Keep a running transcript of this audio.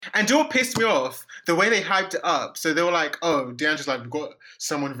And do what pissed me off? The way they hyped it up. So they were like, oh, D'Angelo's like, we've got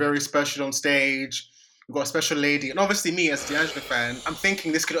someone very special on stage. We've got a special lady. And obviously me, as a D'Angelo fan, I'm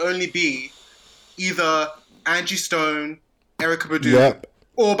thinking this could only be either Angie Stone, Erica Badu,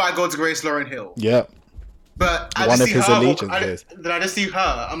 or by God's grace, Lauryn Hill. Yep. But I just see her. Then I just see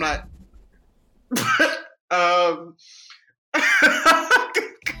her. I'm like,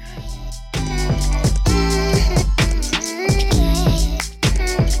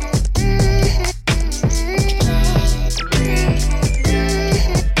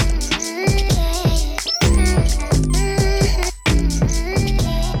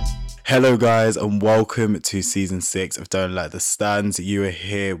 Hello guys and welcome to season 6 of Don't Let the Stands. You are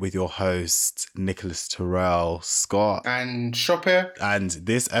here with your hosts Nicholas Terrell, Scott and Shopper. And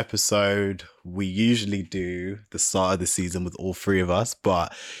this episode we usually do the start of the season with all three of us,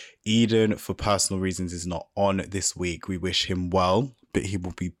 but Eden for personal reasons is not on this week. We wish him well, but he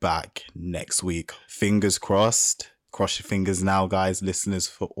will be back next week. Fingers crossed. Cross your fingers now, guys, listeners,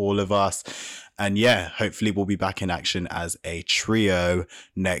 for all of us. And yeah, hopefully we'll be back in action as a trio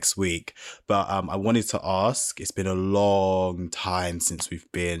next week. But I wanted to ask, it's been a long time since we've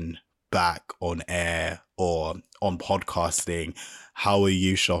been back on air or on podcasting. How are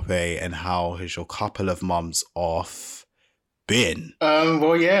you, Shoppe? And how has your couple of months off been?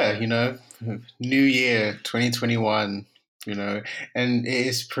 Well, yeah, new year, 2021, and it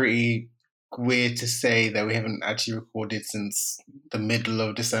is pretty weird to say that we haven't actually recorded since the middle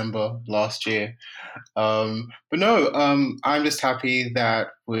of December last year. But no, I'm just happy that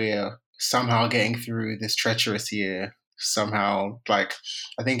we're somehow getting through this treacherous year. Somehow, like,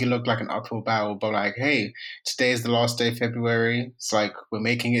 I think it looked like an uphill battle, but like, hey, today is the last day of February. It's like we're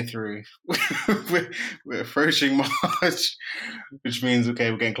making it through. we're approaching March, which means,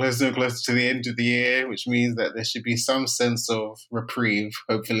 okay, we're getting closer and closer to the end of the year, which means that there should be some sense of reprieve,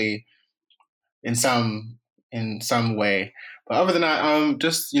 hopefully, in some way. But other than that,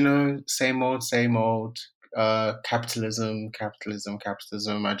 just, same old, capitalism.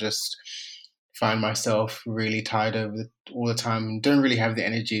 I just find myself really tired all the time. Don't really have the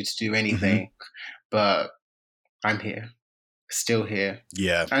energy to do anything, but I'm here. Still here.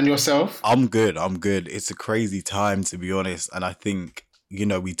 Yeah. And yourself? I'm good. It's a crazy time, to be honest. And I think,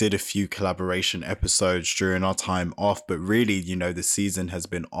 we did a few collaboration episodes during our time off, but really, the season has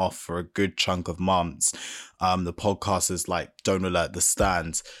been off for a good chunk of months. The podcast is like Don't Let the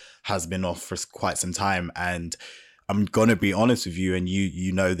Stands has been off for quite some time. And I'm going to be honest with you, and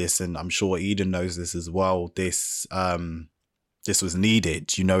you know this, and I'm sure Eden knows this as well. This was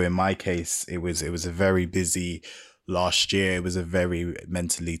needed. In my case, it was a very busy last year. It was a very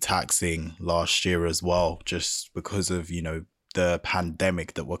mentally taxing last year as well, just because of, the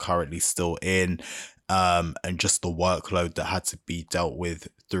pandemic that we're currently still in, and just the workload that had to be dealt with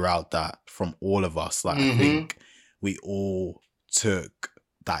throughout that from all of us. Like, I think we all took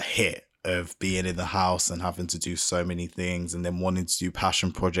that hit of being in the house and having to do so many things, and then wanting to do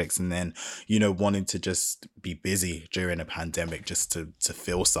passion projects, and then, wanting to just be busy during a pandemic just to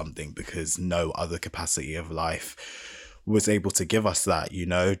feel something, because no other capacity of life was able to give us that,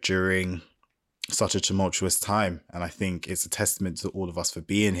 during such a tumultuous time. And I think it's a testament to all of us for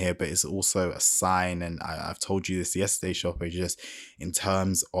being here, but it's also a sign, and I've told you this yesterday, Shopper, just in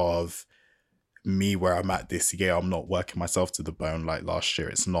terms of me where I'm at this year, I'm not working myself to the bone like last year.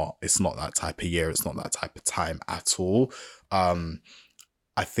 It's not that type of year. It's not that type of time at all. I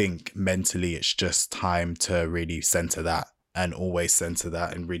think mentally it's just time to really center that, and always center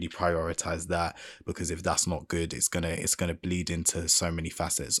that, and really prioritize that, because if that's not good, it's gonna bleed into so many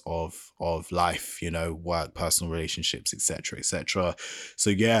facets of life, work, personal relationships, etc. So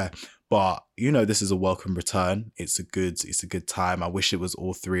yeah, but this is a welcome return. It's a good time. I wish it was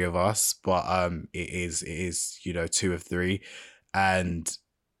all three of us, but it is 2 of 3, and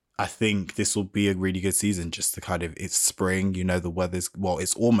I think this will be a really good season, just to kind of, it's spring, the weather's, well,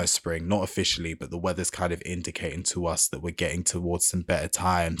 it's almost spring, not officially, but the weather's kind of indicating to us that we're getting towards some better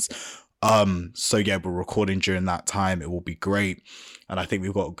times. So yeah, we're recording during that time. It will be great. And I think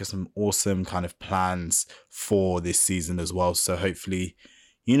we've got some awesome kind of plans for this season as well. So hopefully,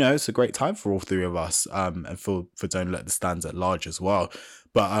 it's a great time for all three of us, and for Don't Let the Stands at large as well.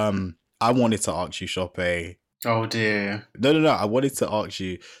 But I wanted to ask you, Shoppe. Oh dear. No. I wanted to ask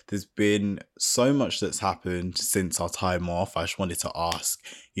you, there's been so much that's happened since our time off. I just wanted to ask,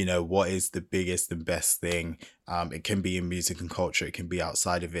 what is the biggest and best thing? It can be in music and culture. It can be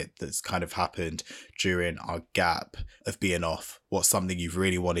outside of it, that's kind of happened during our gap of being off. What's something you've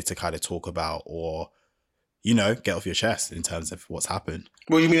really wanted to kind of talk about, or, get off your chest in terms of what's happened.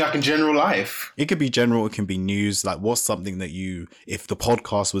 What do you mean, like in general life? It could be general, it can be news. Like, what's something that if the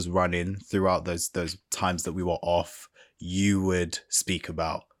podcast was running throughout those times that we were off, you would speak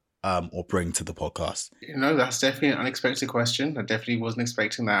about or bring to the podcast? That's definitely an unexpected question. I definitely wasn't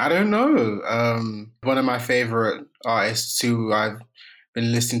expecting that. I don't know. One of my favorite artists who I've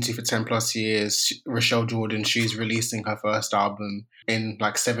been listening to for 10 plus years, Rochelle Jordan, she's releasing her first album in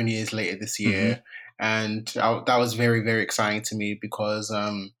like 7 years later this year. Mm-hmm. And that was very, very exciting to me because,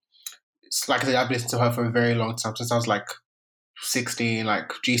 it's like I said, I've listened to her for a very long time, since I was like 16,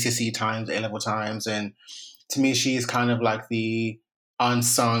 like GCSE times, A-level times. And to me, she's kind of like the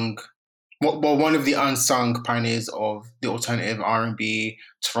unsung, well, one of the unsung pioneers of the alternative R&B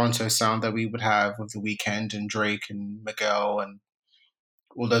Toronto sound that we would have with The Weeknd and Drake and Miguel and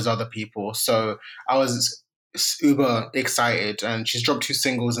all those other people. So I was uber excited, and she's dropped 2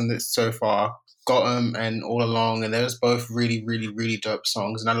 singles in this so far, Got 'em and All Along, and they're just both really, really, really dope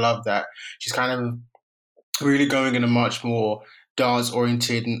songs. And I love that she's kind of really going in a much more dance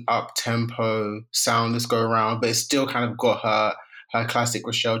oriented and up tempo sound this go around, but it's still kind of got her classic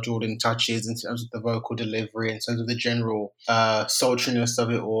Rochelle Jordan touches in terms of the vocal delivery, in terms of the general sultriness of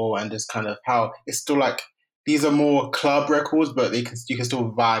it all, and just kind of how it's still like these are more club records, but you can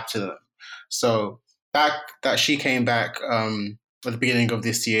still vibe to them. So that she came back at the beginning of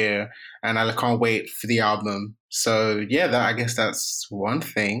this year, and I can't wait for the album. So yeah, I guess that's one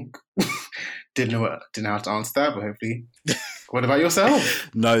thing. Didn't know how to answer that, but hopefully. What about yourself?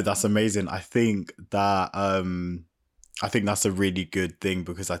 No, that's amazing. I think that's a really good thing,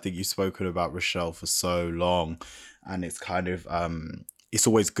 because I think you've spoken about Rochelle for so long, and it's kind of it's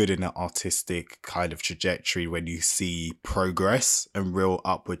always good in an artistic kind of trajectory when you see progress and real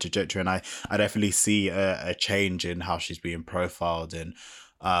upward trajectory. And I definitely see a change in how she's being profiled, and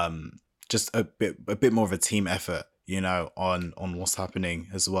just a bit more of a team effort, on what's happening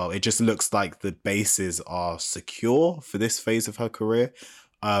as well. It just looks like the bases are secure for this phase of her career.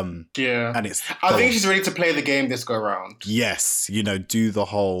 Yeah. And I think she's ready to play the game this go around. Yes, do the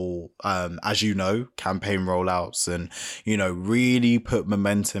whole, as campaign rollouts, and, really put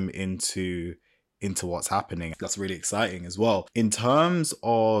momentum into what's happening. That's really exciting as well. In terms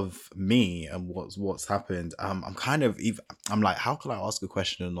of me and what's happened, I'm like, how can I ask a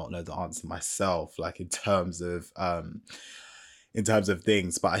question and not know the answer myself? Like in terms of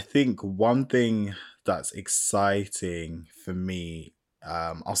things. But I think one thing that's exciting for me,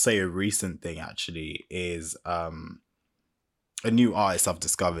 I'll say a recent thing actually, is a new artist I've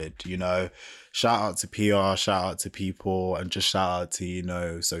discovered. Shout out to PR, shout out to people, and just shout out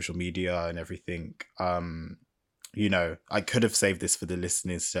to social media and everything. I could have saved this for the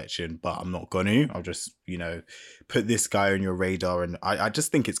listeners section, but I'm not gonna. I'll just put this guy on your radar, and I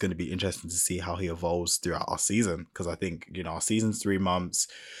just think it's going to be interesting to see how he evolves throughout our season, because I think our season's 3 months.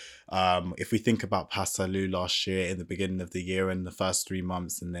 If we think about Passalou last year, in the beginning of the year, in the first 3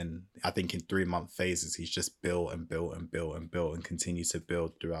 months, and then I think in 3-month phases, he's just built and built and built and built and continued to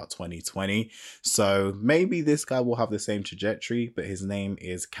build throughout 2020. So maybe this guy will have the same trajectory, but his name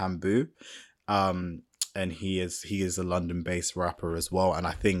is Kambu. And he is a London-based rapper as well. And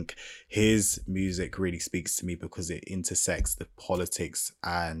I think his music really speaks to me because it intersects the politics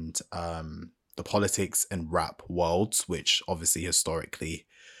and rap worlds, which obviously historically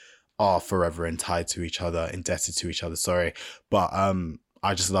are forever indebted to each other, sorry. But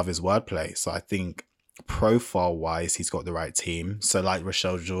I just love his wordplay. So I think profile wise, he's got the right team. So like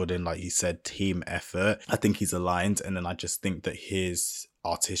Rochelle Jordan, like you said, team effort. I think he's aligned. And then I just think that his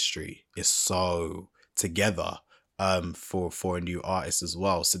artistry is so together for a new artist as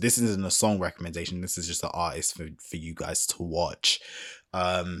well. So this isn't a song recommendation. This is just an artist for you guys to watch.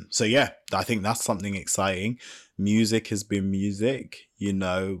 So yeah, I think that's something exciting. Music has been music.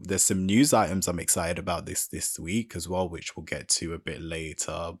 There's some news items I'm excited about this week as well, which we'll get to a bit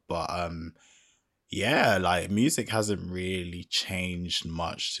later. But yeah, like music hasn't really changed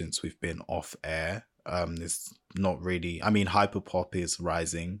much since we've been off air. There's not really, I mean, hyperpop is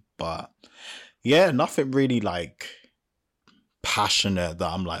rising, but yeah, nothing really like passionate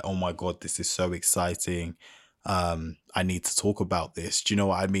that I'm like, oh my God, this is so exciting. I need to talk about this. Do you know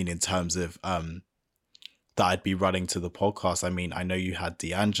what I mean? In terms of that I'd be running to the podcast. I mean, I know you had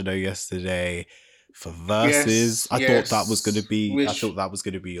D'Angelo yesterday for VERZUZ. I thought that was going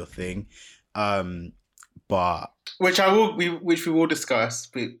to be your thing. But which we will discuss.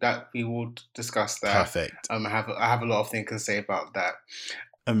 That. Perfect. I have a lot of things to say about that.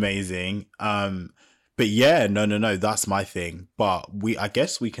 Amazing. But But yeah, no, that's my thing. But I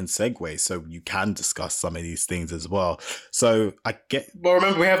guess we can segue so you can discuss some of these things as well. So I get. Well,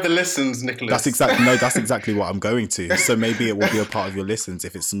 remember, we have the listens, Nicholas. That's exactly what I'm going to. So maybe it will be a part of your listens.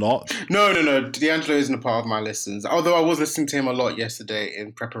 If it's not, No. D'Angelo isn't a part of my listens. Although I was listening to him a lot yesterday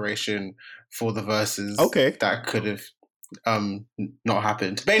in preparation for the verses okay. that could have not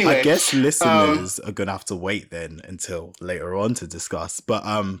happened. But anyway, I guess listeners are gonna have to wait then until later on to discuss. But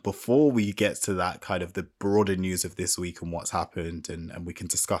before we get to that kind of the broader news of this week and what's happened, and we can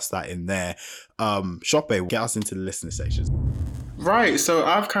discuss that in there. Shoppe, get us into the listener sections. Right, so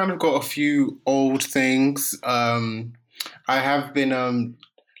I've kind of got a few old things. I have been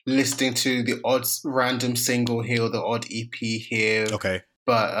listening to the odd random single here, or the odd EP here. Okay.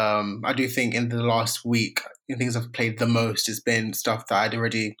 But I do think in the last week, the things I've played the most has been stuff that I'd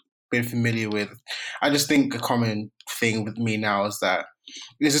already been familiar with. I just think a common thing with me now is that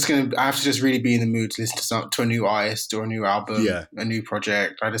I have to just really be in the mood to listen to a new artist or a new album, a new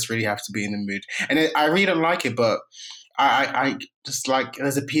project. I just really have to be in the mood. And I really don't like it, but I just like,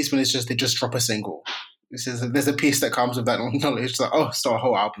 there's a piece when they just drop a single. There's a piece that comes with that knowledge. It's like, oh, it's not a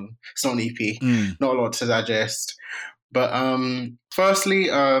whole album. It's not an EP. Not a lot to digest. But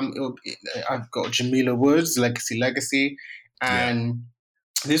firstly, I've got Jamila Woods, Legacy. And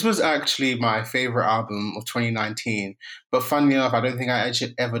this was actually my favorite album of 2019. But funnily enough, I don't think I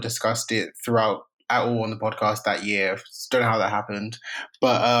actually ever discussed it throughout at all on the podcast that year. Don't know how that happened.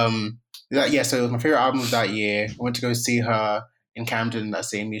 But so it was my favorite album of that year. I went to go see her in Camden that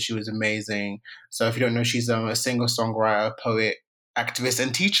same year. She was amazing. So if you don't know, she's a singer-songwriter, poet, activist,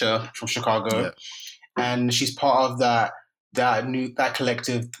 and teacher from Chicago. Yeah. And she's part of that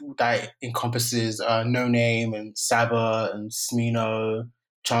collective that encompasses No Name and Saba and Smino,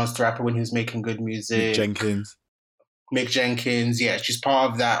 Chance the Rapper when he was making good music. Mick Jenkins, yeah, she's part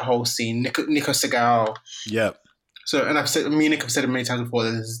of that whole scene. Nico Segal. Yeah. So, and Nick have said it many times before,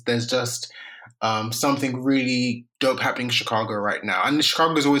 there's just something really dope happening in Chicago right now. And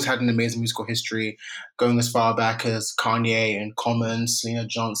Chicago's always had an amazing musical history, going as far back as Kanye and Common, Selena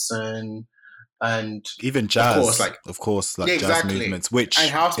Johnson, and even jazz, of course, jazz movements, which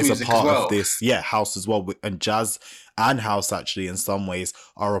is a part of this. Yeah, house as well, and jazz and house actually, in some ways,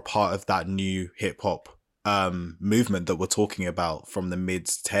 are a part of that new hip hop movement that we're talking about from the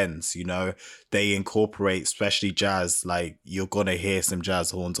mid-10s. You know, they incorporate, especially jazz. Like, you're gonna hear some jazz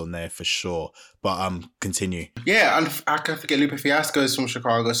horns on there for sure. But continue. Yeah, and I can't forget Lupe Fiasco's from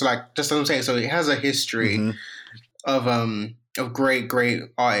Chicago. So just as I'm saying, so it has a history of great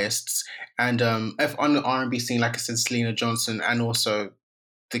artists. And if on the R&B scene, like I said, Selena Johnson, and also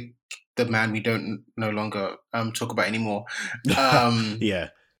the man we don't no longer talk about anymore. So I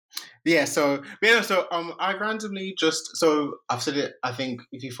randomly I've said it. I think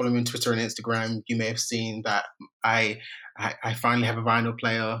if you follow me on Twitter and Instagram, you may have seen that I finally have a vinyl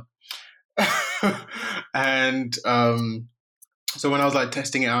player, and so when I was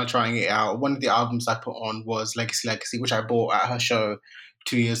testing it out, trying it out, one of the albums I put on was Legacy, which I bought at her show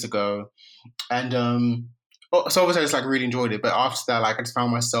 2 years ago. And so obviously I just really enjoyed it. But after that, I just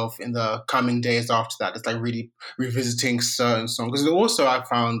found myself in the coming days after that, just really revisiting certain songs. Because also I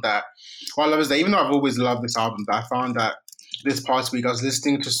found that while I was there, even though I've always loved this album, but I found that this past week I was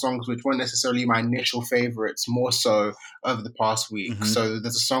listening to songs which weren't necessarily my initial favorites, more so over the past week. So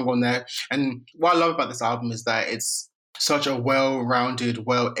there's a song on there. And what I love about this album is that it's such a well-rounded,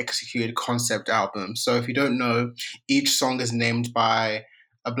 well-executed concept album. So if you don't know, each song is named by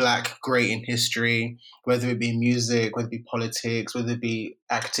a Black great in history, whether it be music, whether it be politics, whether it be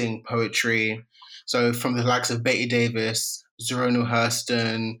acting, poetry. So from the likes of Betty Davis, Zerona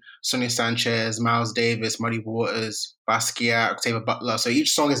Hurston, Sonia Sanchez, Miles Davis, Muddy Waters, Basquiat, Octavia Butler. So each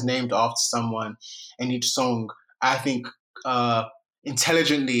song is named after someone, and each song, I think,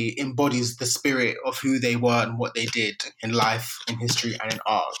 intelligently embodies the spirit of who they were and what they did in life, in history, and in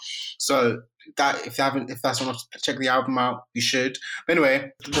art. So that if that's not to check the album out, you should. But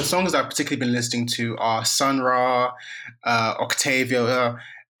anyway, the songs I've particularly been listening to are Sun Ra, Octavia,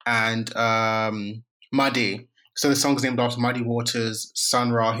 and Muddy. So the song's named after Muddy Waters,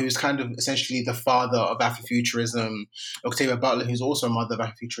 Sun Ra, who's kind of essentially the father of Afrofuturism. Octavia Butler, who's also a mother of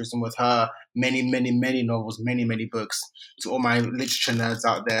Afrofuturism, with her many novels, many books. To all my literature nerds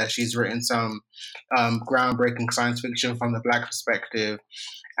out there, she's written some groundbreaking science fiction from the Black perspective.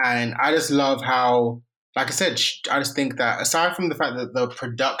 And I just love how, like I said, I just think that aside from the fact that the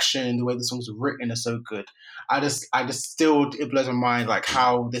production, the way the songs are written are so good, it blows my mind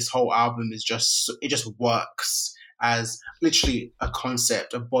how this whole album is it just works as literally a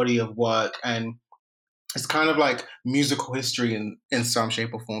concept, a body of work, and it's kind of like musical history in some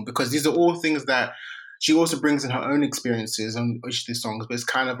shape or form, because these are all things that she also brings in her own experiences on each of these songs, but it's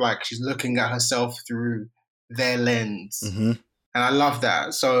kind of like she's looking at herself through their lens. Mm-hmm. And I love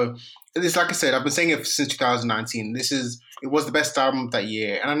that. So it's like I said, I've been saying it since 2019. It was the best album of that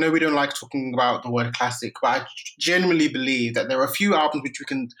year. And I know we don't like talking about the word classic, but I genuinely believe that there are a few albums which we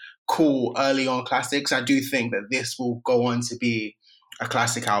can call early on classics. I do think that this will go on to be a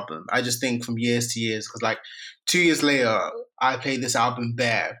classic album. I just think from years to years, because like 2 years later, I played this album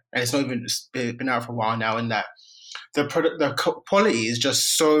bare, and it's not even it's been out for a while now, and that the quality is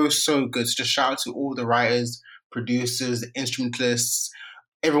just so good. So just shout out to all the writers, producers, the instrumentalists,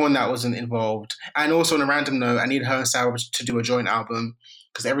 everyone that wasn't involved. And also on a random note, I need her and Sarah to do a joint album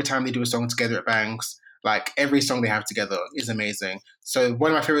because every time they do a song together, it bangs. Like every song they have together is amazing. So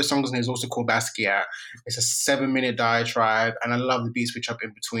one of my favorite songs on here is also called Basquiat. It's a 7-minute diatribe, and I love the beat switch up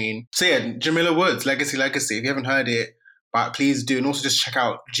in between. So yeah, Jamila Woods, Legacy. If you haven't heard it, but please do, and also just check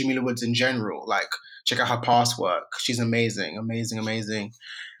out Jamila Woods in general. Like check out her past work. She's amazing. And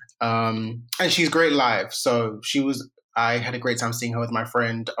she's great live. So I had a great time seeing her with my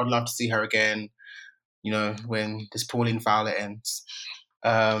friend. I'd love to see her again, when this Pauline Fowler ends.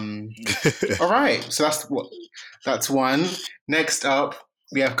 All right. So that's one. Next up,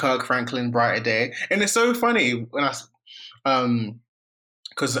 we have Kirk Franklin, Brighter Day. And it's so funny when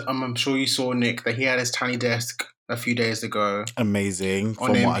because I'm sure you saw, Nick, that he had his tiny desk a few days ago. Amazing. On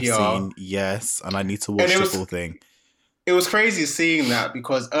From NPR. What I've seen, yes. And I need to watch the full thing. It was crazy seeing that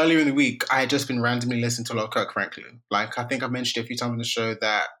because earlier in the week, I had just been randomly listening to a lot of Kirk Franklin. Like, I think I've mentioned it a few times on the show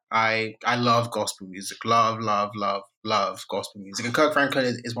that I love gospel music. Love gospel music. And Kirk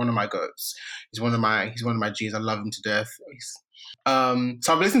Franklin is one of my goats. He's one of my G's. I love him to death.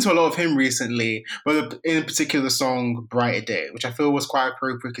 So I've listened to a lot of him recently, but in particular the song Brighter Day, which I feel was quite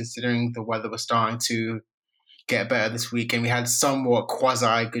appropriate considering the weather was starting to get better this week. And we had somewhat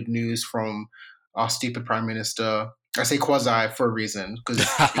quasi good news from our stupid Prime Minister. I say quasi for a reason because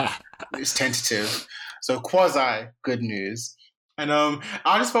it's tentative. So quasi good news. And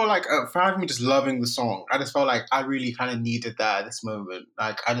I just felt like, for me just loving the song, I just felt like I really kind of needed that at this moment.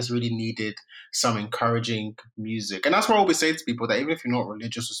 Like I just really needed some encouraging music. And that's what I always say to people, that even if you're not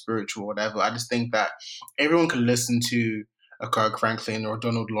religious or spiritual or whatever, I just think that everyone can listen to a Kirk Franklin or a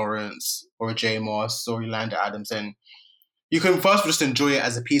Donald Lawrence or a J. Moss or Yolanda Adams, and you can first just enjoy it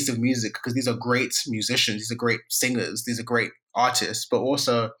as a piece of music because these are great musicians, these are great singers, these are great artists, but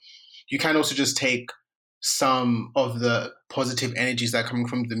also you can also just take some of the positive energies that are coming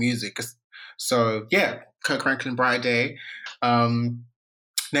from the music. So yeah, Kirk Franklin, Bright Day.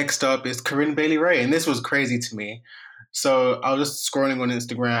 Next up is Corinne Bailey Rae, and this was crazy to me. So I was just scrolling on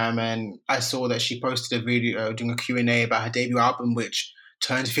Instagram and I saw that she posted a video doing a Q&A about her debut album, which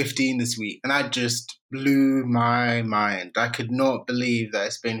turned 15 this week. And I just blew my mind. I could not believe that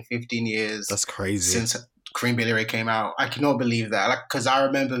it's been 15 years. That's crazy. Since Corinne Bailey Rae came out. I could not believe that. Because I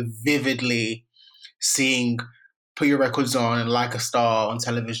remember vividly seeing Put Your Records On and Like a Star on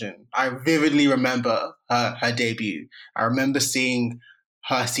television. I vividly remember her debut. I remember seeing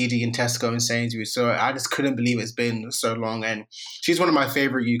her CD in Tesco and Sainsbury's. So I just couldn't believe it's been so long. And she's one of my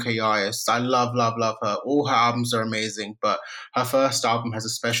favorite UK artists. I love her. All her albums are amazing, but her first album has a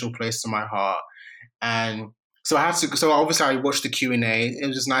special place in my heart. And so obviously I watched the Q&A. It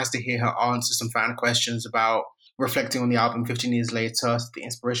was just nice to hear her answer some fan questions about reflecting on the album 15 years later, the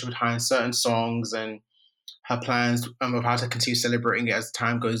inspiration behind certain songs and her plans of how to continue celebrating it as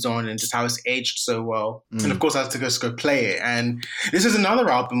time goes on and just how it's aged so well. And of course, I had to just go play it. And this is another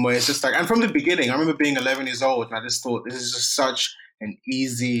album where it's just like, and from the beginning, I remember being 11 years old and I just thought this is just such an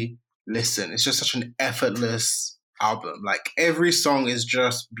easy listen. It's just such an effortless album. Like every song is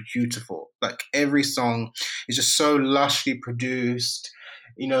just beautiful. Like every song is just so lushly produced,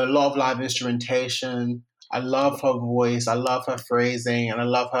 a lot of live instrumentation. I love her voice. I love her phrasing and I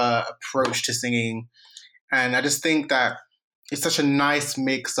love her approach to singing. And I just think that it's such a nice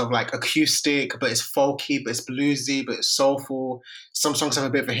mix of like acoustic, but it's folky, but it's bluesy, but it's soulful. Some songs have a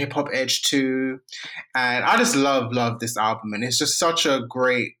bit of a hip hop edge too. And I just love this album. And it's just such a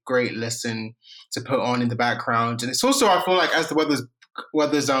great listen to put on in the background. And it's also, I feel like as the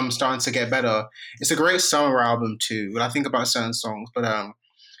weather's starting to get better, it's a great summer album too. When I think about certain songs, but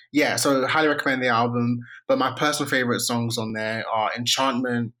yeah, so highly recommend the album. But my personal favorite songs on there are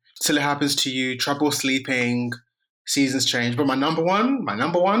Enchantment, Till It Happens to You, Trouble Sleeping, Seasons Change. But my number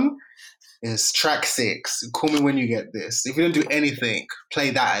one is track 6, Call Me When You Get This. If you don't do anything,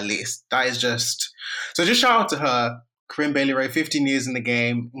 play that at least. That is just... So just shout out to her, Corinne Bailey Rae, 15 years in the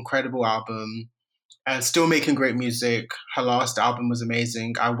game, incredible album, and still making great music. Her last album was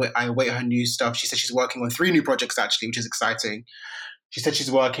amazing. I await her new stuff. She said she's working on 3 new projects actually, which is exciting. she said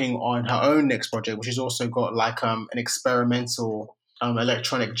she's working on her own next project, which has also got like an experimental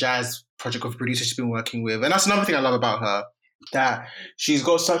electronic jazz project of producer she's been working with. And that's another thing I love about her, that she's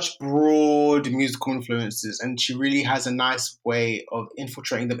got such broad musical influences and she really has a nice way of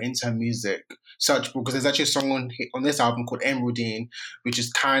infiltrating them into her music. Such because there's actually a song on this album called Emeraldine, which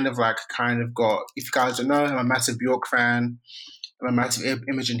is kind of got, if you guys don't know, I'm a massive Bjork fan. I'm a massive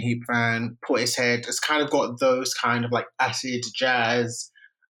Imogen Heap fan. Portishead. It's kind of got those kind of like acid jazz,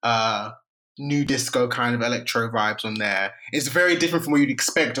 uh, new disco kind of electro vibes on there. It's very different from what you'd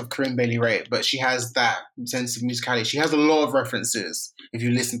expect of Corinne Bailey Rae, but she has that sense of musicality. She has a lot of references. If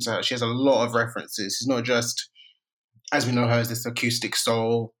you listen to her, she has a lot of references. She's not just, as we know her, as this acoustic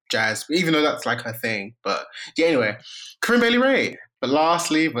soul jazz, even though that's like her thing. But yeah, anyway, Corinne Bailey Rae. But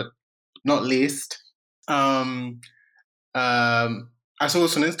lastly, but not least, I saw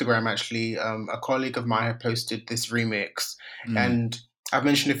this on Instagram actually. A colleague of mine had posted this remix, and I've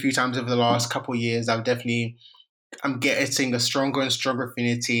mentioned a few times over the last couple of years. I'm getting a stronger and stronger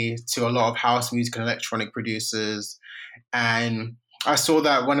affinity to a lot of house music and electronic producers, and I saw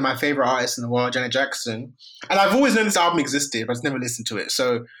that one of my favorite artists in the world, Janet Jackson, and I've always known this album existed, but I've never listened to it.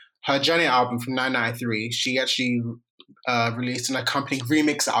 So her Janet album from 1993, she actually released an accompanying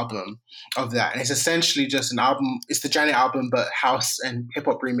remix album of that, and it's essentially just an album. It's the Janet album, but house and hip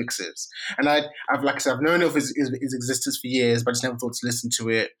hop remixes. And I've like I said, I've known of his existence for years, but I just never thought to listen to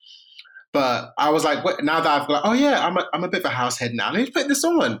it. But I was like, now that I've got, oh yeah, I'm a bit of a house head now. Let me put this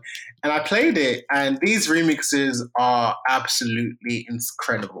on, and I played it, and these remixes are absolutely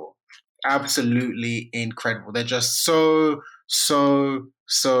incredible, absolutely incredible. They're just so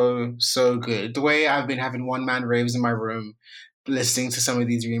good. The way I've been having one man raves in my room, listening to some of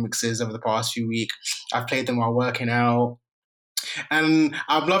these remixes over the past few weeks. I've played them while working out. And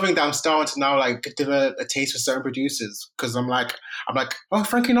I'm loving that I'm starting to now like develop a taste for certain producers because I'm like, oh,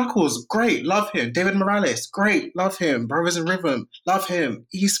 Frankie Knuckles, great, love him. David Morales, great, love him. Brothers in Rhythm, love him.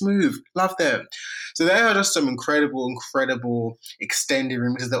 E Smooth, love them. So there are just some incredible extended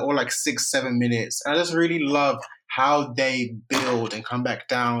remixes. They're all like 6-7 minutes. And I just really love how they build and come back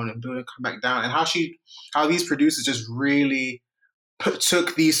down and build and come back down, and how these producers just really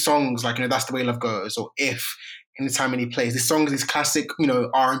took these songs like, that's the way love goes, or If, Anytime Any Place, these songs, these classic,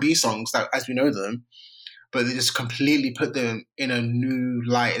 R&B songs that as we know them, but they just completely put them in a new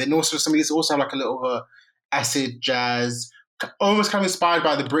light. And then also some of these also have like a little acid jazz, almost kind of inspired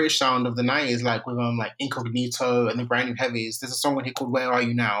by the British sound of the 90s, like with like Incognito and the Brand New Heavies. There's a song on here called Where Are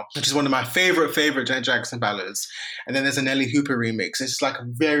You Now, which is one of my favorite Janet Jackson ballads. And then there's a Nelly Hooper remix. It's just like a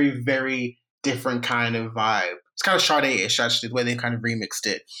very, very different kind of vibe. It's kind of Sade-ish, actually, the way they kind of remixed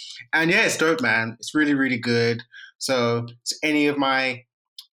it. And yeah, it's dope, man. It's really, really good. So to any of my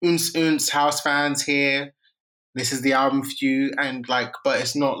Unce house fans here, this is the album for you. And like, but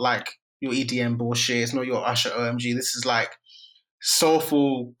it's not like your EDM bullshit. It's not your Usher OMG. This is like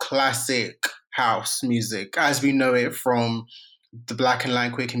soulful, classic house music as we know it from the Black and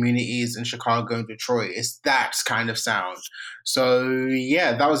Line queer communities in Chicago and Detroit. It's that kind of sound. So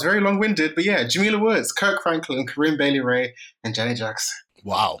yeah, that was very long-winded, but yeah, Jamila Woods, Kirk Franklin, Corinne Bailey Rae, and Janet Jackson.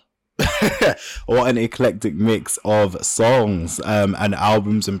 Wow. What an eclectic mix of songs and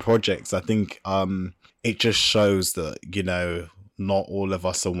albums and projects. I think it just shows that, not all of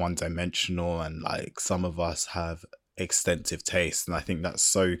us are one-dimensional, and like some of us have extensive taste, and I think that's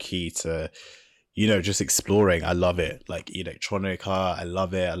so key to just exploring. I love it. Like electronica, I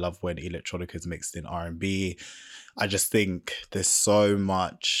love it. I love when electronica is mixed in R&B. I just think there's so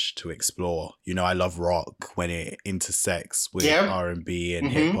much to explore. I love rock when it intersects with R&B and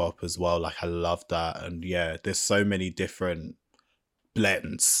hip hop as well. Like I love that. And yeah, there's so many different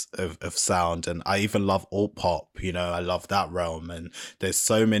blends of sound, and I even love alt pop. I love that realm, and there's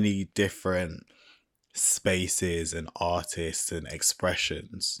so many different spaces and artists and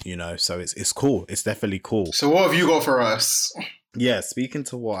expressions, so it's cool. It's definitely cool. So what have you got for us? Yeah, speaking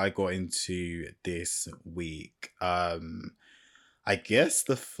to what I got into this week, I guess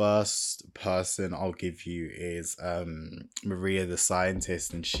the first person I'll give you is Maria the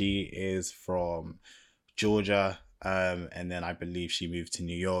Scientist, and she is from Georgia, and then I believe she moved to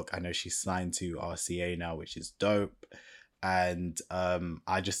New York. I know she's signed to RCA now, which is dope. And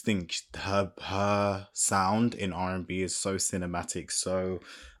I just think her sound in R&B is so cinematic, so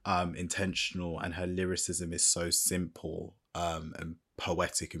intentional, and her lyricism is so simple and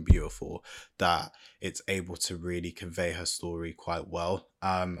poetic and beautiful that it's able to really convey her story quite well.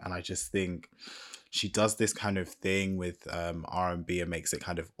 And I just think she does this kind of thing with R&B and makes it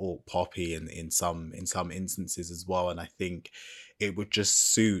kind of alt poppy in some instances as well. And I think it would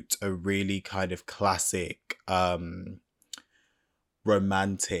just suit a really kind of classic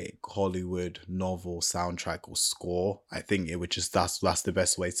romantic Hollywood novel soundtrack or score. I think it would just that's the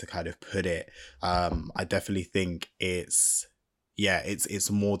best way to kind of put it. I definitely think it's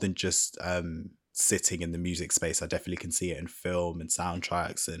more than just sitting in the music space. I definitely can see it in film and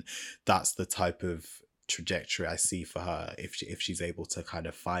soundtracks, and that's the type of trajectory I see for her if she's able to kind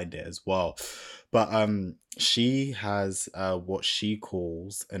of find it as well. But she has what she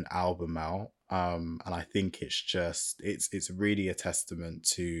calls an album out. And I think it's really a testament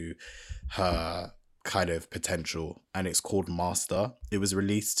to her kind of potential, and it's called Master. It was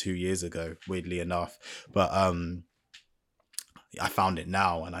released 2 years ago, weirdly enough. But I found it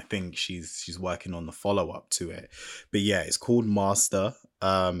now, and I think she's working on the follow up to it. But yeah, it's called Master,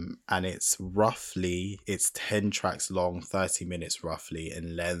 and it's 10 tracks long, 30 minutes roughly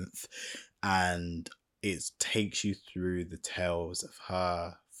in length, and it takes you through the tales of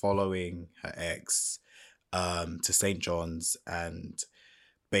her following her ex, to St. John's and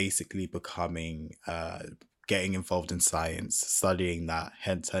basically becoming getting involved in science, studying that,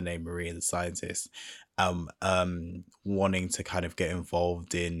 hence her name Maria the scientist, wanting to kind of get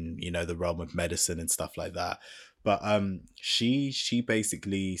involved in, the realm of medicine and stuff like that. But she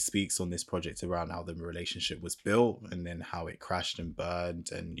basically speaks on this project around how the relationship was built and then how it crashed and burned,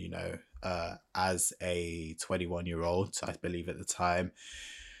 and as a 21-year-old, I believe at the time,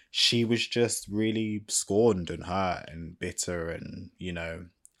 she was just really scorned and hurt and bitter and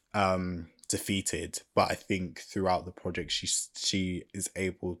defeated. But I think throughout the project she is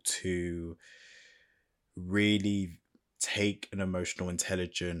able to really take an emotional,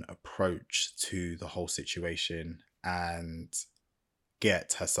 intelligent approach to the whole situation and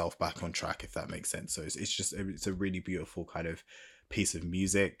get herself back on track, if that makes sense. So it's a really beautiful kind of piece of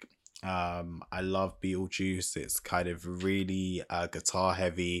music. I love Beetlejuice. It's kind of really guitar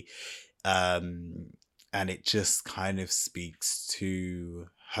heavy, and it just kind of speaks to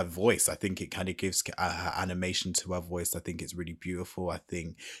her voice. I think it kind of gives her animation to her voice. I think it's really beautiful. I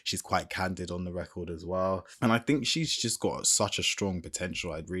think she's quite candid on the record as well, and I think she's just got such a strong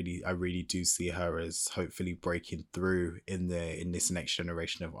potential. I really do see her as hopefully breaking through in this next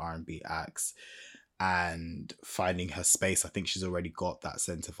generation of R&B acts and finding her space. I think she's already got that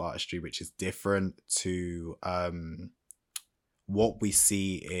sense of artistry, which is different to what we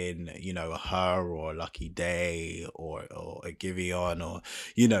see in her or Lucky Day or a Giveon, or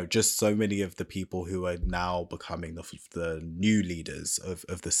just so many of the people who are now becoming the new leaders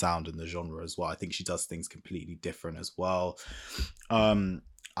of the sound and the genre as well. I think she does things completely different as well.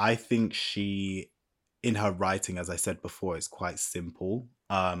 I think she, in her writing, as I said before, is quite simple,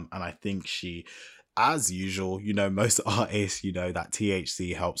 and I think she, as usual, most artists, that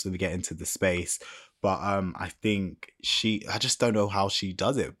THC helps them get into the space. But I think I just don't know how she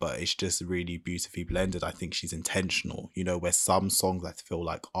does it, but it's just really beautifully blended. I think she's intentional, where some songs I feel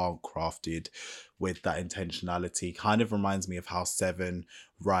like aren't crafted with that intentionality. Kind of reminds me of how Seven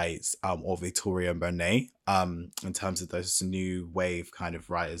writes, or Victoria Monet, in terms of those new wave kind of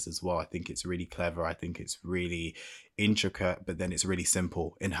writers as well. I think it's really clever. I think it's really intricate, but then it's really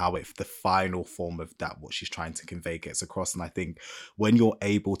simple in how the final form of that, what she's trying to convey, gets across. And I think when you're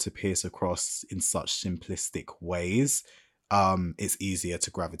able to pierce across in such simplistic ways, it's easier to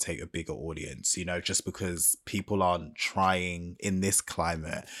gravitate a bigger audience, just because people aren't trying in this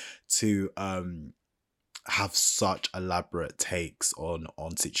climate to have such elaborate takes on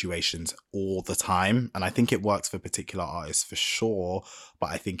situations all the time. And I think it works for particular artists for sure, but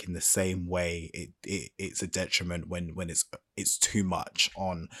I think in the same way it's a detriment when it's too much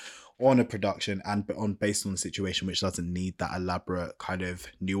on a production and based on the situation, which doesn't need that elaborate kind of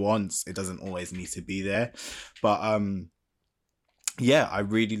nuance. It doesn't always need to be there. But yeah, I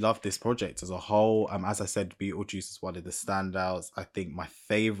really love this project as a whole. As I said, Beetlejuice is one of the standouts. I think my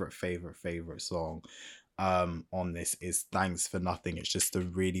favorite song on this is Thanks for Nothing. It's just a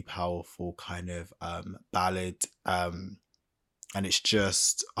really powerful kind of ballad. And it's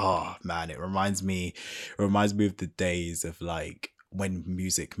just, oh man, it reminds me of the days of like when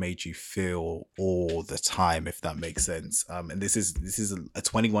music made you feel all the time, if that makes sense. And this is a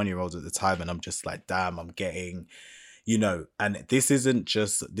 21-year-old at the time, and I'm just like, damn, I'm getting, and this isn't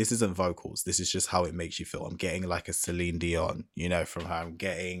vocals. This is just how it makes you feel. I'm getting like a Celine Dion, from her. I'm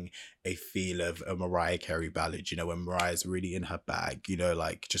getting a feel of a Mariah Carey ballad, when Mariah's really in her bag,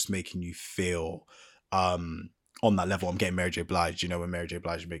 like just making you feel, on that level. I'm getting Mary J. Blige, when Mary J.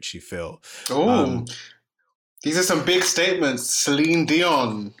 Blige makes you feel. Oh, These are some big statements. Celine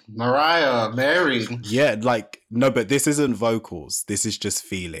Dion, Mariah, Mary. Yeah, like, no, but this isn't vocals. This is just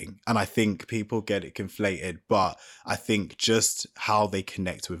feeling. And I think people get it conflated, but I think just how they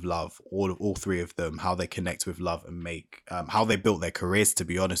connect with love, all three of them, how they connect with love and make, how they built their careers, to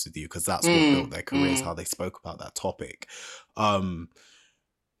be honest with you, because that's what built their careers, how they spoke about that topic.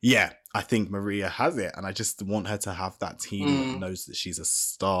 Yeah, I think Maria has it, and I just want her to have that team that knows that she's a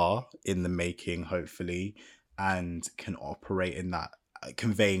star in the making, hopefully, and can operate in that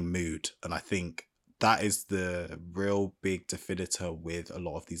conveying mood. And I think that is the real big definitor with a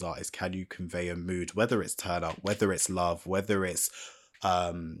lot of these artists. Can you convey a mood, whether it's turn up, whether it's love, whether it's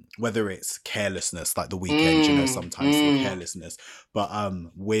carelessness, like The Weekend, you know, sometimes the carelessness, but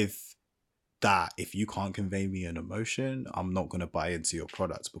with that, if you can't convey me an emotion, I'm not going to buy into your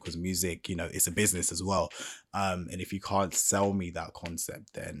product, because music, you know, it's a business as well. And if you can't sell me that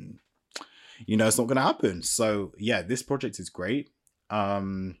concept, then, you know, it's not going to happen. So yeah, this project is great.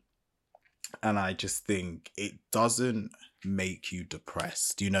 And I just think it doesn't make you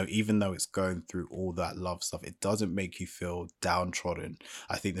depressed, you know, even though it's going through all that love stuff, it doesn't make you feel downtrodden.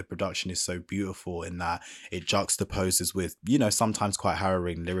 I think the production is so beautiful in that it juxtaposes with, you know, sometimes quite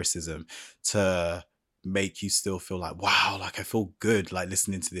harrowing lyricism to make you still feel like, wow, like I feel good like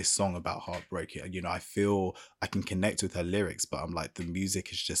listening to this song about heartbreak. You know, I feel I can connect with her lyrics, but I'm like, the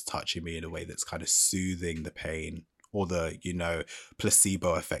music is just touching me in a way that's kind of soothing the pain, or the, you know,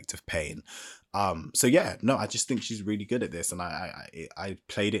 placebo effect of pain. So yeah, no, I just think she's really good at this, and I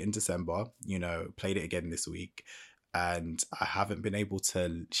played it in December, you know, played it again this week, and I haven't been able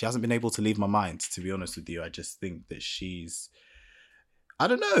to. She hasn't been able to leave my mind, to be honest with you. I just think that I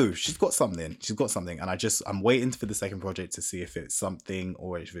don't know, she's got something. She's got something, and I'm waiting for the second project to see if it's something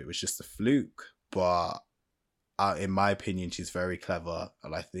or if it was just a fluke. But in my opinion, she's very clever,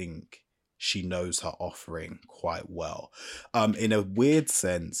 and I think she knows her offering quite well. In a weird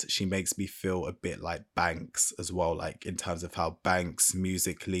sense, she makes me feel a bit like Banks as well, like in terms of how Banks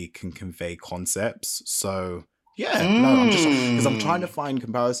musically can convey concepts. So yeah, no, I'm just because I'm trying to find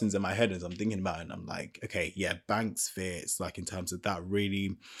comparisons in my head as I'm thinking about it, and I'm like, okay, yeah, Banks fits like in terms of that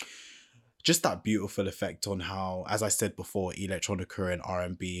really just that beautiful effect on how, as I said before, electronica and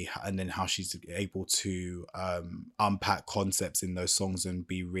R&B, and then how she's able to unpack concepts in those songs and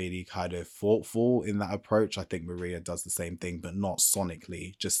be really kind of thoughtful in that approach. I think Maria does the same thing, but not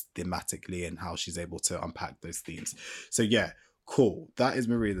sonically, just thematically, and how she's able to unpack those themes. So yeah, cool. That is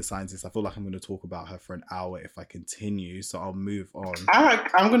Maria the Scientist. I feel like I'm going to talk about her for an hour if I continue, so I'll move on.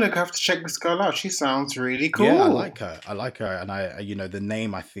 I'm going to have to check this girl out. She sounds really cool. Yeah, I like her. I like her. And you know, the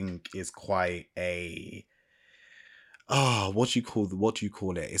name I think is quite a, what do you call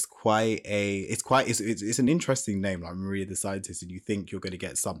it? It's an interesting name, like Maria the Scientist, and you think you're going to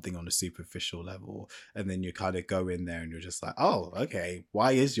get something on a superficial level, and then you kind of go in there and you're just like, oh, okay,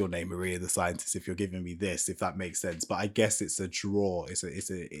 why is your name Maria the Scientist if you're giving me this, if that makes sense? But I guess it's a draw.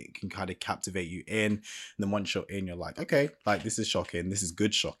 It can kind of captivate you in, and then once you're in, you're like, okay, like this is shocking, this is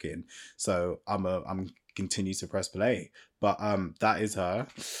good shocking. So I'm continue to press play. But that is her.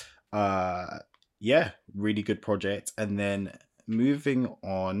 Yeah, really good project. And then moving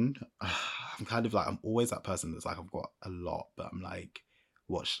on, I'm kind of like, I'm always that person that's like, I've got a lot, but I'm like,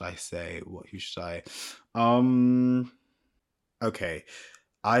 what should I say? Who should I? Okay.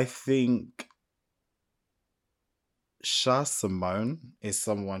 I think Sha Simone is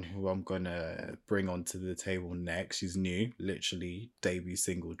someone who I'm gonna bring onto the table next. She's new, literally debut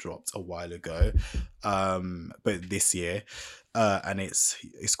single dropped a while ago, but this year, and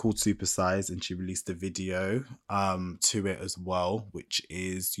it's called Supersize, and she released a video to it as well, which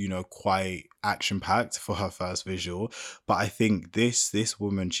is, you know, quite action packed for her first visual. But I think this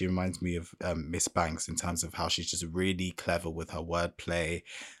woman, she reminds me of Miss Banks in terms of how she's just really clever with her wordplay,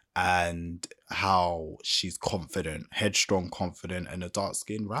 and how she's confident, headstrong, confident, and a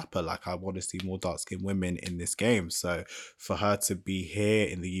dark-skinned rapper. Like, I want to see more dark-skinned women in this game. So for her to be here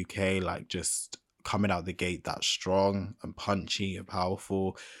in the UK, like just coming out the gate that strong and punchy and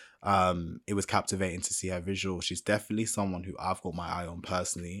powerful, it was captivating to see her visual. She's definitely someone who I've got my eye on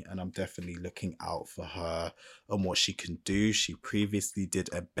personally, and I'm definitely looking out for her and what she can do. She previously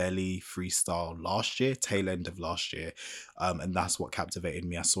did a belly freestyle last year, tail end of last year, and that's what captivated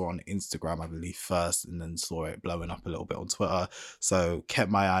me. I saw on Instagram, I believe, first, and then saw it blowing up a little bit on Twitter, so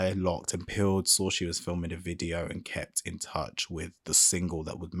kept my eye locked and peeled, saw she was filming a video, and kept in touch with the single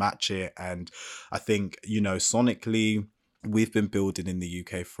that would match it. And I think, you know, sonically, we've been building in the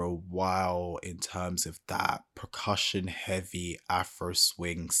UK for a while in terms of that percussion heavy Afro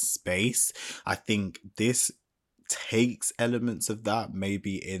swing space. I think this takes elements of that,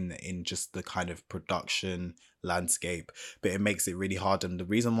 maybe in just the kind of production landscape, but it makes it really hard. And the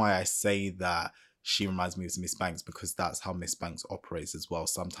reason why I say that she reminds me of Miss Banks, because that's how Miss Banks operates as well.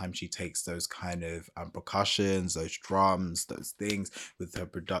 Sometimes she takes those kind of percussions, those drums, those things with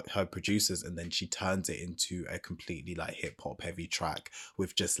her producers, and then she turns it into a completely like hip hop heavy track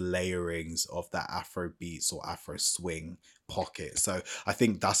with just layerings of that Afro beats or Afro swing pocket. So I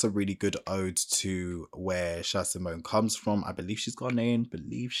think that's a really good ode to where Sha Simone comes from. I believe she's Ghanaian,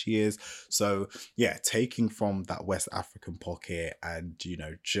 believe she is. So yeah, taking from that West African pocket and, you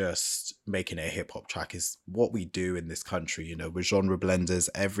know, just making it a hip hop track is what we do in this country. You know, we're genre blenders,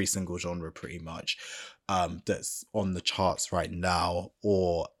 every single genre pretty much that's on the charts right now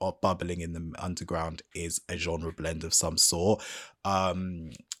or bubbling in the underground is a genre blend of some sort.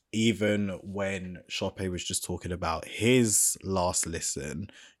 Even when Chope was just talking about his last listen,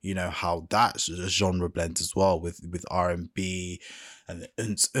 you know, how that's a genre blend as well with R&B and the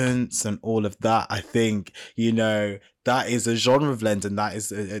unts and all of that. I think, you know, that is a genre blend, and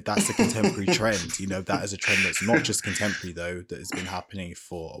that's a contemporary trend. You know, that is a trend that's not just contemporary though, that has been happening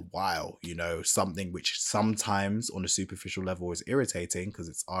for a while. You know, something which sometimes on a superficial level is irritating because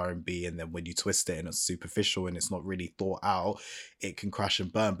it's R&B, and then when you twist it and it's superficial and it's not really thought out, it can crash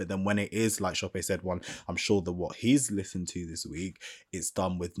and burn. But then when it is, like Chope said, one, I'm sure that what he's listened to this week, it's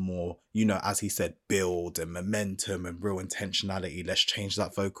done with more, you know, as he said, build and momentum and real intentionality. Let's change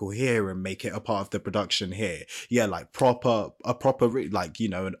that vocal here and make it a part of the production here. Yeah, like like, you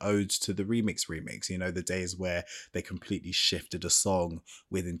know, an ode to the remix, you know, the days where they completely shifted a song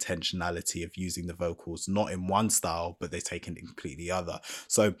with intentionality of using the vocals not in one style, but they're taking it completely other.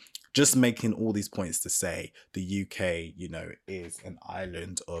 So just making all these points to say the UK, you know, is an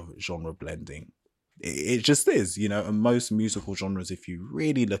island of genre blending. It just is, you know, and most musical genres, if you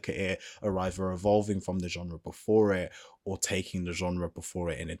really look at it, are either evolving from the genre before it or taking the genre before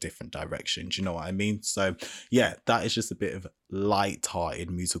it in a different direction. Do you know what I mean? So yeah, that is just a bit of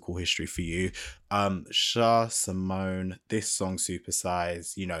light-hearted musical history for you. Sha Simone, this song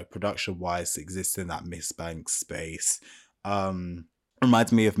Supersize, you know, production-wise exists in that Miss Banks space.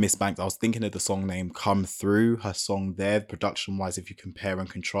 Reminds me of Miss Banks. I was thinking of the song name Come Through, her song there. Production wise, if you compare and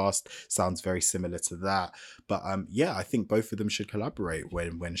contrast, sounds very similar to that. But yeah, I think both of them should collaborate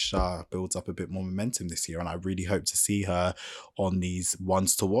when Sha builds up a bit more momentum this year. And I really hope to see her on these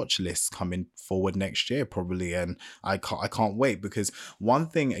ones to watch lists coming forward next year, probably. And I can't wait, because one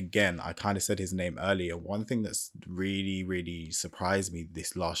thing, again, I kind of said his name earlier. One thing that's really, really surprised me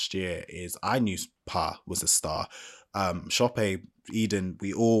this last year is I knew Pa was a star. Chope, Eden,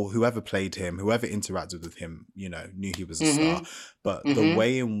 we all, whoever played him, whoever interacted with him, you know, knew he was a star. But the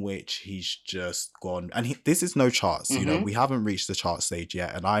way in which he's just gone, and this is no charts, you know, we haven't reached the chart stage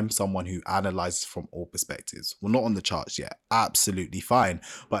yet. And I'm someone who analyzes from all perspectives. We're not on the charts yet. Absolutely fine.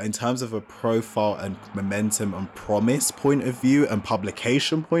 But in terms of a profile and momentum and promise point of view and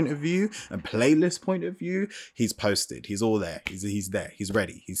publication point of view and playlist point of view, he's posted. He's all there. He's there. He's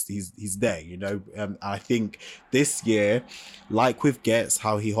ready. He's there, you know. I think this year, like with Gets,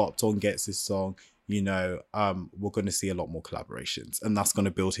 how he hopped on Gets' song, you know, we're going to see a lot more collaborations, and that's going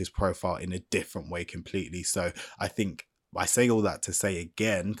to build his profile in a different way completely. So I think I say all that to say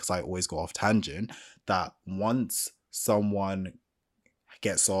again, because I always go off tangent, that once someone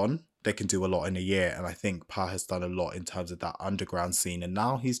gets on, they can do a lot in a year. And I think Pa has done a lot in terms of that underground scene. And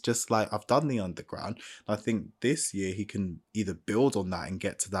now he's just like, I've done the underground. And I think this year he can either build on that and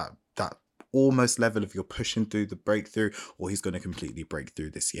get to that almost level of you're pushing through the breakthrough, or he's going to completely break through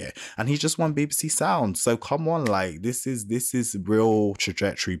this year. And he just won BBC Sound. So come on, like this is real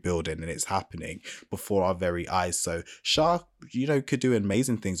trajectory building, and it's happening before our very eyes. So Sha, you know, could do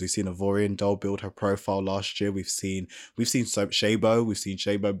amazing things. We've seen Ivorian Doll build her profile last year. We've seen Shabo. We've seen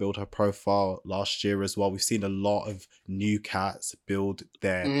Shabo build her profile last year as well. We've seen a lot of new cats build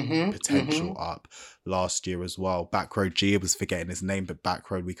their potential up last year as well. Backroad G, I was forgetting his name, but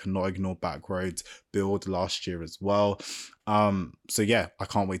Backroad, we cannot ignore Backroad's build last year as well. So yeah, I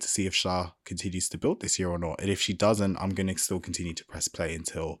can't wait to see if Sha continues to build this year or not. And if she doesn't, I'm going to still continue to press play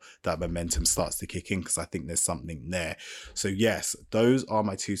until that momentum starts to kick in, because I think there's something there. So yes, those are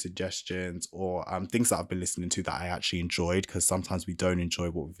my two suggestions, or things that I've been listening to that I actually enjoyed, because sometimes we don't enjoy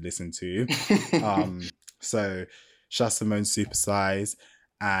what we've listened to. So Sha Simone Supersize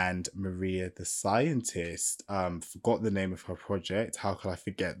and Maria the Scientist. Forgot the name of her project. How could I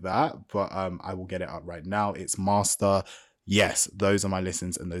forget that? But I will get it up right now. It's Master. Yes, those are my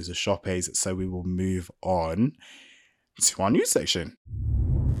listens and those are Chope's. So we will move on to our news section.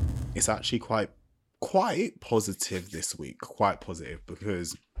 It's actually quite positive this week. Quite positive,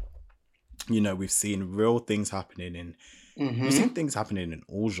 because We've seen real things happening in we've seen Mm-hmm. things happening in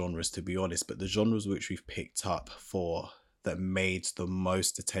all genres, to be honest, but the genres which we've picked up for that made the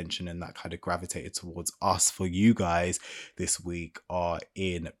most attention and that kind of gravitated towards us for you guys this week are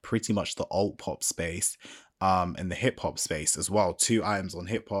in pretty much the alt pop space, and the hip hop space as well. Two items on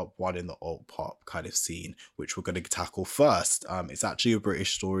hip hop, one in the alt pop kind of scene, which we're going to tackle first. It's actually a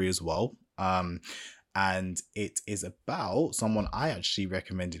British story as well. And it is about someone I actually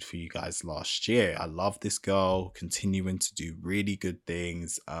recommended for you guys last year. I love this girl, continuing to do really good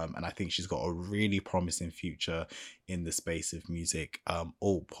things, and I think she's got a really promising future in the space of music,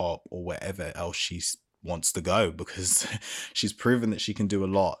 alt pop or wherever else wants to go, because she's proven that she can do a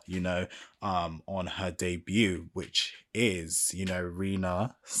lot, on her debut, which is,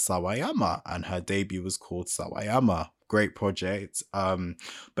 Rina Sawayama, and her debut was called Sawayama. Great project,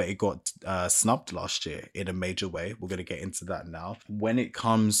 but it got snubbed last year in a major way. We're going to get into that now. When it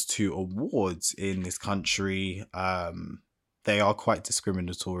comes to awards in this country, they are quite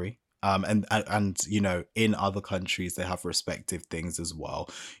discriminatory. And in other countries they have respective things as well.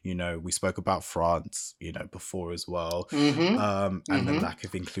 We spoke about France, before as well, Mm-hmm. and the Mm-hmm. lack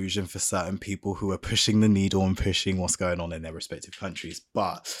of inclusion for certain people who are pushing the needle and pushing what's going on in their respective countries.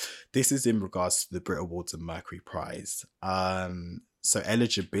 But this is in regards to the Brit Awards and Mercury Prize. So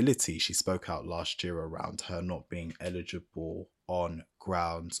eligibility, she spoke out last year around her not being eligible on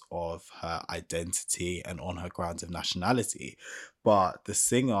grounds of her identity and on her grounds of nationality. But the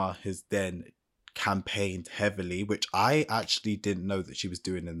singer has then campaigned heavily, which I actually didn't know that she was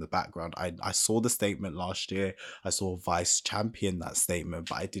doing in the background. I saw the statement last year. I saw Vice champion that statement,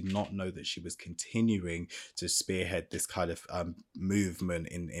 but I did not know that she was continuing to spearhead this kind of movement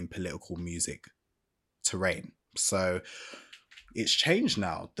in political music terrain. So it's changed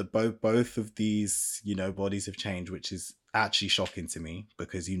now. The both of these, bodies have changed, which is actually shocking to me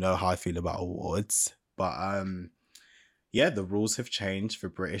because you know how I feel about awards. But yeah, the rules have changed for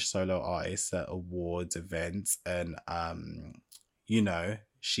British solo artists at awards events, and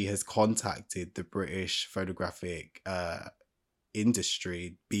she has contacted the British photographic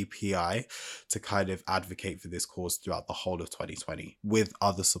industry, BPI, to kind of advocate for this cause throughout the whole of 2020 with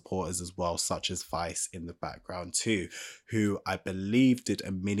other supporters as well, such as Vice in the background too, who I believe did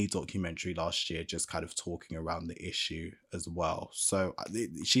a mini documentary last year just kind of talking around the issue as well. So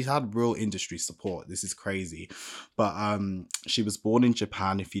she's had real industry support. This is crazy. But she was born in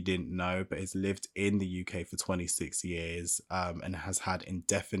Japan, if you didn't know, but has lived in the UK for 26 years, and has had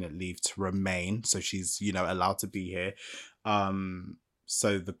indefinite leave to remain, so she's allowed to be here.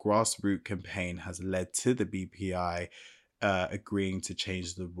 So the grassroots campaign has led to the BPI agreeing to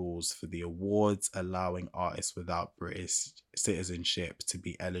change the rules for the awards, allowing artists without British citizenship to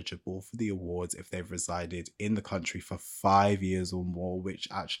be eligible for the awards if they've resided in the country for 5 years or more, which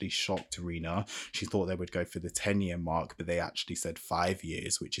actually shocked Rina. She thought they would go for the 10-year mark, but they actually said 5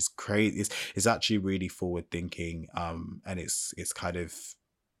 years, which is crazy. It's actually really forward thinking, and it's kind of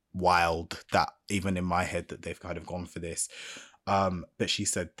wild that even in my head that they've kind of gone for this. But she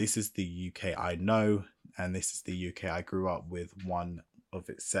said, this is the UK I know, and this is the UK I grew up with, one of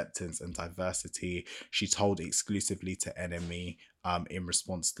acceptance and diversity. She told exclusively to NME in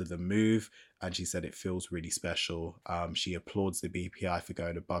response to the move, and she said it feels really special. She applauds the BPI for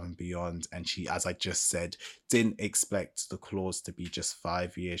going above and beyond, and she, as I just said, didn't expect the clause to be just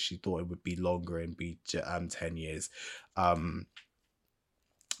 5 years. She thought it would be longer and be 10 years.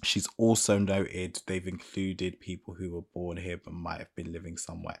 She's also noted they've included people who were born here but might have been living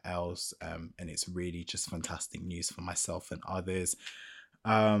somewhere else, and it's really just fantastic news for myself and others.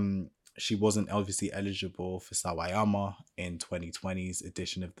 She wasn't obviously eligible for Sawayama in 2020's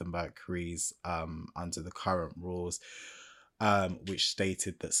edition of the Mercury's under the current rules, which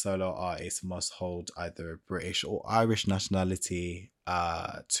stated that solo artists must hold either a British or Irish nationality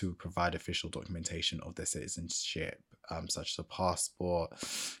to provide official documentation of their citizenship, such as a passport.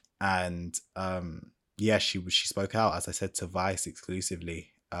 And yeah, she spoke out, as I said, to Vice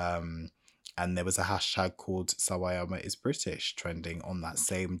exclusively. And there was a hashtag called Sawayama is British trending on that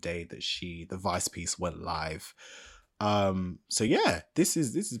same day that the Vice piece went live. So yeah, this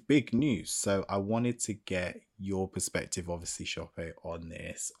is big news. So I wanted to get your perspective, obviously, Shoppe, on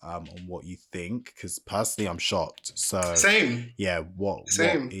this, on what you think, because personally I'm shocked. So Same. yeah, what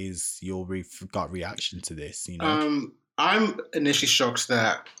Same. is your gut reaction to this? I'm initially shocked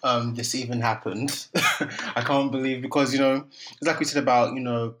that this even happened. I can't believe, because it's like we said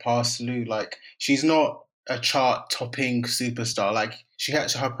about Parsley. Like, she's not a chart topping superstar. Like,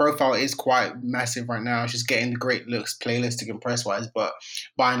 her profile is quite massive right now. She's getting the great looks playlistic and press wise, but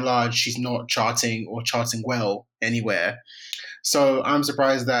by and large, she's not charting or charting well anywhere. So I'm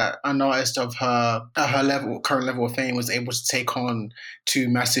surprised that an artist of her at her level, current level of fame, was able to take on two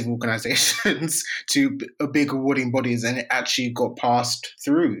massive organizations, two big awarding bodies, and it actually got passed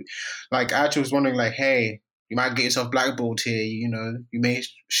through. Like, I actually was wondering, like, hey, you might get yourself blackballed here. You know, you may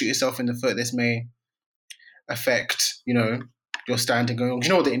shoot yourself in the foot. This may affect, you know, your standing going on. You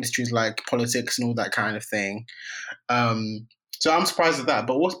know what the industry is like, politics and all that kind of thing. So I'm surprised at that.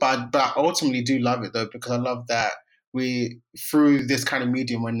 But I ultimately do love it though, because I love that we, through this kind of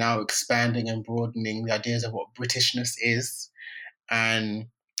medium, we're now expanding and broadening the ideas of what Britishness is and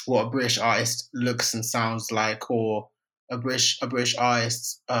what a British artist looks and sounds like, or a British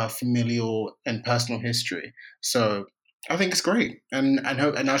artist's familial and personal history. So I think it's great, and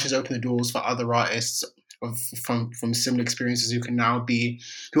now she's opened the doors for other artists from similar experiences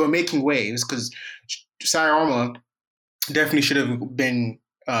who are making waves, because Sarah Armour definitely should have been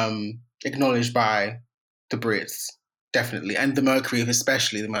acknowledged by the Brits, definitely, and the Mercury,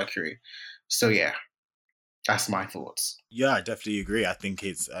 especially the Mercury. So yeah, that's my thoughts. Yeah, I definitely agree. I think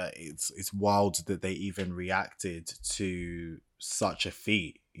it's wild that they even reacted to such a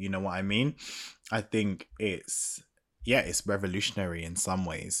feat. You know what I mean? I think it's revolutionary in some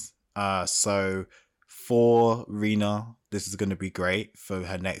ways. So for Rena, this is going to be great for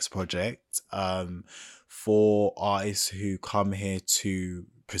her next project. For artists who come here to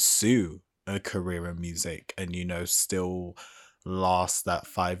pursue a career in music and, you know, still last that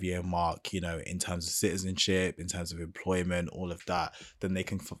 5-year mark, you know, in terms of citizenship, in terms of employment, all of that, then they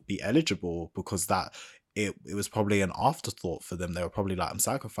can be eligible, because that it was probably an afterthought for them. They were probably like, I'm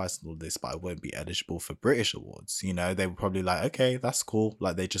sacrificing all this, but I won't be eligible for British awards. You know, they were probably like, okay, that's cool.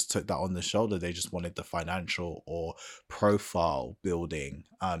 Like, they just took that on the shoulder. They just wanted the financial or profile building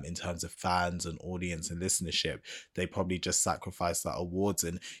in terms of fans and audience and listenership. They probably just sacrificed that awards.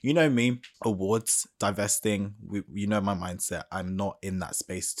 And you know me, awards, divesting, you know my mindset. I'm not in that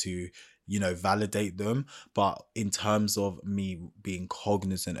space to, you know, validate them. But in terms of me being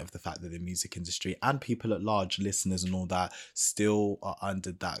cognizant of the fact that the music industry and people at large, listeners and all that, still are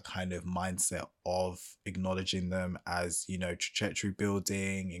under that kind of mindset of acknowledging them as, you know, trajectory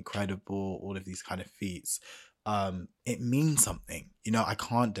building, incredible, all of these kind of feats, it means something. You know, I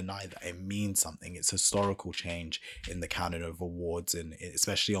can't deny that it means something. It's historical change in the canon of awards, and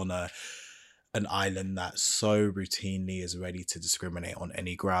especially on an island that so routinely is ready to discriminate on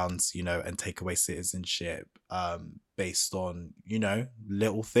any grounds, you know, and take away citizenship based on, you know,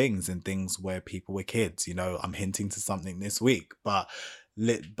 little things and things where people were kids. You know, I'm hinting to something this week, but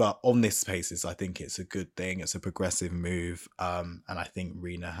on this basis, I think it's a good thing. It's a progressive move, and I think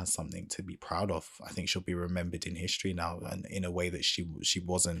Rena has something to be proud of. I think she'll be remembered in history now, and in a way that she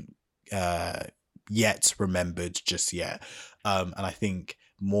wasn't yet remembered just yet. And I think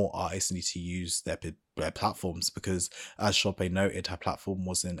more artists need to use their platforms, because as Shoppe noted, her platform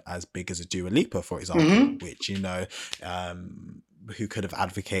wasn't as big as a Dua Lipa, for example, which, you know, who could have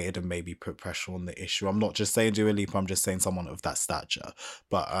advocated and maybe put pressure on the issue. I'm not just saying Dua Lipa, I'm just saying someone of that stature.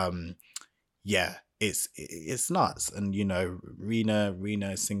 But yeah, it's nuts. And, you know,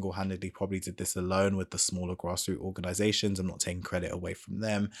 Rena single-handedly probably did this alone with the smaller grassroots organizations. I'm not taking credit away from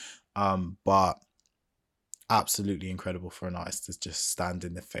them, but absolutely incredible for an artist to just stand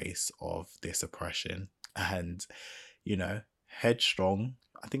in the face of this oppression. And, you know, headstrong,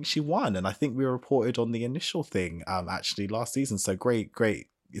 I think she won, and I think we reported on the initial thing actually last season. So great,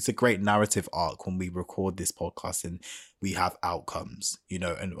 it's a great narrative arc when we record this podcast and we have outcomes, you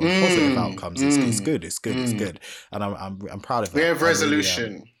know, and positive outcomes. It's good, and I'm proud of her. We have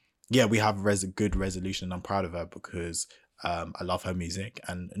resolution. Really, we have good resolution. I'm proud of her because I love her music,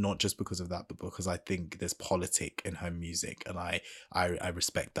 and not just because of that, but because I think there's politic in her music, and I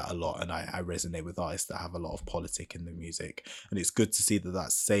respect that a lot, and I resonate with artists that have a lot of politic in the music. And it's good to see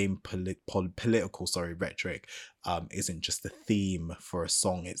that same political rhetoric isn't just the theme for a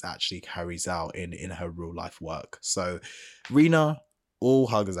song, it actually carries out in her real life work. So Rena, all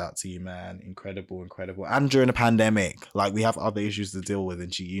huggers out to you, man. Incredible. And during a pandemic, like, we have other issues to deal with,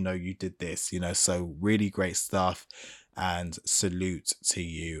 and you did this, so really great stuff. And salute to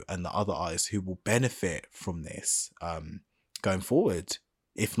you and the other artists who will benefit from this going forward,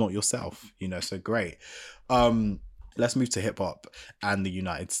 if not yourself, so great. Let's move to hip hop and the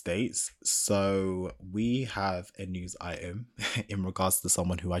United States. So we have a news item in regards to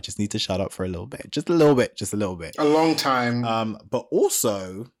someone who I just need to shut up for a little bit. Just a little bit. A long time. But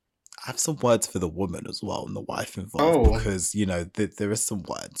also I have some words for the woman as well, and the wife involved, because, there are some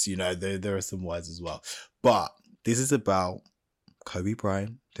words, there are some words as well. But this is about Kobe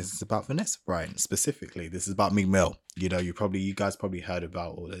Bryant. This is about Vanessa Bryant specifically. This is about Meek Mill. You know, you guys probably heard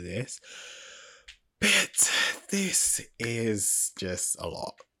about all of this. But this is just a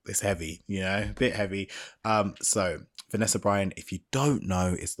lot. It's heavy, you know, a bit heavy. So Vanessa Bryant, if you don't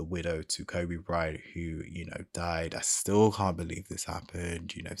know, is the widow to Kobe Bryant, who, you know, died. I still can't believe this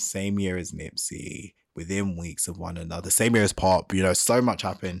happened. You know, same year as Nipsey, within weeks of one another. Same year as Pop. You know, so much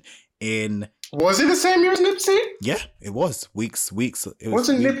happened in. Was it the same year as Nipsey? Yeah, it was weeks. It was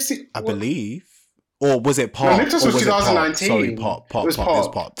Wasn't Nipsey? I believe. Or was it No, Pop? Nipsey Or was was it Pop? 2019. Sorry, Pop. It was It was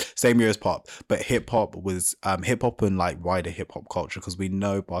Pop. Pop. Same year as Pop. But hip hop was hip hop and like wider hip hop culture, because we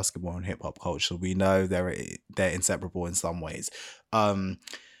know basketball and hip hop culture. We know they're inseparable in some ways.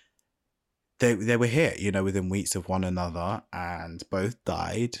 They were here, you know, within weeks of one another, and both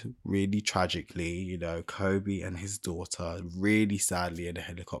died really tragically. You know, Kobe and his daughter really sadly in a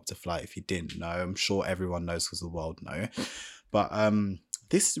helicopter flight. If you didn't know, I'm sure everyone knows because the world know. But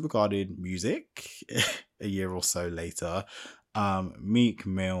this is regarding music. A year or so later, Meek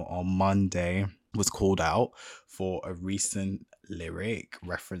Mill on Monday was called out for a recent lyric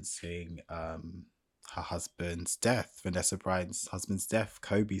referencing her husband's death, Vanessa Bryant's husband's death,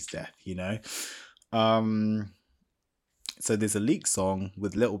 Kobe's death, you know. So there's a leaked song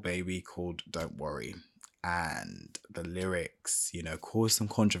with Little Baby called Don't Worry. And the lyrics, you know, caused some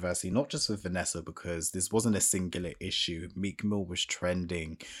controversy, not just with Vanessa, because this wasn't a singular issue. Meek Mill was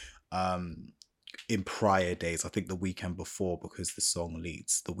trending in prior days, I think the weekend before, because the song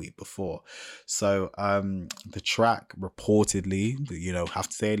leads the week before. So the track reportedly, you know, have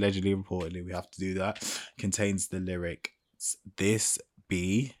to say allegedly, reportedly, we have to do that, contains the lyric, "This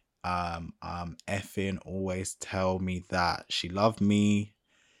be effing always tell me that she loved me,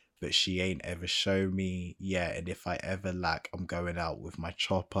 but she ain't ever show me. Yeah, and if I ever lack, I'm going out with my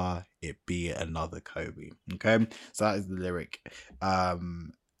chopper. It be another Kobe." Okay, so that is the lyric.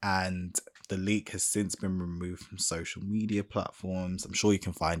 And the leak has since been removed from social media platforms. I'm sure you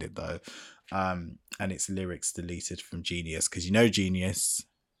can find it though. And its lyrics deleted from Genius, because you know Genius,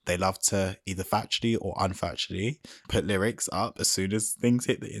 they love to either factually or unfactually put lyrics up as soon as things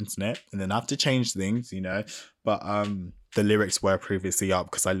hit the internet, and then have to change things, you know. But the lyrics were previously up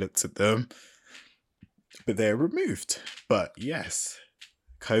because I looked at them, but they're removed. But yes,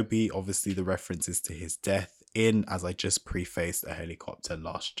 Kobe, obviously the references to his death in, as I just prefaced, a helicopter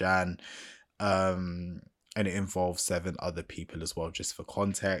last Jan. And it involves 7 other people as well, just for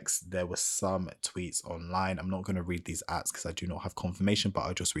context. There were some tweets online. I'm not going to read these ads because I do not have confirmation, but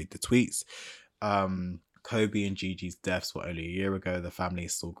I'll just read the tweets. Kobe and Gigi's deaths were only a year ago. The family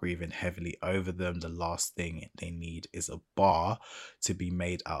is still grieving heavily over them. The last thing they need is a bar to be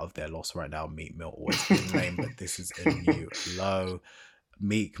made out of their loss right now. Meek Mill always been lame, but this is a new low.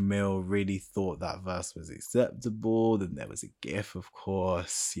 Meek Mill really thought that verse was acceptable. Then there was a gif, of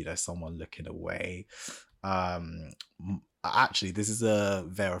course, you know, someone looking away. Actually, this is a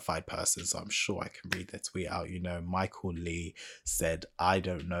verified person, so I'm sure I can read their tweet out. You know, Michael Lee said, "I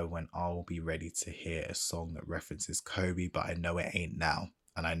don't know when I'll be ready to hear a song that references Kobe, but I know it ain't now.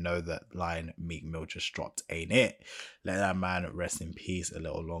 And I know that line Meek Mill just dropped ain't it. Let that man rest in peace a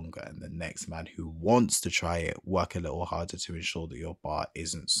little longer, and the next man who wants to try it, work a little harder to ensure that your bar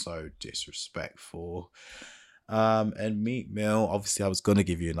isn't so disrespectful." And Meek Mill, obviously I was going to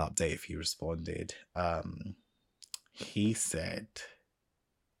give you an update if he responded. He said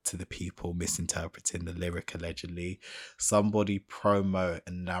to the people misinterpreting the lyric allegedly, "Somebody promote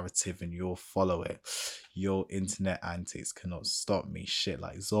a narrative and you'll follow it. Your internet antics cannot stop me. Shit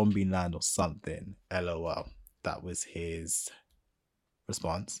like Zombieland or something. LOL." That was his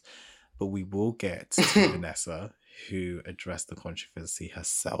response. But we will get to Vanessa, who addressed the controversy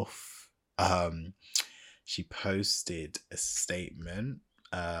herself. She posted a statement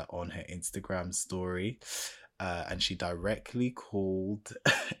on her Instagram story, and she directly called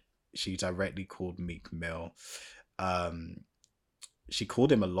Meek Mill. She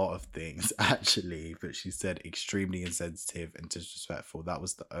called him a lot of things actually, but she said extremely insensitive and disrespectful. That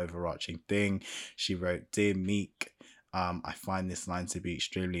was the overarching thing. She wrote, "Dear Meek, I find this line to be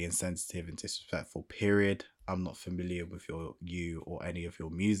extremely insensitive and disrespectful, period. I'm not familiar with you or any of your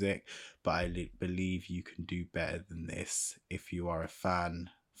music, but I believe you can do better than this. If you are a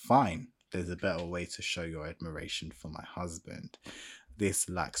fan, fine. There's a better way to show your admiration for my husband. This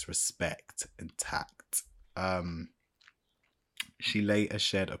lacks respect and tact." She later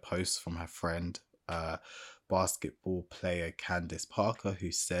shared a post from her friend, basketball player Candace Parker,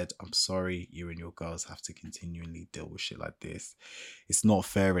 who said, "I'm sorry, you and your girls have to continually deal with shit like this. It's not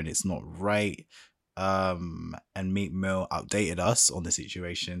fair and it's not right. And Meek Mill updated us on the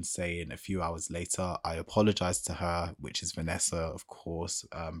situation, saying a few hours later, I apologized to her, which is Vanessa, of course.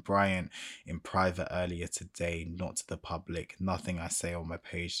 Bryant, in private earlier today, not to the public. Nothing I say on my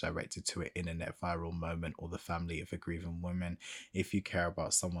page directed to an internet viral moment or the family of a grieving woman. If you care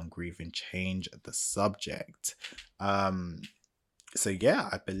about someone grieving, change the subject. So yeah,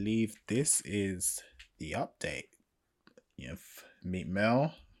 I believe this is the update. You have Meek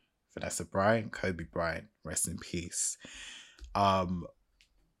Mill, Vanessa Bryant, Kobe Bryant, rest in peace.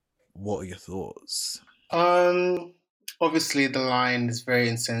 What are your thoughts? Obviously the line is very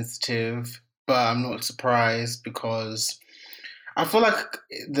insensitive, but I'm not surprised because I feel like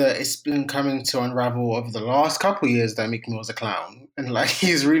it's been coming to unravel over the last couple of years that Meek Mill's a clown, and like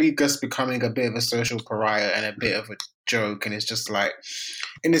he's really just becoming a bit of a social pariah and a bit of a joke, and it's just like,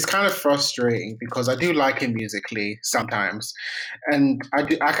 and it's kind of frustrating because I do like him musically sometimes, and I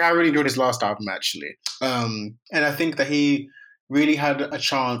really enjoyed his last album actually, and I think that he really had a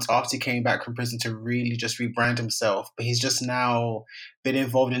chance after he came back from prison to really just rebrand himself, but he's just now been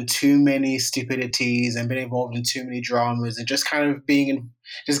involved in too many stupidities and been involved in too many dramas and just kind of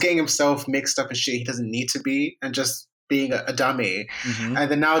just getting himself mixed up in shit he doesn't need to be and just being a dummy. Mm-hmm.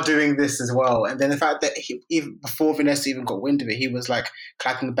 And then now doing this as well. And then the fact that even before Vanessa even got wind of it, he was like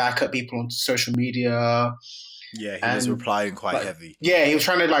clapping back at people on social media. Yeah, he was replying quite heavy. Yeah, he was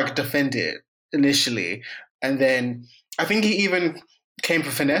trying to like defend it initially. And then I think he even came for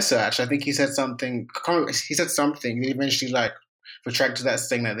Vanessa, actually. I think he said something. He said something. And eventually like retracted that,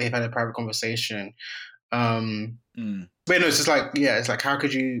 saying that they've had a private conversation. But no, it's just like, yeah, it's like, how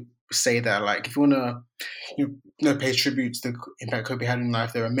could you say that? Like, if you want to pay tribute to the impact Kobe had in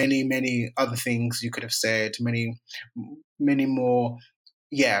life, there are many, many other things you could have said, many more,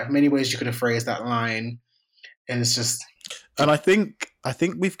 many ways you could have phrased that line. And it's just... And I think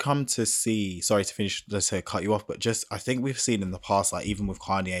we've come to see, sorry to finish, let's say cut you off, but just, I think we've seen in the past, like even with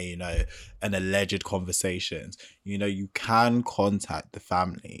Kanye, an alleged conversations, you can contact the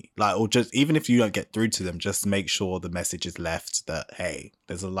family, like, or just, even if you don't get through to them, just make sure the message is left that, hey,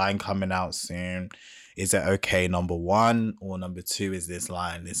 there's a line coming out soon. Is it okay, number one? Or number two, is this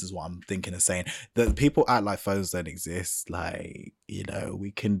line? This is what I'm thinking of saying. That people act like phones don't exist. Like,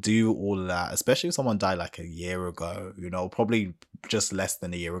 we can do all of that, especially if someone died like a year ago, probably just less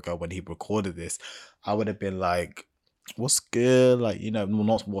than a year ago when he recorded this. I would have been like, what's good? Like, well,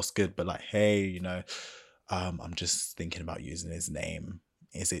 not what's good, but like, hey, I'm just thinking about using his name.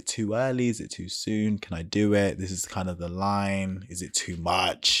 Is it too early? Is it too soon? Can I do it? This is kind of the line. Is it too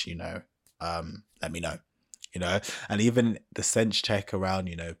much? Let me know, and even the sense check around,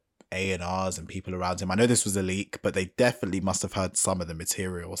 A&Rs and people around him. I know this was a leak, but they definitely must have heard some of the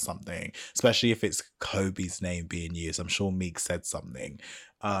material or something, especially if it's Kobe's name being used. I'm sure Meek said something,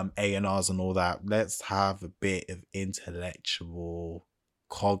 A&Rs and all that. Let's have a bit of intellectual,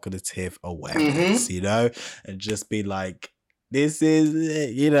 cognitive awareness, and just be like, this is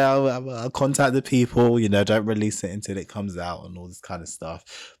it, I'll contact the people, don't release it until it comes out and all this kind of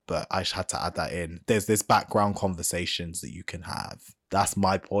stuff. But I just had to add that in. There's this background conversations that you can have. That's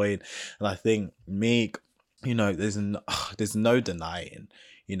my point. And I think Meek, there's no denying,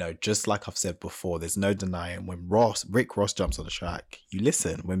 just like I've said before, there's no denying when Rick Ross jumps on the track, you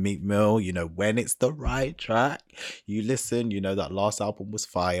listen. When Meek Mill, when it's the right track, you listen. That last album was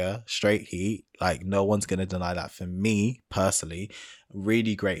fire, straight heat. Like, no one's going to deny that. For me, personally,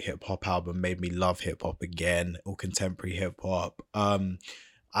 really great hip-hop album, made me love hip-hop again, or contemporary hip-hop.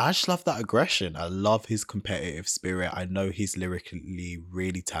 I just love that aggression. I love his competitive spirit. I know he's lyrically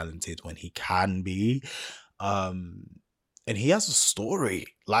really talented when he can be. And he has a story.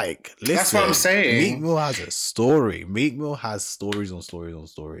 Like, listen, that's what I'm saying. Meek Mill has a story. Meek Mill has stories on stories on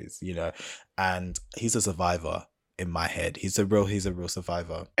stories, and he's a survivor in my head. He's a real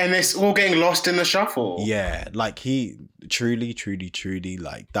survivor. And it's all getting lost in the shuffle. Yeah, like he truly,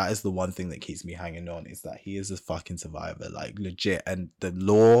 like, that is the one thing that keeps me hanging on, is that he is a fucking survivor, like, legit. And the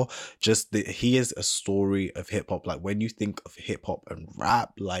law, he is a story of hip hop. Like, when you think of hip hop and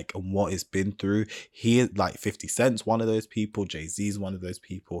rap, like, and what it's been through, he is like 50 Cent's one of those people, Jay-Z's one of those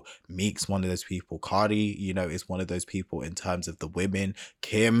people, Meek's one of those people, Cardi, is one of those people in terms of the women,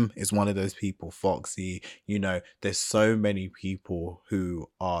 Kim is one of those people, Foxy, there's so many people who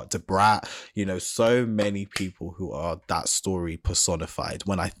are Debrat, so many people who are that story personified.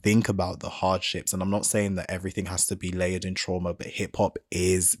 When I think about the hardships, and I'm not saying that everything has to be layered in trauma, but hip hop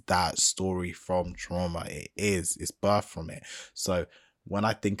is that story from trauma. It's birthed from it. So when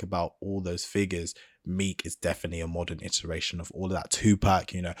I think about all those figures, Meek is definitely a modern iteration of all of that.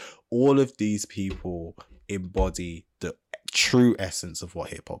 Tupac, all of these people embody the true essence of what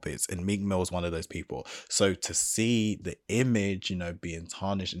hip hop is, and Meek Mill is one of those people. So to see the image, you know, being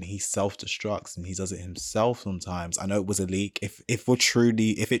tarnished, and he self-destructs and he does it himself sometimes. I know it was a leak. If it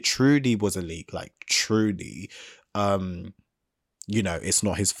truly was a leak, like truly, you know, it's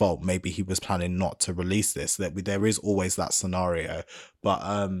not his fault. Maybe he was planning not to release this. There is always that scenario. But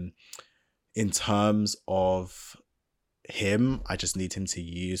in terms of him, I just need him to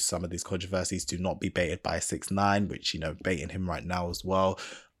use some of these controversies to not be baited by 6ix9ine, which, you know, baiting him right now as well.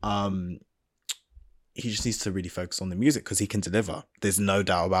 He just needs to really focus on the music, because he can deliver. There's no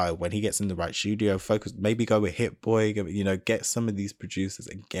doubt about it. When he gets in the right studio, focus, maybe go with Hit Boy, you know, get some of these producers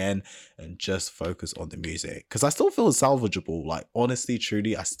again and just focus on the music. Because I still feel it's salvageable. Like, honestly,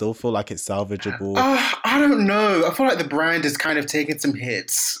 truly, I still feel like it's salvageable. I don't know. I feel like the brand is kind of taking some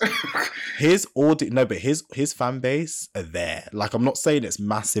hits. His fan base are there. Like, I'm not saying it's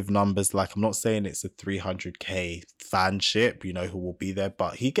massive numbers. Like, I'm not saying it's a 300k fanship, you know, who will be there,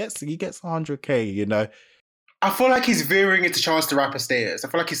 but he gets 100k, you know. I feel like he's veering into Chance the Rapper status. I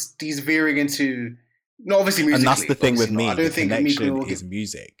feel like he's veering into, not obviously musically. And that's the thing with me. I don't the think connection is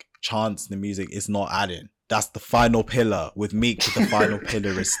music. Chance, the music is not adding. That's the final pillar. With Meek, the final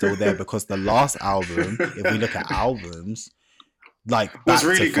pillar is still there, because the last album, if we look at albums, like back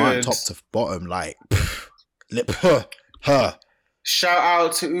really to front, top to bottom, like her. Shout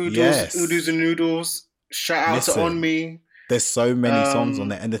out to Oodles and Noodles. Shout out to On Me. There's so many songs on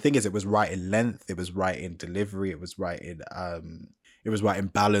there, and the thing is, it was right in length, it was right in delivery, it was right in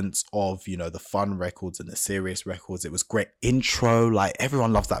balance of, you know, the fun records and the serious records. It was great intro. Like,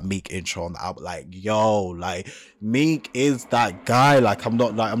 everyone loves that Meek intro on the album. Like, yo, like, Meek is that guy. Like, I'm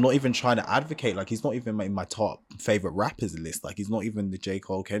not even trying to advocate. Like, he's not even in my top favorite rappers list. Like, he's not even the J.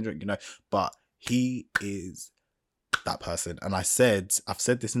 Cole, Kendrick, you know, but he is that person. And I've said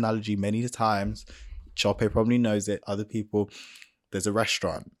this analogy many times. Chope probably knows it. Other people, there's a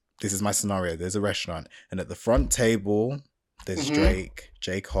restaurant. This is my scenario. There's a restaurant, and at the front table, there's Drake,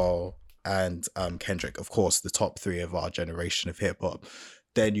 J. Cole, and Kendrick. Of course, the top 3 of our generation of hip hop.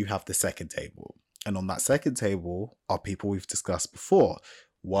 Then you have the second table, and on that second table are people we've discussed before: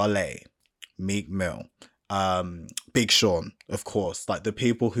 Wale, Meek Mill, Big Sean, of course, like the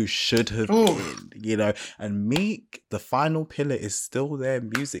people who should have been, you know. And Meek, the final pillar, is still there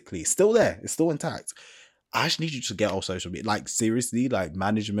musically, still there, it's still intact. I just need you to get off social media, like, seriously, like,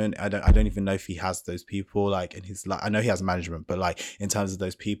 management. I don't even know if he has those people, like, in his, like, I know he has management, but, like, in terms of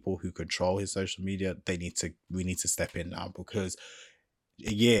those people who control his social media, we need to step in now, because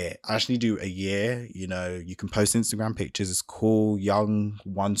a year, I actually do a year, you know, you can post Instagram pictures, it's cool, young,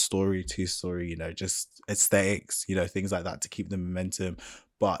 1 story, 2 story, you know, just aesthetics, you know, things like that to keep the momentum.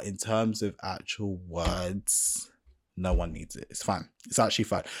 But in terms of actual words, no one needs it. It's fine. It's actually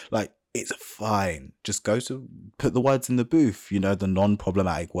fine. Like, it's fine. Just put the words in the booth, you know, the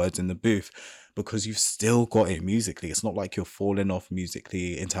non-problematic words in the booth, because you've still got it musically. It's not like you're falling off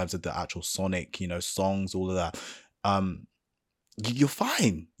musically in terms of the actual sonic, you know, songs, all of that. You're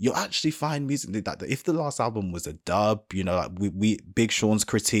fine. You're actually fine musically. That if the last album was a dub, you know, like we Big Sean's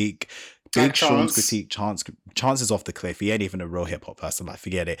critique. Chance is off the cliff. He ain't even a real hip hop person. Like,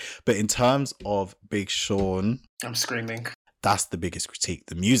 forget it. But in terms of Big Sean, I'm screaming. That's the biggest critique,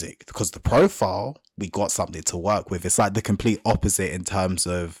 the music, because the profile, we got something to work with. It's like the complete opposite in terms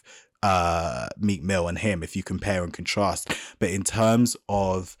of Meek Mill and him, if you compare and contrast. But in terms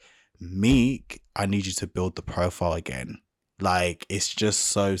of Meek, I need you to build the profile again. Like, it's just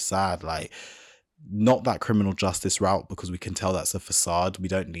so sad. Like, not that criminal justice route, because we can tell that's a facade. We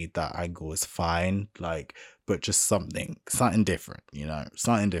don't need that angle. It's fine. Like, but just something different, you know,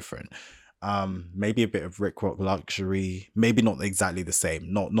 something different. Maybe a bit of Rick Rock luxury, maybe not exactly the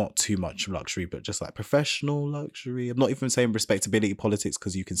same, not too much luxury, but just like professional luxury. I'm not even saying respectability politics,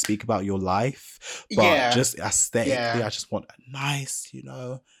 because you can speak about your life, but just aesthetically, I just want a nice, you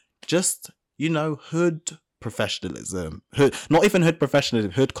know, just, you know, hood professionalism, hood, not even hood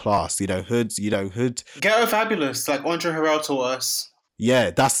professionalism, hood class, you know, hood ghetto fabulous, like Andre Harrell taught us.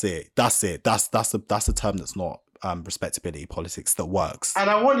 Yeah, that's it. That's a term that's not respectability politics that works. And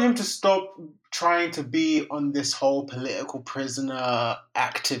I want him to stop trying to be on this whole political prisoner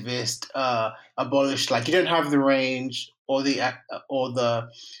activist abolished. Like, you don't have the range or the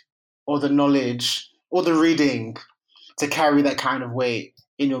knowledge or the reading to carry that kind of weight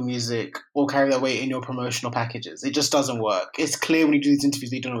in your music or carry that weight in your promotional packages. It just doesn't work. It's clear when you do these interviews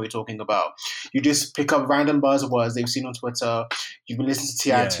that you don't know what you're talking about. You just pick up random buzzwords they've seen on Twitter. You've been listening to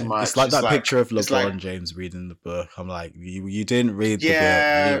T.I. too much. It's like that picture of LeBron James reading the book. I'm like, you didn't read the book.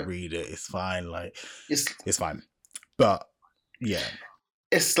 You didn't read it. It's fine. Like, it's fine. But yeah,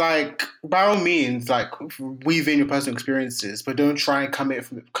 it's like, by all means, like, weave in your personal experiences, but don't try and come at it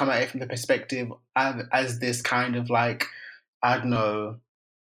from the perspective as this kind of like, I don't know,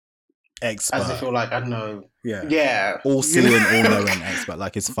 as if Expert. you're like, I don't know, Yeah. yeah, All seeing, all knowing expert.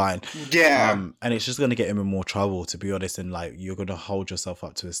 Like, it's fine. yeah, And it's just gonna get him in more trouble, to be honest, and like you're gonna hold yourself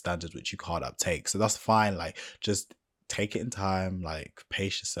up to a standard which you can't uptake. So that's fine. Like, just take it in time, like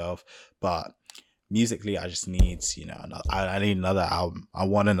pace yourself. But musically, I just need, I need another album. I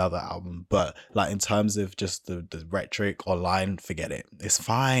want another album. But like in terms of just the rhetoric online, forget it. It's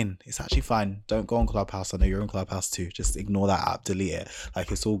fine. It's actually fine. Don't go on Clubhouse. I know you're on Clubhouse too. Just ignore that app, delete it.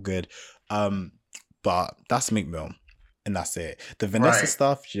 Like, it's all good. But that's Meek Mill. And that's it. The Vanessa right.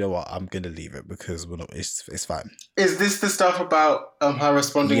 stuff, you know what? I'm gonna leave it because we're not. It's fine. Is this the stuff about her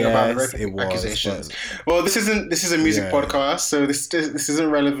responding about the Yes, rape it was. accusations? But Well, this is a music yeah, podcast, so this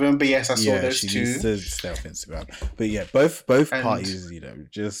isn't relevant. But yes, I saw yeah, those she two. needs to stay off Instagram. But yeah, both And parties,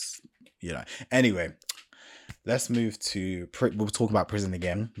 just Anyway, let's move to. We'll talk about prison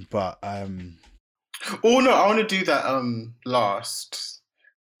again, but oh no, I want to do that last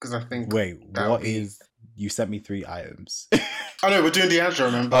because I think wait, that would be. You sent me 3 items. Oh no, we're doing D'Angelo,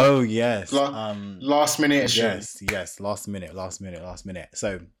 remember? Oh yes. Last minute. Yes. Last minute.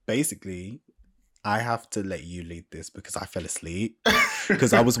 So basically, I have to let you lead this because I fell asleep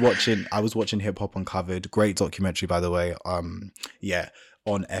because I was watching Hip Hop Uncovered. Great documentary, by the way. Yeah,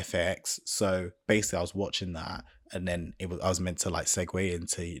 on FX. So basically, I was watching that, and then I was meant to like segue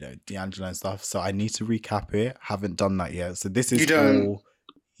into D'Angelo and stuff. So I need to recap it. Haven't done that yet. So this is all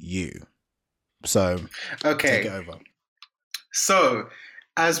you. So take it over. So,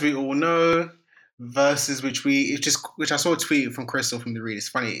 as we all know, VERZUZ, which I saw a tweet from Crystal from the Read. It's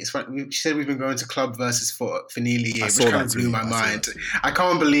funny. She said we've been going to club VERZUZ for nearly a year, which kind of blew my mind. I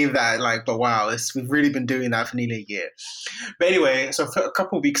can't believe that. Like, but wow, we've really been doing that for nearly a year. But anyway, so a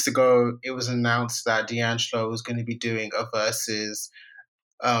couple of weeks ago, it was announced that D'Angelo was going to be doing a VERZUZ.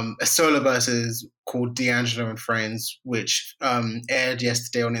 A solo VERZUZ called D'Angelo and Friends, which aired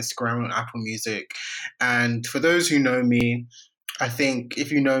yesterday on Instagram and Apple Music. And for those who know me, I think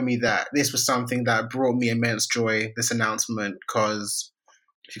if you know me, that this was something that brought me immense joy, this announcement, because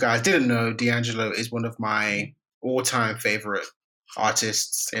if you guys didn't know, D'Angelo is one of my all-time favorite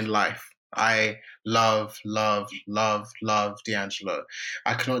artists in life. I love D'Angelo.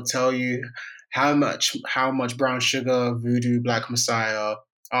 I cannot tell you how much Brown Sugar, Voodoo, Black Messiah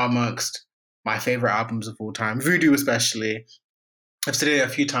are amongst my favorite albums of all time. Voodoo especially. I've said it a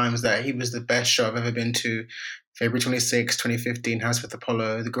few times that he was the best show I've ever been to. February 26, 2015, House with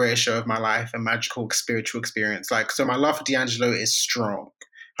Apollo, the greatest show of my life, a magical spiritual experience. Like, so my love for D'Angelo is strong.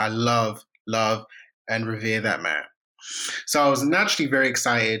 I love, and revere that man. So I was naturally very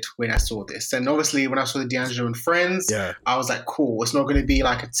excited when I saw this. And obviously when I saw the D'Angelo and Friends, I was like, cool, it's not going to be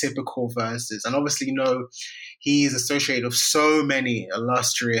like a typical VERZUZ. And obviously, he's associated with so many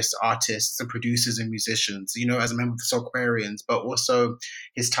illustrious artists and producers and musicians, as a member of the Soulquarians, but also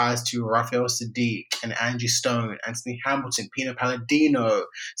his ties to Raphael Sadiq and Angie Stone, Anthony Hamilton, Pino Palladino,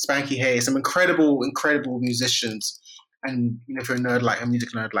 Spanky Hayes, some incredible musicians. And if you're a music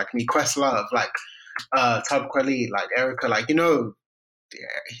nerd like me, Questlove, like Tab Kweli, like Erica,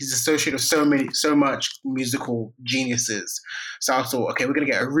 he's associated with so much musical geniuses. So I thought, okay, we're gonna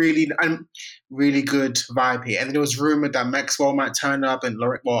get a really good vibe here. And then it was rumored that Maxwell might turn up, and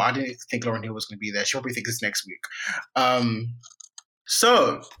Lauren. Well, I didn't think Lauryn Hill was gonna be there. She'll probably think it's next week.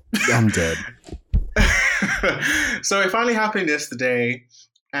 So I'm dead. So it finally happened yesterday,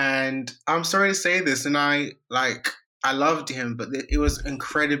 and I'm sorry to say this, and I loved him, but it was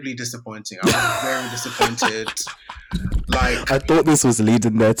incredibly disappointing. I was very disappointed. I thought this was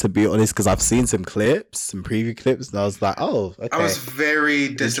leading there, to be honest, because I've seen some preview clips, and I was like, oh, okay. I was very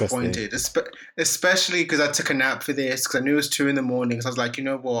disappointed, especially because I took a nap for this, because I knew it was 2 a.m. So I was like, you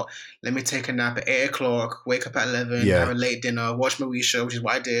know what? Let me take a nap at 8 o'clock, wake up at 11, have a late dinner, watch Moesha, which is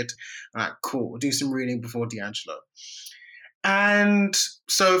what I did. I'm like, cool, do some reading before D'Angelo. And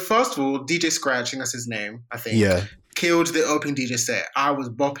so, first of all, DJ Scratch, that's his name, I think. Yeah. Killed the opening DJ set. I was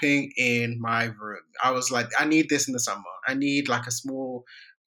bopping in my room. I was like, I need this in the summer. I need like a small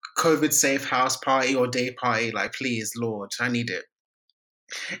COVID-safe house party or day party. Like, please, Lord, I need it.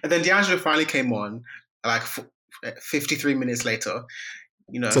 And then D'Angelo finally came on, like 53 minutes later.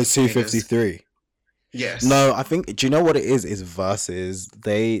 So 2:53. Yes. No, I think. Do you know what it is? Is VERZUZ.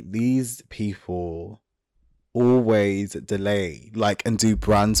 These people always delay and do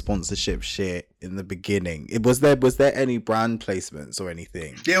brand sponsorship shit in the beginning. Was there any brand placements or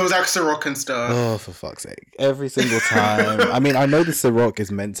anything? Yeah, it was like Ciroc and stuff. Oh, for fuck's sake. Every single time. I mean, I know the Ciroc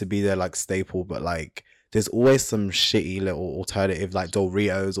is meant to be their staple, but there's always some shitty little alternative like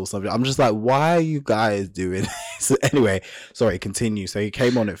Doritos or something. I'm just like, why are you guys doing this? Anyway, sorry, continue. So he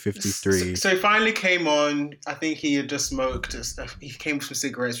came on at 53. So he finally came on. I think he had just smoked. He came with some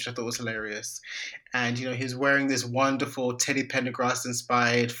cigarettes, which I thought was hilarious. And he was wearing this wonderful Teddy Pendergrass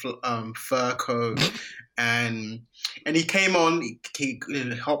inspired fur coat, and he came on. He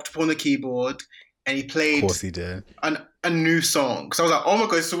hopped up on the keyboard and he played. Of course he did. A new song. So I was like, oh my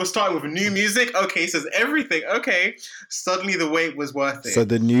god, so we're starting with new music? Okay, so it's everything. Okay. Suddenly the wait was worth it. So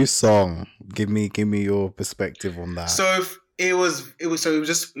the new song, give me your perspective on that. So it was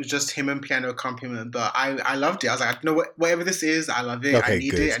just him and piano accompaniment, but I loved it. I was like, whatever this is, I love it. Okay, I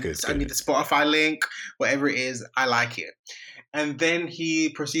need it. I need the Spotify link, whatever it is, I like it. And then he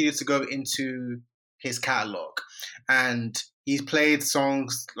proceeded to go into his catalog, and he's played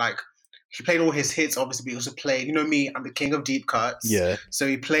songs like, he played all his hits, obviously, but he also played, you know me, I'm the king of deep cuts. Yeah. So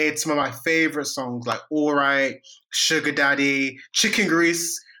he played some of my favorite songs like All Right, Sugar Daddy, Chicken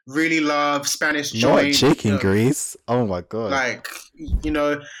Grease, Really Love, Spanish Joint. Not Chicken Grease. Oh my god. Like,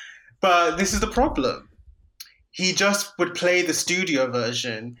 but this is the problem. He just would play the studio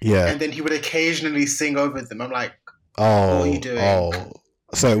version, and then he would occasionally sing over them. I'm like, what are you doing? Oh.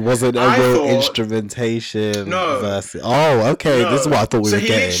 So it wasn't a real instrumentation versus... Oh, okay. No. This is what I thought we were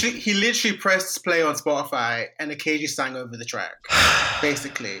getting. He literally pressed play on Spotify and occasionally sang over the track,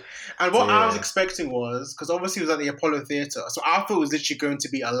 basically. And what I was expecting was, because obviously it was at the Apollo Theatre, so I thought it was literally going to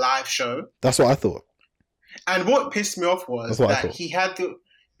be a live show. That's what I thought. And what pissed me off was that he had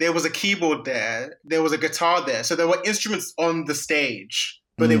there was a keyboard there, there was a guitar there, so there were instruments on the stage,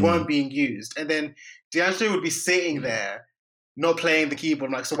 but they weren't being used. And then D'Angelo would be sitting there, not playing the keyboard.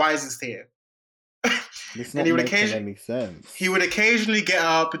 I'm like, so why is this here? It's not making any sense. He would occasionally get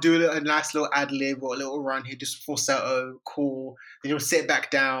up and do a nice little ad lib or a little run. He'd just falsetto, cool. Then he would sit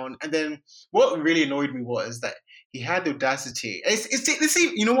back down. And then what really annoyed me was that he had the audacity.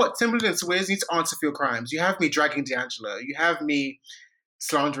 You know what? Timberland and Swizz need to answer for your crimes. You have me dragging D'Angelo. You have me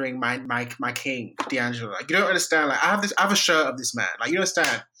slandering my king, D'Angelo. Like, you don't understand. Like, I have a shirt of this man. Like, you don't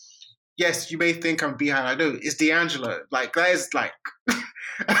understand. Yes, you may think I'm behind. I know it's D'Angelo. Like, that is like,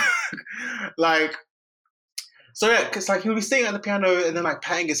 like, so yeah, because like he'll be sitting at the piano and then like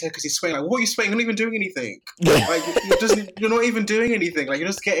patting his head because he's swaying. Like, what are you swaying? You're not even doing anything. Like, you're not even doing anything. Like, you're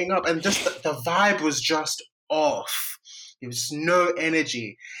just getting up, and just the vibe was just off. There was just no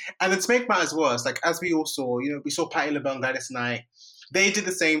energy. And then to make matters worse, like as we all saw, we saw Patti LaBelle and Gladys Knight. They did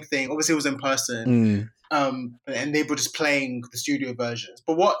the same thing. Obviously, it was in person. And they were just playing the studio versions.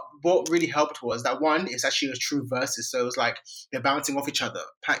 But what really helped was that one, it's actually a true verses. So it was like they're bouncing off each other.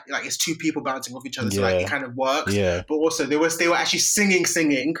 Like it's two people bouncing off each other. So like it kind of works. Yeah. But also they were actually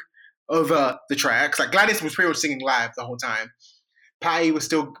singing over the tracks. Like Gladys was pretty much singing live the whole time. Patty was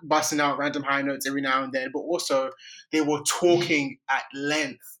still busting out random high notes every now and then. But also they were talking at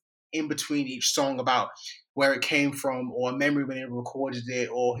length in between each song about where it came from, or a memory when they recorded it,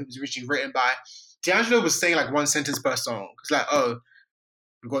 or who it was originally written by. D'Angelo was saying like one sentence per song. It's like, oh,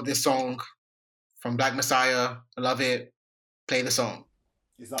 we got this song from Black Messiah. I love it. Play the song.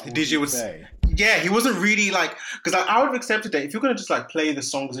 Is that the DJ would say? Yeah, he wasn't really like, because I would have accepted that if you're gonna just like play the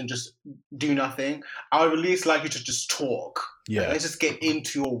songs and just do nothing, I would at least like you to just talk. Yeah, like, let's just get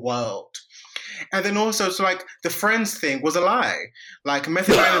into your world. And then also, so like the Friends thing was a lie. Like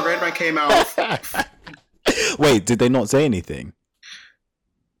Method Man and Redman came out. Wait, did they not say anything?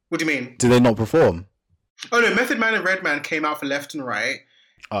 What do you mean? Did they not perform? Oh no, Method Man and Redman came out for Left and Right.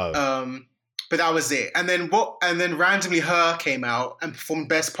 Oh. But that was it. And then randomly Her came out and performed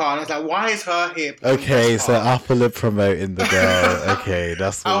Best Part. And I was like, why is Her here? Okay, so Apple are promoting the girl. Okay,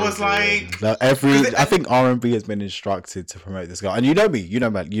 that's what I was like, I think R&B has been instructed to promote this girl. And you know me,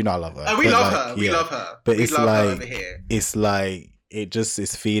 I love her. We love her. We love her. But it's like it just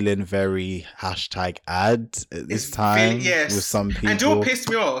is feeling very #ad at this time with some people. And what pissed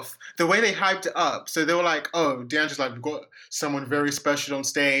me off, the way they hyped it up. So they were like, oh, D'Angelo's like, we've got someone very special on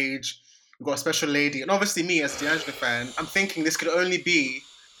stage. We've got a special lady. And obviously me as a D'Angelo fan, I'm thinking this could only be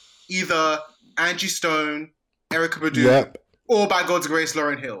either Angie Stone, Erykah Badu, or by God's grace,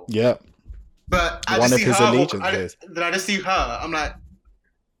 Lauryn Hill. Yep. But I just see her. I'm like...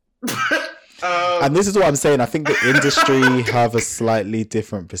 and this is what I'm saying. I think the industry have a slightly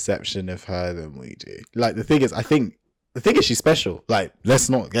different perception of her than we do. Like the thing is she's special. Like, let's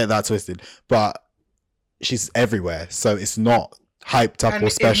not get that twisted. But she's everywhere, so it's not hyped up or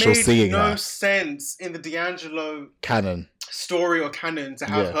special seeing her. It made no sense in the D'Angelo canon story or canon to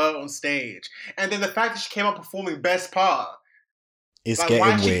have her on stage, and then the fact that she came up performing Best Part. It's like,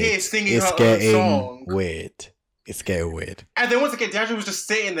 getting weird. It's getting weird. It's getting weird. And then once again, D'Angelo was just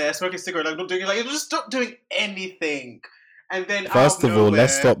sitting there smoking a cigarette, like not doing like just not doing anything. And then First of all,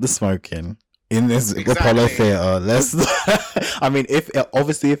 let's stop the smoking in this Apollo Theatre. Let's. I mean, if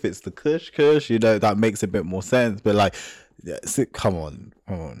it's the Kush, that makes a bit more sense. But like, come on,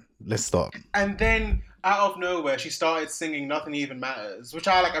 let's stop. And then out of nowhere, she started singing "Nothing Even Matters," which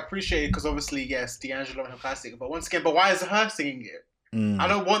I appreciate because obviously, yes, D'Angelo and her classic. But once again, why is her singing it? I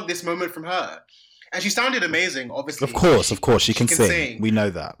don't want this moment from her. And she sounded amazing, obviously. Of course, she can sing. We know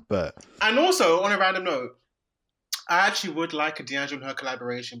that, and also on a random note, I actually would like a D'Angelo and her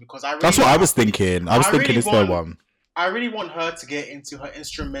collaboration because that's what I was thinking. I was thinking it's their one. I really want her to get into her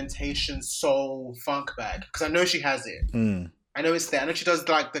instrumentation, soul, funk bag because I know she has it. I know it's there. I know she does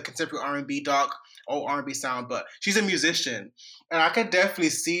like the contemporary R&B, dark old R&B sound, but she's a musician, and I can definitely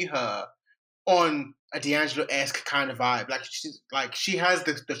see her on a D'Angelo-esque kind of vibe. She has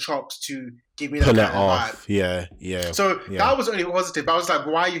the chops to give me that kind of vibe. Yeah. So that was only positive. I was like,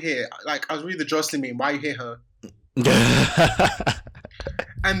 why are you here? Like, I was reading the Jocelyn meme. Why are you here, her?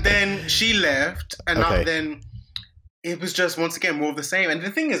 And then she left, and then it was just once again more of the same. And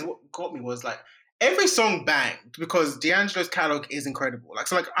the thing is, what got me was like every song banged because D'Angelo's catalog is incredible.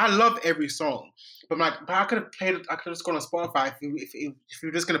 I love every song. But I could have played. I could have just gone on Spotify if you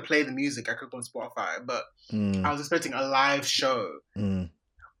were just gonna play the music. I could have gone on Spotify, but I was expecting a live show,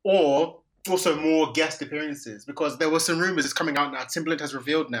 or also more guest appearances because there were some rumors. It's coming out now. Timbaland has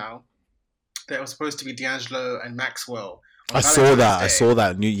revealed now that it was supposed to be D'Angelo and Maxwell. I saw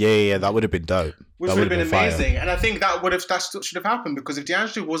that. Yeah. That would have been dope. Which would have been amazing. And I think that should have happened because if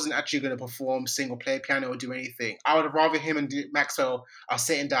D'Angelo wasn't actually going to perform, sing, or play piano or do anything, I would have rather him and Maxwell are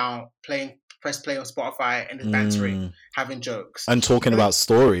sitting down press play on Spotify and just bantering, having jokes. And talking about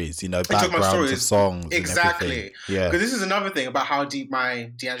stories, backgrounds of songs. Exactly. Yeah. Because this is another thing about how deep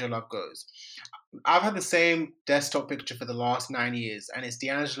my D'Angelo love goes. I've had the same desktop picture for the last 9 years, and it's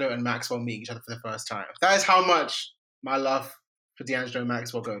D'Angelo and Maxwell meeting each other for the first time. That is how much my love for D'Angelo and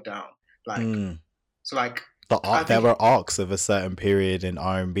Maxwell go down. There were arcs of a certain period in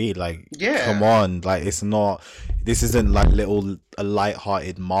R&B. Come on, this isn't a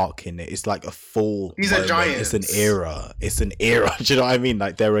light-hearted mark in it. It's like a full. These are giants. It's an era. Do you know what I mean?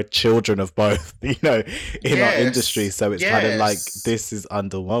 Like there are children of both, in our industry. So it's kind of like this is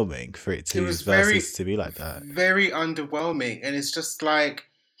underwhelming for it to Versus to be like that. Very underwhelming, and it's just like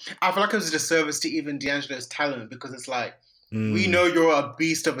I feel like it was a disservice to even D'Angelo's talent because it's like. We know you're a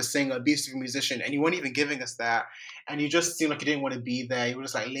beast of a singer, a beast of a musician, and you weren't even giving us that. And you just seemed like you didn't want to be there. You were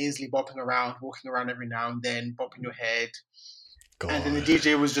just like lazily bopping around, walking around every now and then, bopping your head. God. And then the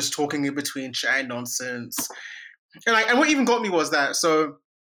DJ was just talking in between, chatting nonsense. And what even got me was that. So,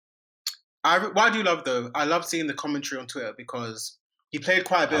 what I do love though, I love seeing the commentary on Twitter because he played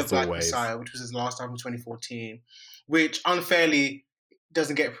quite a bit of Black Messiah, which was his last album in 2014, which unfairly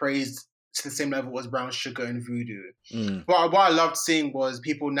doesn't get praised to the same level as Brown Sugar and Voodoo. But what I loved seeing was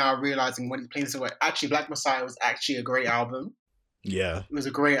people now realizing when he's playing this, actually Black Messiah was actually a great album. Yeah. It was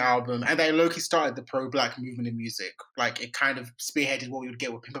a great album. And they low-key started the pro-Black movement in music. It kind of spearheaded what we would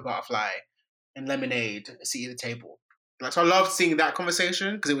get with Pimp a Butterfly and Lemonade, A Seat at the Table. So I loved seeing that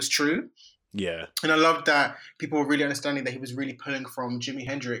conversation because it was true. Yeah. And I loved that people were really understanding that he was really pulling from Jimi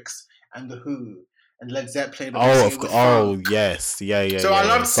Hendrix and The Who. And Led Zeppelin. Yes. Yeah. So I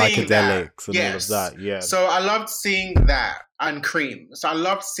loved seeing that. Psychedelics and all of that, yeah. So I loved seeing that and Cream. So I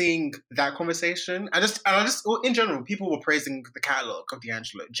loved seeing that conversation. I just in general, people were praising the catalog of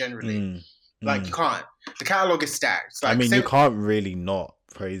D'Angelo generally. You can't. The catalog is stacked. You can't really not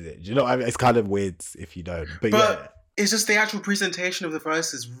praise it. You know, it's kind of weird if you don't. But yeah. It's just the actual presentation of the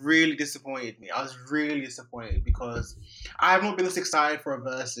verses really disappointed me. I was really disappointed because I have not been this excited for a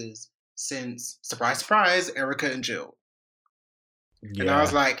verses since, surprise, surprise, Erica and Jill. Yeah. And I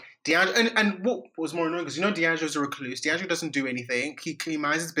was like, D'Angelo, and what was more annoying, because D'Angelo's a recluse. D'Angelo doesn't do anything. He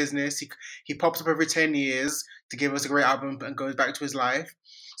minds his business. He pops up every 10 years to give us a great album and goes back to his life.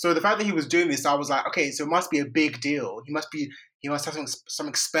 So the fact that he was doing this, I was like, okay, so it must be a big deal. He must have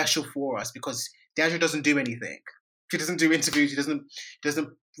something special for us because D'Angelo doesn't do anything. He doesn't do interviews. He doesn't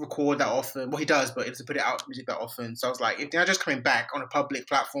record that often. Well, he does, but he doesn't put it out music that often. So I was like, if D'Angelo's coming back on a public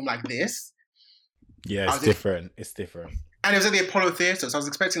platform like this, it's different. It's different. And it was at the Apollo Theatre, so I was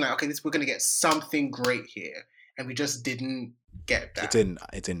expecting we're going to get something great here, and we just didn't get that.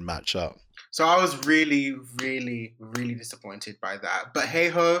 It didn't match up. So I was really, really, really disappointed by that. But hey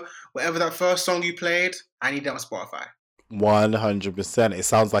ho, whatever that first song you played, I need that on Spotify. 100%. It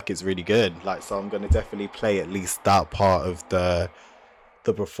sounds like it's really good. So I'm going to definitely play at least that part of the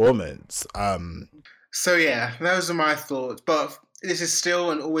performance. So yeah, those are my thoughts. But this is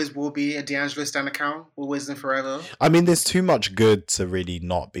still and always will be a D'Angelo stan account, always and forever. I mean, there's too much good to really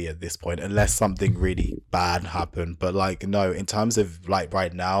not be at this point, unless something really bad happened. But like, no, in terms of like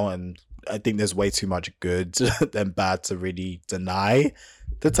right now, and I think there's way too much good than bad to really deny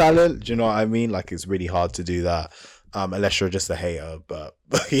the talent. Do you know what I mean? Like, it's really hard to do that, unless you're just a hater. But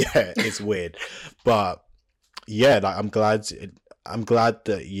yeah, it's weird. But yeah, like I'm glad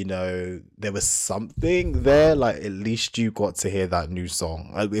that, you know, there was something there. Like, at least you got to hear that new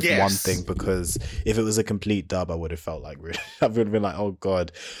song. Like, with one thing, because if it was a complete dub, I would have felt like really, I would have been like, oh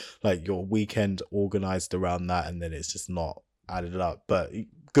god, like your weekend organized around that, and then it's just not added up. But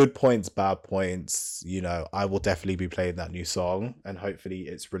good points, bad points. You know, I will definitely be playing that new song, and hopefully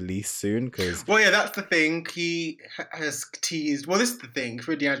it's released soon. Because well, yeah, that's the thing. He has teased. Well, this is the thing. If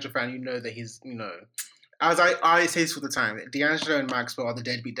you're a D'Angelo fan, you know that he's, you know. As I say this all the time, D'Angelo and Maxwell are the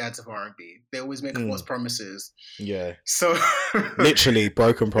deadbeat dads of R&B. They always make false promises. Yeah. So literally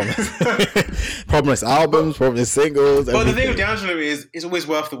broken promise, promise albums, promise singles. But the thing with D'Angelo is, it's always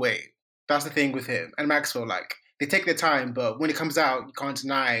worth the wait. That's the thing with him and Maxwell. Like, they take their time, but when it comes out, you can't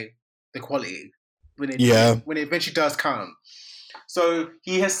deny the quality. When it eventually does come. So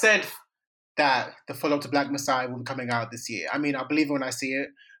he has said that the follow-up to Black Messiah will be coming out this year. I mean, I believe it when I see it.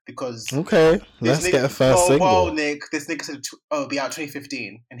 Because let's get a first single. Well, Nick, this nigga said, it'll be out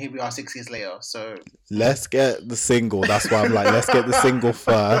 2015, and here we are 6 years later. So let's get the single. That's why I'm like, let's get the single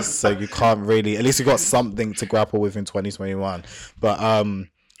first. So you can't really, at least you got something to grapple with in 2021. But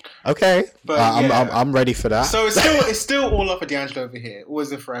okay, but I'm ready for that. So it's still all up for D'Angelo over here,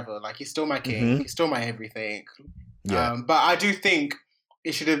 always and forever. Like, he's still my king. He's still my everything. Yeah. But I do think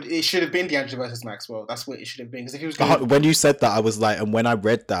it should have been D'Angelo versus Maxwell. That's what it should have been. Because if he was when you said that, I was like, and when I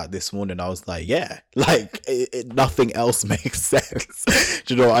read that this morning, I was like, yeah, like nothing else makes sense.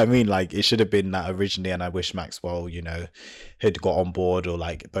 Do you know what I mean? Like, it should have been that originally, and I wish Maxwell, you know, had got on board, or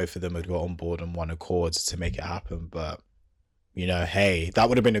like both of them had got on board on one accord to make it happen. But you know, hey, that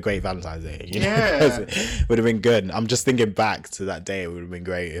would have been a great Valentine's Day. You know? It would have been good. I'm just thinking back to that day. It would have been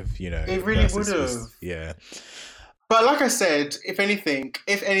great if, you know, it really would have. Yeah. But like I said, if anything,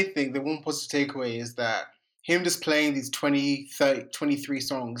 the one positive takeaway is that him just playing these 20, 30, 23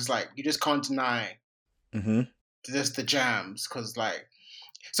 songs, like, you just can't deny just the jams. Because, like,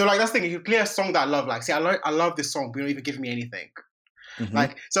 so, like, that's the thing. If you play a song that I love, like, see, I love this song, but you don't even give me anything.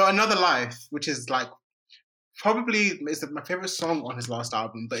 Like, so Another Life, which is, like, probably is my favorite song on his last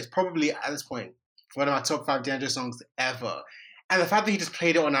album, but it's probably, at this point, one of my top 5 D'Angelo songs ever. And the fact that he just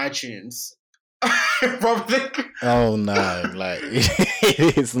played it on iTunes... Probably. Oh no! Like,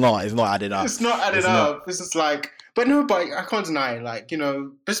 it's not adding up. It's not adding up. It's just like, but I can't deny it. Like, you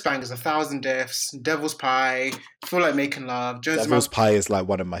know, this bangers, 1,000 Deaths, Devil's Pie, Feel Like Making Love. Devil's Pie is like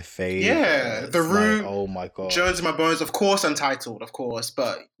one of my favorites. Yeah, The Root. Like, oh my god. Jones in My Bones, of course, Untitled, of course,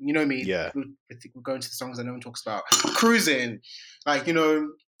 but you know me. Yeah. We're going to the songs that no one talks about. Cruising, like, you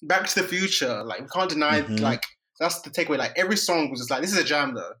know, Back to the Future. Like, we can't deny. Like, that's the takeaway. Like, every song was just like, this is a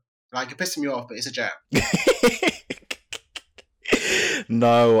jam though. Like, you're pissing me off, but it's a jam.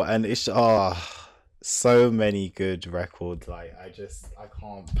 No, and it's so many good records. Like, I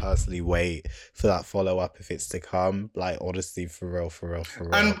can't personally wait for that follow up if it's to come. Like, honestly, for real.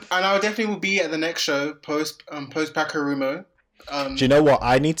 And I definitely will be at the next show post Pakarumo. Do you know what?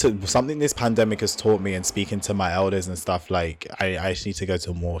 I need to, something this pandemic has taught me, and speaking to my elders and stuff, like, I just need to go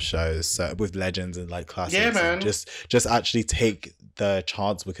to more shows with legends and like classics. Yeah, man. Just actually take the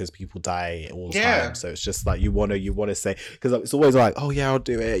chance, because people die all the time. So it's just like, you want to say, because it's always like, oh yeah, I'll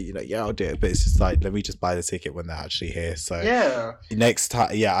do it, you know, I'll do it, but it's just like, let me just buy the ticket when they're actually here. So next time,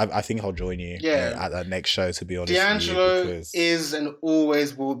 I think I'll join you at that next show, to be honest. D'Angelo is and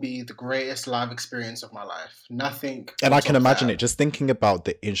always will be the greatest live experience of my life. Nothing. And I can imagine it, just thinking about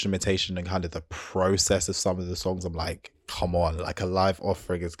the instrumentation and kind of the process of some of the songs. I'm like, come on, like, a live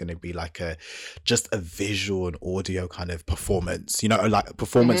offering is going to be like just a visual and audio kind of performance, you know, like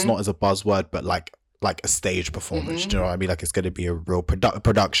performance, not as a buzzword, but like a stage performance. Do you know what I mean? Like, it's going to be a real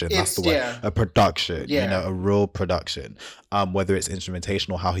production. That's the word. A production, you know, a real production. Whether it's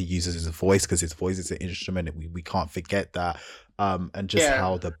instrumentation or how he uses his voice, because his voice is an instrument. We can't forget that. And just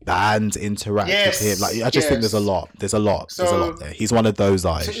how the band interact with him. Like, I just think there's a lot there. He's one of those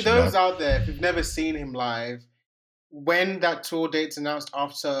eyes. So those out there, if you've never seen him live, when that tour date's announced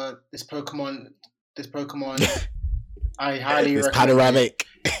after this Pokemon, I highly recommend panoramic.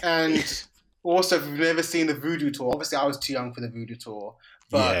 And also, if you've never seen the Voodoo tour, obviously I was too young for the Voodoo tour,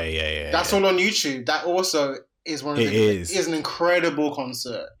 but that's all on YouTube. That also is is an incredible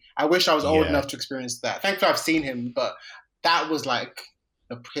concert. I wish I was old enough to experience that. Thankfully, I've seen him, but that was like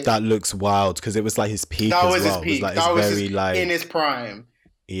That looks wild because it was like his peak That as was his well. It was peak. like it's That was very his in like his prime.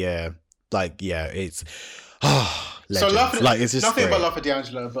 yeah, like yeah, it's So legends. Like it's just nothing but great. love for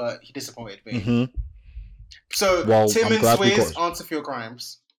D'Angelo, but he disappointed me. hmm So Well, Tim I'm and glad we Swizz, got answer for your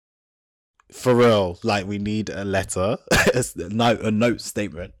crimes. for real. Like we need a letter, a note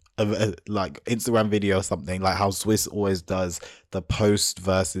statement of like Instagram video or something, like how Swiss always does the post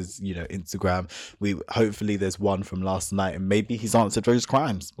versus Instagram. We hopefully there's one from last night, and maybe he's answered those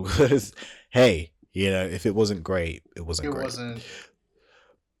crimes because hey, if it wasn't great, it wasn't It great. wasn't.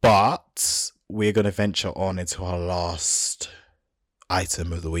 But we're gonna venture on into our last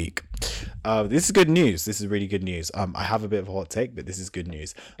item of the week. This is good news. This is really good news. I have a bit of a hot take, but this is good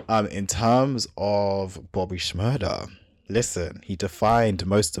news. In terms of Bobby Schmurda, listen, he defined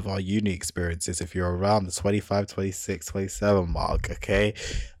most of our uni experiences if you're around the 25, 26, 27 mark, okay?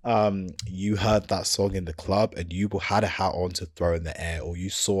 You heard that song in the club and you had a hat on to throw in the air, or you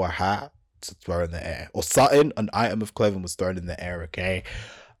saw a hat to throw in the air, or something, an item of clothing was thrown in the air, okay?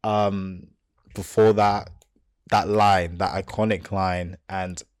 Before that line, that iconic line,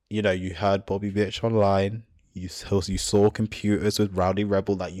 and you heard Bobby Bitch online, you saw computers with Rowdy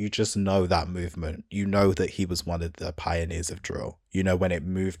Rebel, that you just know that movement. You know that he was one of the pioneers of drill. When it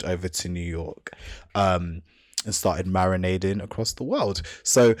moved over to New York and started marinating across the world.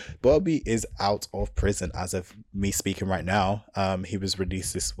 So Bobby is out of prison as of me speaking right now. He was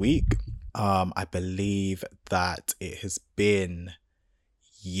released this week. I believe that it has been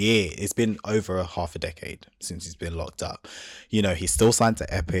it's been over a half a decade since he's been locked up. He's still signed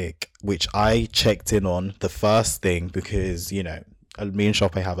to Epic, which I checked in on the first thing because me and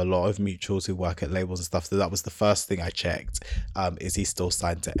Shoppe have a lot of mutuals who work at labels and stuff, so that was the first thing I checked. Is he still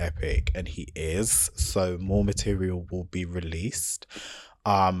signed to Epic? And he is, so more material will be released.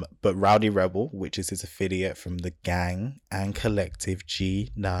 But Rowdy Rebel, which is his affiliate from the Gang and Collective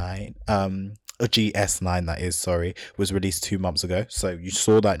G9, GS9 that is, sorry, was released 2 months ago. So you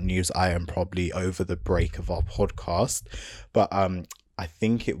saw that news item probably over the break of our podcast. But I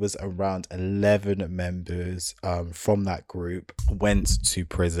think it was around 11 members from that group went to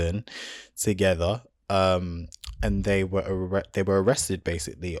prison together. And they were arrested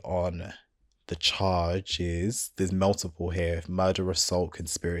basically on the charges. There's multiple here: murder, assault,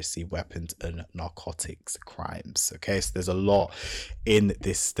 conspiracy, weapons, and narcotics crimes. Okay, so there's a lot in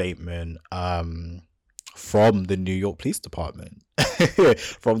this statement from the New York Police Department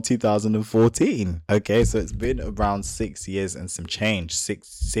from 2014. Okay, so it's been around 6 years and some change.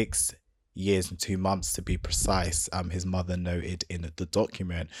 Six years and 2 months to be precise. His mother noted in the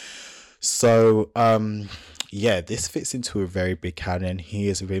document. So this fits into a very big canon. He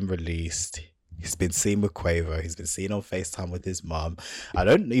has been released. He's been seen with Quavo. He's been seen on FaceTime with his mom. I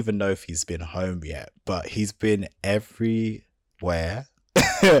don't even know if he's been home yet, but he's been everywhere.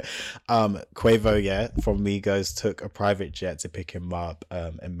 Quavo, from Migos, took a private jet to pick him up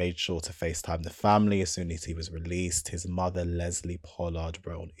and made sure to FaceTime the family as soon as he was released. His mother, Leslie Pollard,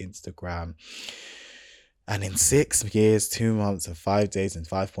 wrote on Instagram, and in 6 years, 2 months, and 5 days, and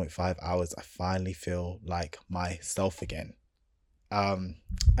 5.5 hours, I finally feel like myself again. And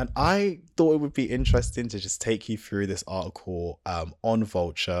I thought it would be interesting to just take you through this article on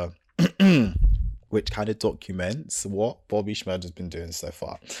Vulture, which kind of documents what Bobby Schmurda's been doing so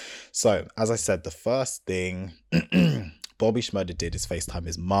far. So, as I said, the first thing Bobby Schmurda did is FaceTime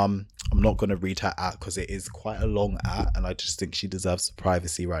his mum. I'm not going to read her ad because it is quite a long ad, and I just think she deserves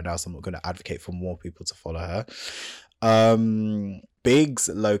privacy right now, so I'm not going to advocate for more people to follow her. Biggs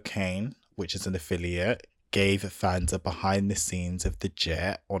Locane, which is an affiliate, gave fans a behind the scenes of the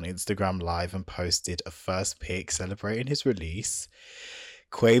jet on Instagram Live and posted a first pic celebrating his release.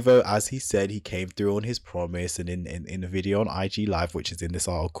 Quavo, as he said, he came through on his promise, and in a video on IG Live, which is in this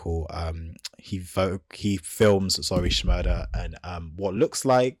article, he films Schmurda and what looks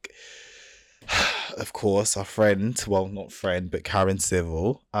like, of course, our friend, well, not friend, but Karen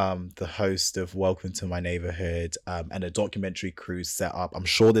Civil, the host of Welcome to My Neighborhood, and a documentary crew set up. I'm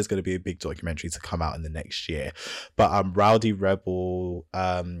sure there's going to be a big documentary to come out in the next year. But Rowdy Rebel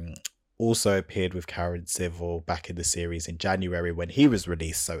also appeared with Karen Civil back in the series in January when he was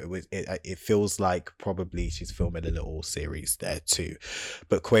released. So it feels like probably she's filming a little series there too.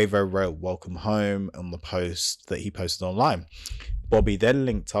 But Quavo wrote "Welcome Home" on the post that he posted online. Bobby then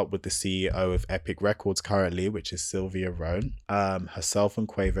linked up with the CEO of Epic Records currently, which is Sylvia Rohn. Herself and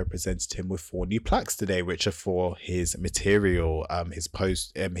Quavo presented him with 4 new plaques today, which are for his material, his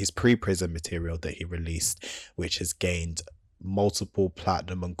pre-prison material that he released, which has gained multiple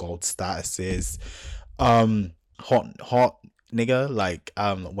platinum and gold statuses. Hot nigga, like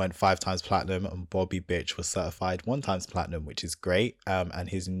went 5 times platinum, and Bobby Bitch was certified 1 times platinum, which is great. And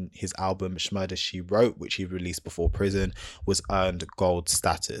his album Schmurda She Wrote, which he released before prison, was earned gold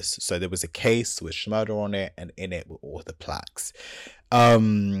status. So there was a case with Schmurda on it, and in it were all the plaques.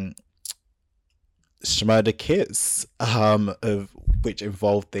 Schmurda kits, of which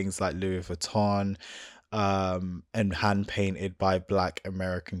involved things like Louis Vuitton, and hand painted by Black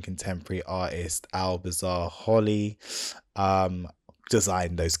American contemporary artist Albazar Holly, um,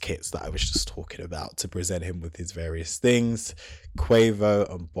 designed those kits that I was just talking about to present him with his various things.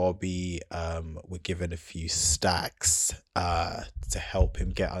 Quavo and Bobby were given a few stacks to help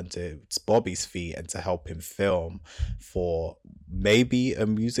him get under Bobby's feet and to help him film for maybe a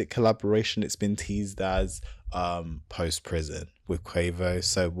music collaboration it's been teased as post prison with Quavo.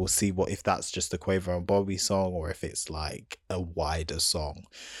 So we'll see what if that's just a Quavo and Bobby song or if it's like a wider song.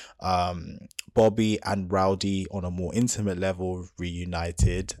 Bobby and Rowdy on a more intimate level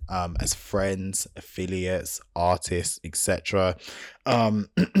reunited as friends, affiliates, artists, etc.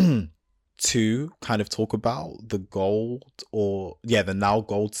 To kind of talk about the now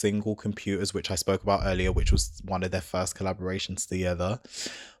gold single Computers, which I spoke about earlier, which was one of their first collaborations together.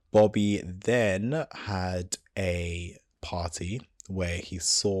 Bobby then had a party where he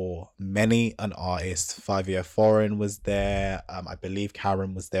saw many an artist. 5 Year Foreign was there. I believe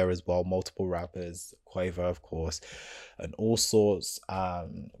Karen was there as well. Multiple rappers, Quavo, of course, and all sorts.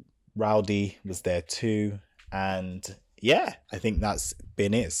 Rowdy was there too. And yeah, I think that's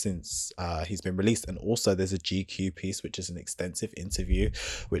been it since he's been released. And also there's a GQ piece, which is an extensive interview,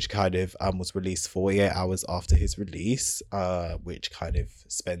 which kind of was released 48 hours after his release, which kind of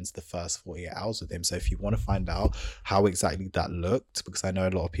spends the first 48 hours with him. So if you want to find out how exactly that looked, because I know a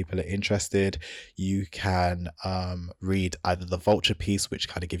lot of people are interested, you can read either the Vulture piece, which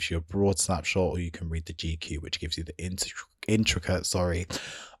kind of gives you a broad snapshot, or you can read the GQ, which gives you the intricate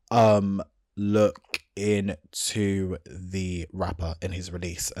look into the rapper and his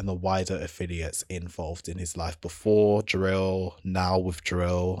release and the wider affiliates involved in his life before drill, now with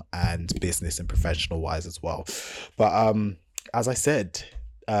drill, and business and professional wise as well. But as I said,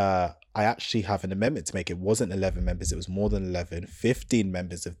 I actually have an amendment to make. It wasn't 11 members, it was more than 11. 15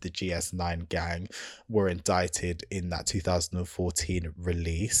 members of the GS9 gang were indicted in that 2014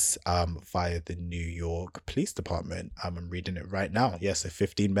 release via the New York Police Department. I'm reading it right now. Yeah, so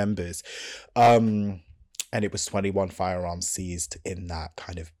 15 members. And it was 21 firearms seized in that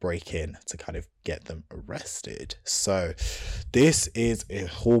kind of break-in to kind of get them arrested. So this is a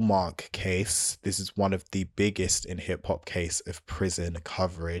hallmark case. This is one of the biggest in hip-hop case of prison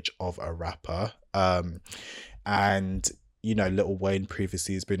coverage of a rapper. And you know, Lil Wayne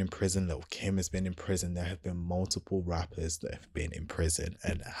previously has been in prison. Lil Kim has been in prison. There have been multiple rappers that have been in prison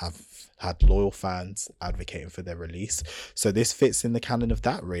and have had loyal fans advocating for their release. So this fits in the canon of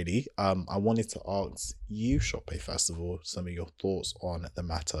that, really. I wanted to ask you, Shoppe, first of all, some of your thoughts on the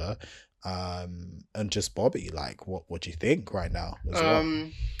matter. And just Bobby, like, what do you think right now as well?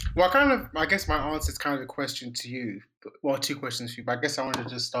 Well, I guess my answer is kind of a question to you. Well, two questions for you. But I guess I wanted to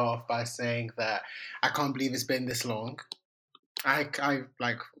just start off by saying that I can't believe it's been this long. I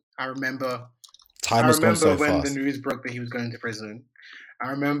remember. Time has gone so when fast. the news broke that he was going to prison. I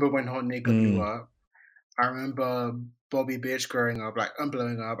remember when Hot Nigga blew up. I remember Bobby Bitch growing up,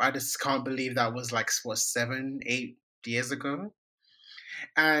 blowing up. I just can't believe that was like what 7-8 years ago.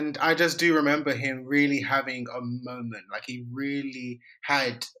 And I just do remember him really having a moment. Like he really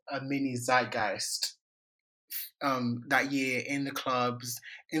had a mini zeitgeist that year in the clubs,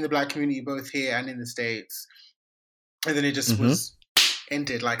 in the Black community, both here and in the States. And then it just was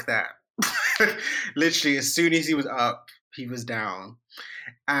ended like that. Literally, as soon as he was up, he was down.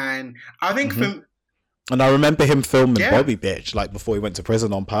 And I think and I remember him filming Bobby Bitch, like before he went to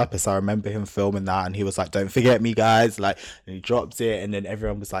prison on purpose. I remember him filming that and he was like, "Don't forget me, guys." Like, and he dropped it and then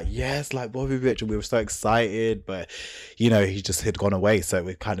everyone was like, "Yes, like Bobby Bitch." And we were so excited, but you know, he just had gone away. So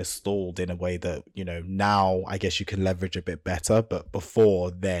it kind of stalled in a way that, you know, now I guess you can leverage a bit better. But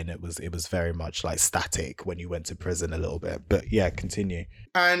before then it was very much like static when you went to prison a little bit. But yeah, continue.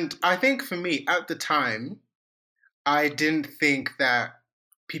 And I think for me at the time, I didn't think that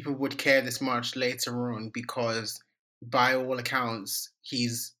people would care this much later on because, by all accounts,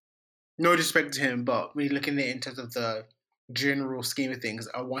 he's, no disrespect to him, but when you look at it in terms of the general scheme of things,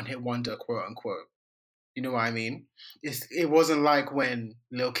 a one-hit wonder, quote unquote. You know what I mean? It wasn't like when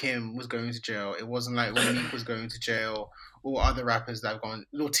Lil Kim was going to jail. It wasn't like when Meek was going to jail or other rappers that have gone,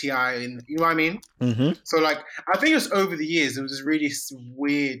 Lil T.I., you know what I mean? So like, I think it was over the years, it was just really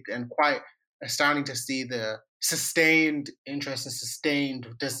weird and quite astounding to see the sustained interest and sustained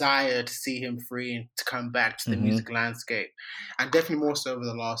desire to see him free and to come back to the Mm-hmm. music landscape, and definitely more so over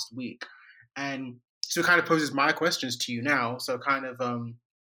the last week. And so it kind of poses my questions to you now. So kind of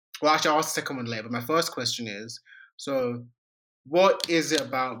well, actually, I'll ask the second one later. But my first question is: so, what is it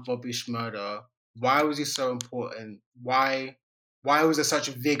about Bobby Schmurda? Why was he so important? Why was there such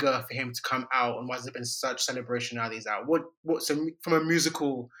vigor for him to come out, and why has there been such celebration now that he's out? What so from a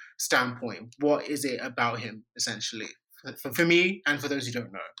musical standpoint, what is it about him essentially for me and for those who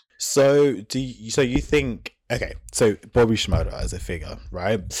don't know? So you think, okay, so Bobby Schmurda as a figure,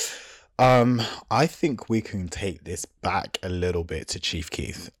 right? I think we can take this back a little bit to Chief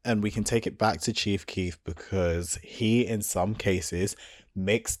Keef, and we can take it back to Chief Keef because he, in some cases,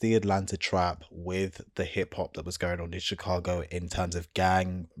 mixed the Atlanta trap with the hip hop that was going on in Chicago in terms of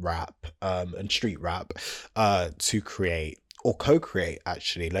gang rap, and street rap, to create or co-create.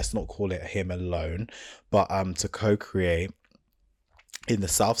 Actually, let's not call it him alone, but to co-create in the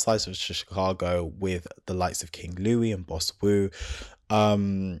south side of Chicago with the likes of King Louie and Boss Wu.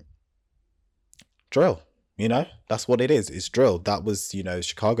 Drill, that's what it is. It's drill. That was,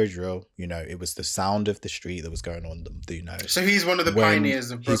 Chicago drill. It was the sound of the street that was going on. So he's one of the when pioneers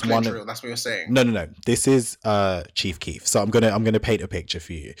of he's Brooklyn drill. That's what you're saying. No. This is Chief Keef. So I'm gonna paint a picture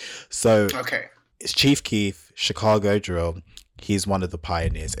for you. So Okay. It's Chief Keef, Chicago drill. He's one of the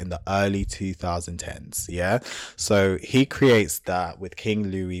pioneers in the early 2010s. Yeah. So he creates that with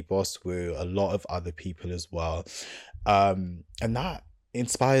King Louie, Boss Wu, a lot of other people as well. And that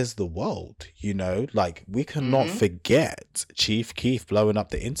inspires the world, like we cannot forget Chief Keef blowing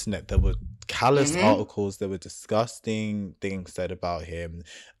up the internet. There were callous articles, there were disgusting things said about him.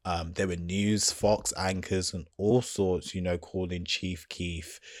 There were news, Fox anchors and all sorts, calling Chief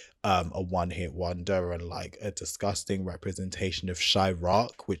Keef a one-hit wonder and like a disgusting representation of Chirac,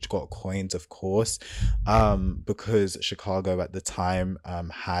 which got coined, of course, because Chicago at the time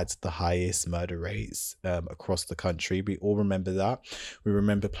had the highest murder rates across the country. We all remember that. We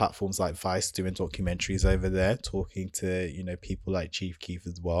remember platforms like Vice doing documentaries over there, talking to people like Chief Keef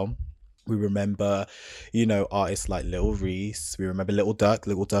as well. We remember, artists like Lil Reese. We remember Little Durk.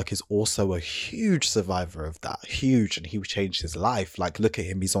 Little Durk is also a huge survivor of that. Huge. And he changed his life. Like, look at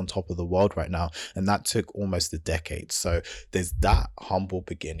him. He's on top of the world right now. And that took almost a decade. So there's that humble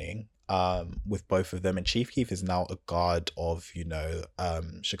beginning with both of them. And Chief Keef is now a god of,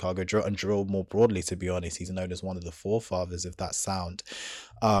 Chicago drill and drill more broadly, to be honest. He's known as one of the forefathers of that sound.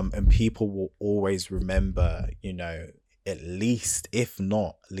 And people will always remember, at least, if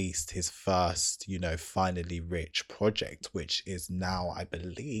not least, his first, Finally Rich project, which is now, I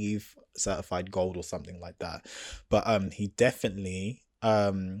believe, certified gold or something like that. But he definitely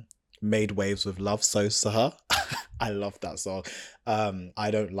made waves with Love So Sir. I love that song.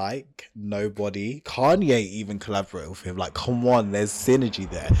 I Don't Like Nobody. Kanye even collaborated with him. Like, come on, there's synergy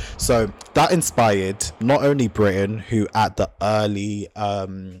there. So that inspired not only Britain, who at the early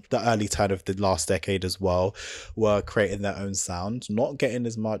turn of the last decade as well, were creating their own sound, not getting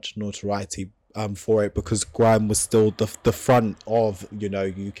as much notoriety for it because grime was still the front of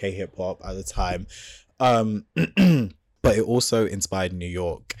UK hip hop at the time. But it also inspired New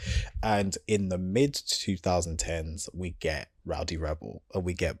York. And in the mid 2010s, we get Rowdy Rebel, and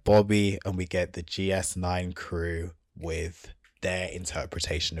we get Bobby, and we get the GS9 crew with their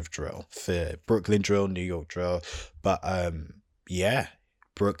interpretation of drill for Brooklyn drill, New York drill. But yeah,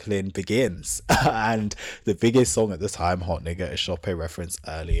 Brooklyn begins. And the biggest song at the time, Hot Nigga, as Shoppe referenced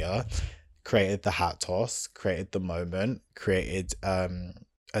earlier, created the hat toss, created the moment, created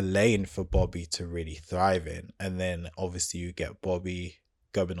a lane for Bobby to really thrive in. And then obviously you get Bobby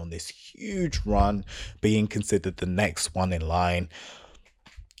going on this huge run, being considered the next one in line.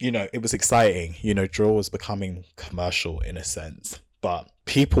 It was exciting. Drill was becoming commercial in a sense, but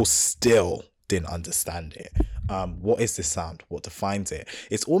people still didn't understand it. What is this sound? What defines it?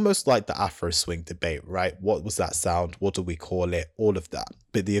 It's almost like the Afro swing debate, right? What was that sound? What do we call it? All of that.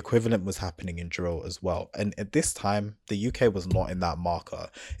 But the equivalent was happening in drill as well. And at this time, the UK was not in that marker.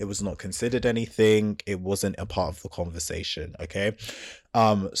 It was not considered anything. It wasn't a part of the conversation, okay?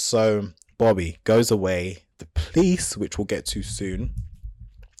 So Bobby goes away. The police, which we'll get to soon,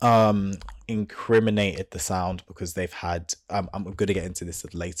 incriminated the sound because they've had I'm going to get into this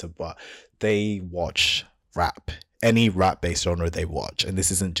later, but they watch rap, any rap based genre they watch, and this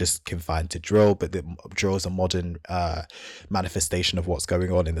isn't just confined to drill, but the drill is a modern manifestation of what's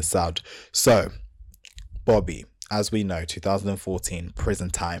going on in the sound. So Bobby, as we know, 2014 prison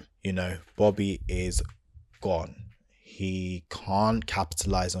time, Bobby is gone. He can't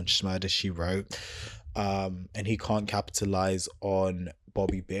capitalize on Schmurda, She Wrote. And he can't capitalize on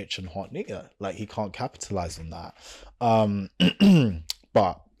Bobby bitch and hot nigger. Like, he can't capitalize on that.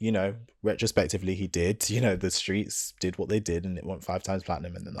 But, you know, retrospectively he did. You know, the streets did what they did, and it went 5 times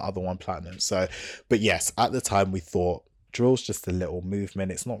platinum, and then the other one platinum. So, but yes, at the time we thought drill's just a little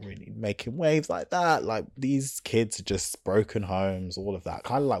movement. It's not really making waves like that. Like, these kids are just broken homes, all of that.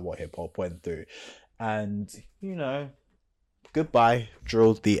 Kind of like what hip hop went through. And, you know, goodbye,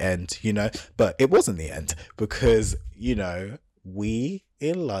 drill, the end, you know. But it wasn't the end, because, you know, we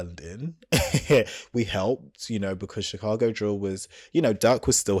in London, we helped, you know, because Chicago drill was, you know, Dirk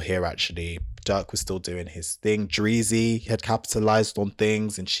was still here actually. Dirk was still doing his thing. Dreezy had capitalized on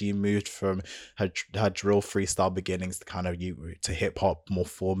things, and she moved from her drill freestyle beginnings to kind of to hip hop more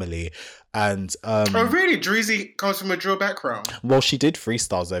formally. And oh really, Dreezy comes from a drill background? Well, she did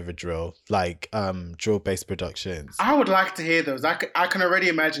freestyles over drill, like drill based productions. I would like to hear those. I can already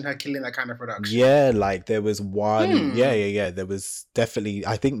imagine her killing that kind of production. Yeah, like there was one. Yeah. There was definitely,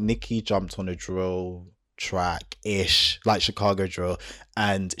 I think Nicki jumped on a drill track ish, like Chicago drill,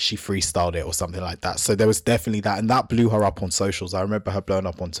 and she freestyled it or something like that. So there was definitely that, and that blew her up on socials. I remember her blowing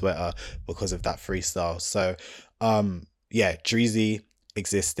up on Twitter because of that freestyle. So yeah, Dreezy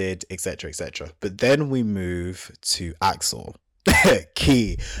existed, etc. But then we move to Axel.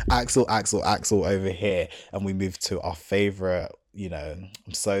 Key Axel over here, and we move to our favorite. You know,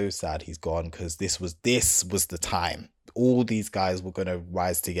 I'm so sad he's gone, because this was the time all these guys were gonna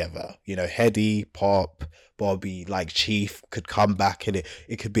rise together. You know, Heady, Pop, Bobby, like Chief could come back, and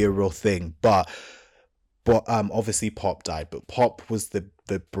it could be a real thing. But obviously Pop died, but Pop was the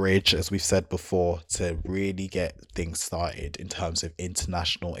bridge, as we've said before, to really get things started in terms of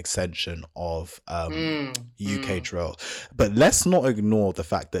international extension of UK drill. But let's not ignore the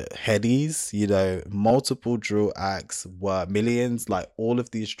fact that Headies, you know, multiple drill acts were millions, like all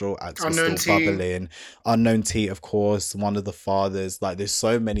of these drill acts were still bubbling. Unknown T, of course, one of the fathers. Like, there's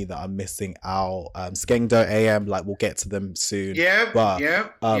so many that are missing out. Skengdo AM, like, we'll get to them soon.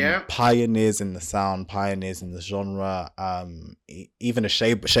 Pioneers in the sound, pioneers in the genre, even a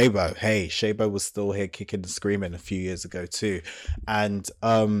Shabo. Hey, Shabo was still here kicking and screaming a few years ago too. And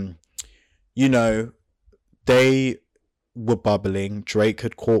you know, they were bubbling. Drake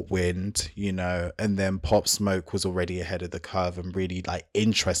had caught wind, you know, and then Pop Smoke was already ahead of the curve and really like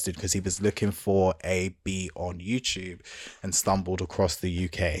interested, because he was looking for a beat on YouTube and stumbled across the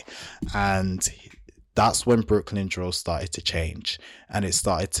UK. And that's when Brooklyn drill started to change, and it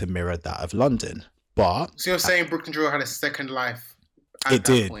started to mirror that of London. But so you're saying Brooklyn drill had a second life? It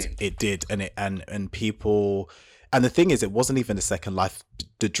did, and people, and the thing is, it wasn't even a second life.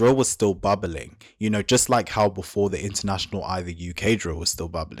 The drill was still bubbling, you know, just like how before the international UK drill was still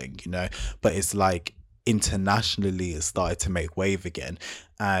bubbling, you know. But it's like internationally it started to make wave again,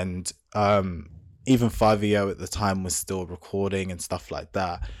 and even 5EO at the time was still recording and stuff like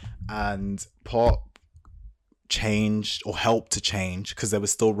that, and Pop changed, or helped to change, because there were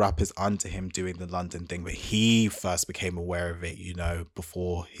still rappers under him doing the London thing, but he first became aware of it, you know,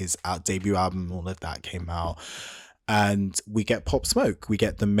 before his debut album, all of that came out. And we get Pop Smoke. We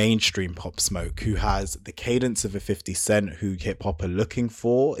get the mainstream Pop Smoke, who has the cadence of a 50 Cent, who hip hop are looking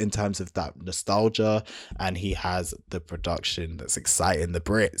for in terms of that nostalgia. And he has the production that's exciting the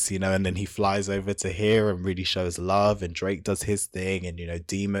Brits, you know, and then he flies over to here and really shows love. And Drake does his thing, and, you know,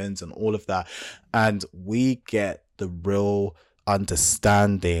 Demons and all of that. And we get the real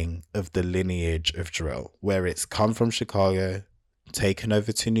understanding of the lineage of drill, where it's come from Chicago, taken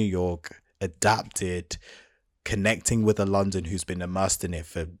over to New York, adapted, connecting with a London who's been immersed in it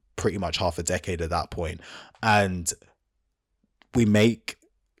for pretty much half a decade at that point, and we make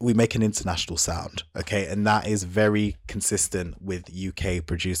an international sound, okay? And that is very consistent with UK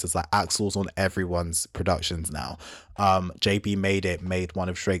producers. Like, Axel's on everyone's productions now. JB made one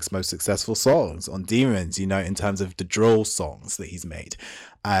of Drake's most successful songs on Demons, you know, in terms of the drill songs that he's made.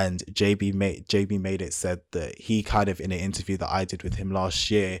 And JB made it, said that he kind of, in an interview that I did with him last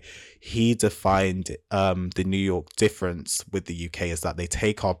year, he defined the New York difference with the UK is that they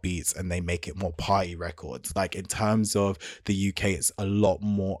take our beats and they make it more party records. Like, in terms of the UK, it's a lot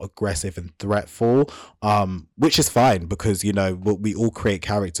more aggressive and threatful, which is fine, because, you know, we all create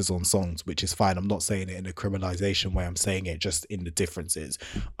characters on songs, which is fine. I'm not saying it in a criminalization way, I'm saying it just in the differences.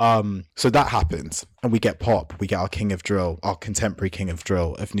 So that happens, and we get Pop, we get our king of drill, our contemporary king of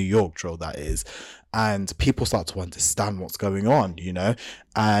drill, of New York drill, that is, and people start to understand what's going on, you know.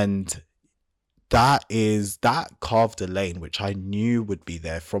 And that carved a lane which I knew would be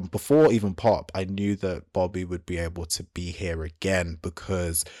there from before even Pop. I knew that Bobby would be able to be here again,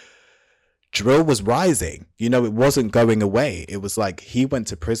 because drill was rising. You know, it wasn't going away. It was like he went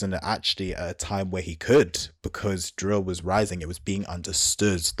to prison actually at a time where he could, because drill was rising. It was being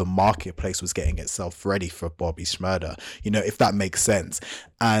understood. The marketplace was getting itself ready for Bobby Schmurda, you know, if that makes sense.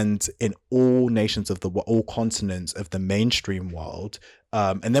 And in all nations of the all continents of the mainstream world,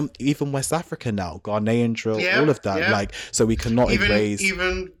 and then even West Africa now, Ghanaian drill, all Yeah, of that. yeah. Like, so we cannot erase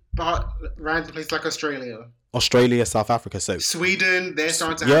Even random places like Australia, Australia, South Africa. So Sweden, they're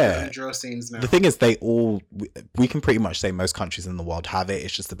starting to have their yeah, own drill scenes now. the thing is, we can pretty much say most countries in the world have it.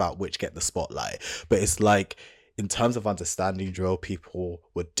 It's just about which get the spotlight. But it's like, in terms of understanding drill, people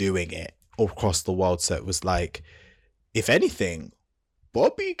were doing it all across the world. So it was like, if anything,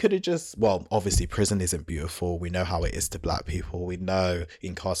 Bobby could have just, well, obviously prison isn't beautiful. We know how it is to black people. We know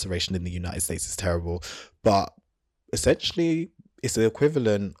incarceration in the United States is terrible. But essentially, it's the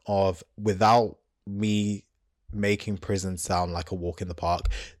equivalent of, without me making prison sound like a walk in the park,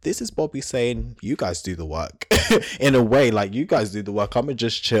 this is Bobby saying, you guys do the work. In a way, like, you guys do the work, I'm gonna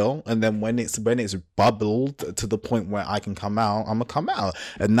just chill, and then when it's bubbled to the point where I can come out, I'm gonna come out.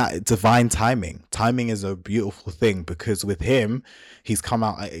 And that divine timing is a beautiful thing, because with him, he's come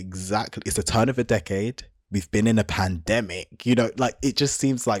out at exactly, it's a turn of a decade, we've been in a pandemic, you know, like, it just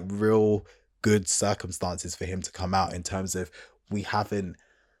seems like real good circumstances for him to come out, in terms of, we haven't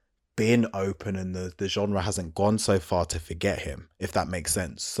been open, and the genre hasn't gone so far to forget him, if that makes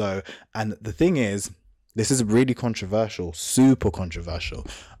sense. So, and the thing is, this is really controversial, super controversial,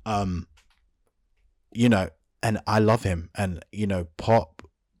 you know, and I love him. And, you know, Pop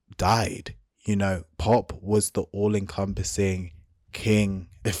died, you know, Pop was the all-encompassing king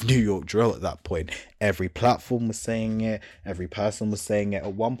of New York drill at that point. Every platform was saying it, every person was saying it.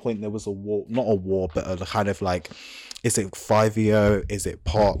 At one point there was a war, not a war, but a kind of like, is it 5-0, is it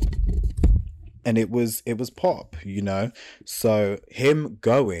Pop? And it was Pop, you know. So him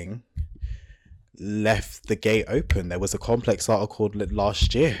going left the gate open. There was a Complex article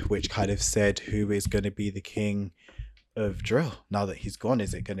last year which kind of said, who is going to be the king of drill now that he's gone?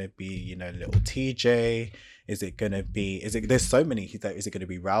 Is it going to be, you know, little TJ? Is it going to be, there's so many, is it going to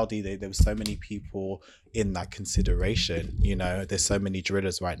be Rowdy? There was so many people in that consideration, you know, there's so many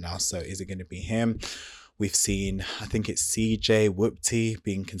drillers right now. So is it going to be him? We've seen, I think it's CJ Whoopty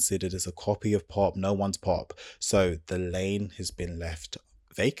being considered as a copy of Pop. No one's Pop. So the lane has been left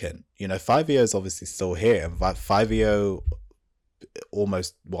vacant. You know, 5 years obviously still here. And 5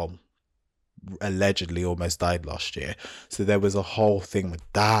 almost, well, allegedly almost died last year. So there was a whole thing with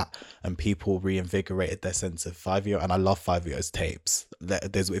that, and people reinvigorated their sense of 5-year. And I love 5-year's tapes.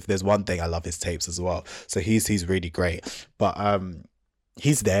 If there's one thing, I love his tapes as well. So he's really great. But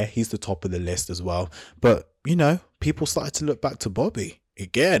he's there. He's the top of the list as well. But, you know, people started to look back to Bobby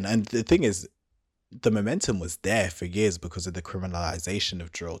again. And the thing is, the momentum was there for years because of the criminalization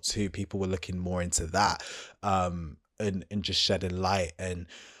of drill too. People were looking more into that, and just shedding light. And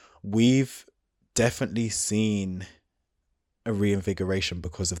we've definitely seen a reinvigoration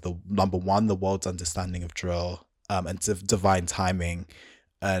because of the, number one, the world's understanding of drill, and divine timing.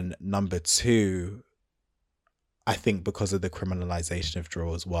 And number two, I think because of the criminalization of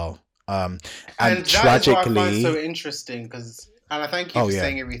drill as well. And that tragically, is what I find so interesting, because, and I thank you for yeah,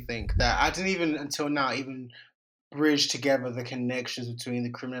 saying everything, that I didn't even until now even bridge together the connections between the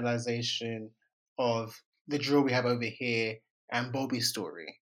criminalization of the drill we have over here and Bobby's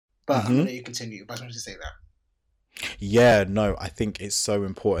story. But I'm gonna let you continue. But I just wanted to say that. Yeah, no, I think it's so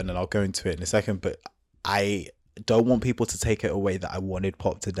important, and I'll go into it in a second. But I don't want people to take it away that I wanted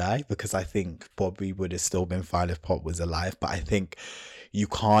Pop to die, because I think Bobby would have still been fine if Pop was alive. But I think you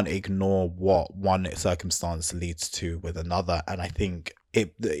can't ignore what one circumstance leads to with another. And I think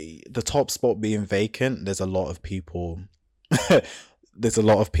the top spot being vacant, there's a lot of people there's a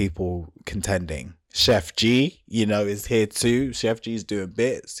lot of people contending. Chef G, you know, is here too. Chef G's doing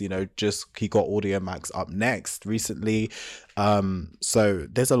bits, you know, just he got Audio Max up next recently. So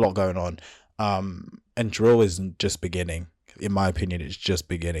there's a lot going on. And drill is just beginning. In my opinion, it's just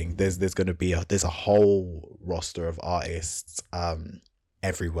beginning. There's gonna be there's a whole roster of artists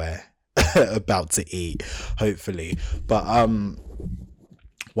everywhere about to eat, hopefully. But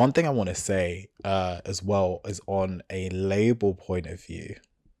one thing I want to say as well is on a label point of view.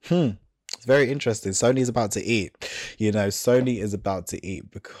 It's very interesting. Sony's about to eat. You know, Sony is about to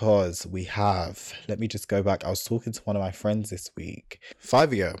eat because we have, let me just go back. I was talking to one of my friends this week.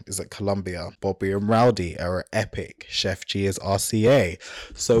 5-year is at Columbia. Bobby and Rowdy are at Epic. Chef G is RCA.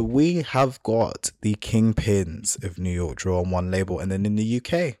 So we have got the kingpins of New York Drill on one label. And then in the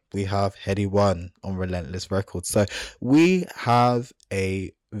UK, we have Heady One on Relentless Records. So we have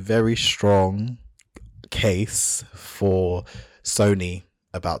a very strong case for Sony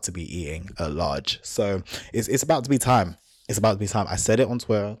about to be eating at large. So it's about to be time. It's about to be time. I said it on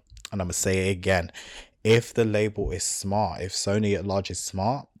Twitter and I'm gonna say it again. If the label is smart, if Sony at large is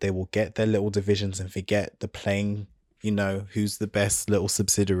smart, they will get their little divisions and forget the playing, who's the best little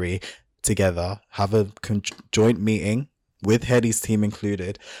subsidiary together, have a joint meeting with Hedy's team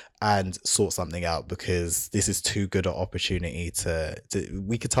included, and sort something out, because this is too good an opportunity to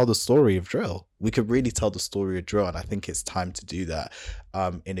we could tell the story of drill. We could really tell the story of drill, and I think it's time to do that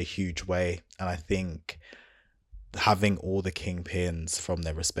in a huge way. And I think having all the kingpins from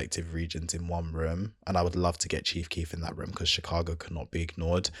their respective regions in one room, and I would love to get Chief Keef in that room because Chicago cannot be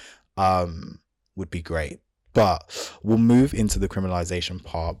ignored, would be great. But we'll move into the criminalization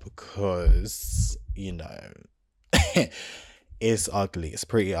part because, it's ugly. It's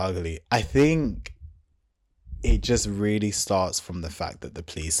pretty ugly. I think it just really starts from the fact that the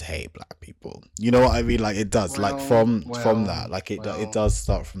police hate black people. You know what I mean? Like, it does. Like, from that. Like, it does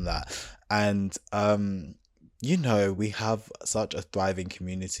start from that. And we have such a thriving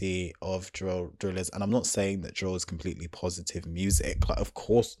community of drillers, and I'm not saying that drill is completely positive music. Like, of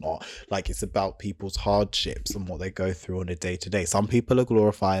course not. Like, it's about people's hardships and what they go through on a day-to-day. Some people are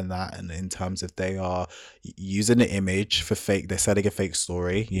glorifying that, and in terms of they are using an image for fake, they're selling a fake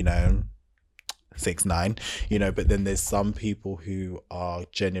story, 6ix9ine, but then there's some people who are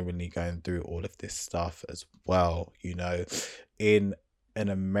genuinely going through all of this stuff as well. In an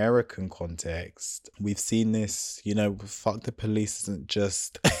American context, we've seen this, fuck the police isn't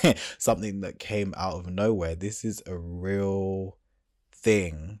just something that came out of nowhere. This is a real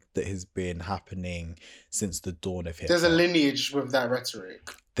thing that has been happening since the dawn of hip-hop. There's a lineage with that rhetoric.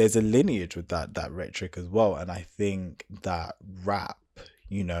 There's a lineage with that rhetoric as well. And I think that rap,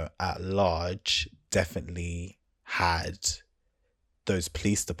 at large, definitely had those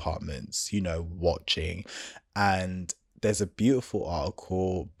police departments, watching. And there's a beautiful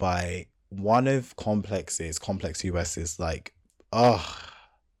article by one of Complex US's, like,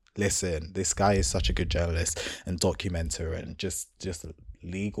 listen, this guy is such a good journalist and documenter and just a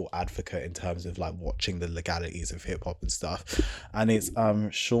legal advocate in terms of like watching the legalities of hip hop and stuff. And it's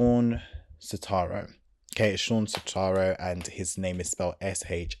Sean Sotaro. Okay, it's Sean Sotaro, and his name is spelled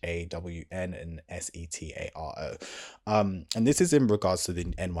SHAWN and SETARO. And this is in regards to the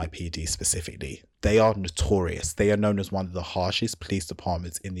NYPD specifically. They are notorious. They are known as one of the harshest police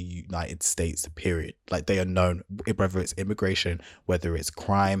departments in the United States, period. Like, they are known, whether it's immigration, whether it's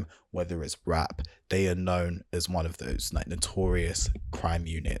crime, whether it's rap, they are known as one of those like notorious crime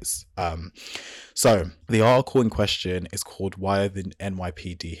units. So the article in question is called "Why Are the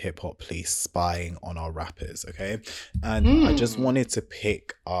NYPD Hip Hop Police Spying on Our Rappers?" Okay, and I just wanted to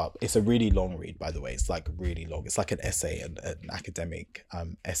pick up. It's a really long read, by the way. It's like really long. It's like an essay, and an academic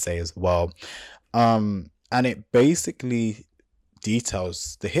essay as well. And it basically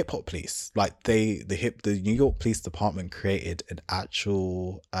details the hip hop police. Like, the New York Police Department created an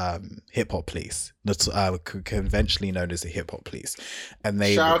actual hip hop police, that's conventionally known as the hip hop police, and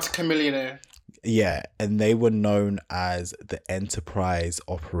they shout out to Chameleonaire. Yeah, and they were known as the Enterprise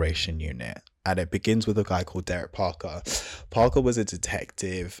Operation Unit. And it begins with a guy called Derek Parker. Parker was a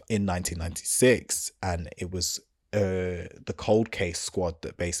detective in 1996, and it was the cold case squad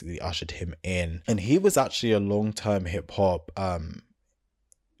that basically ushered him in. And he was actually a long-term hip-hop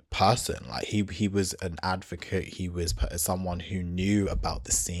person. Like, he was an advocate. He was someone who knew about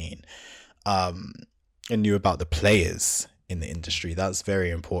the scene and knew about the players in the industry. That's very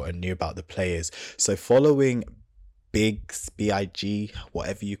important. Knew about the players. So following Biggs, B.I.G.,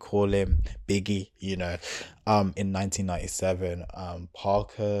 whatever you call him, Biggie, in 1997,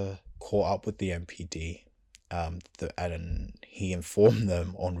 Parker caught up with the MPD, and he informed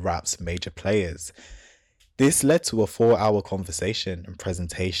them on rap's major players. This led to a 4-hour conversation and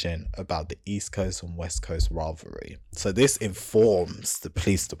presentation about the East Coast and West Coast rivalry. So this informs the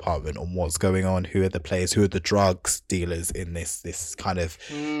police department on what's going on, who are the players, who are the drugs dealers in this kind of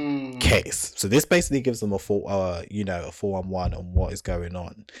case. So this basically gives them a 4-on-1 on what is going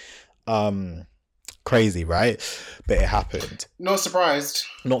on. Crazy, right? But it happened. Not surprised.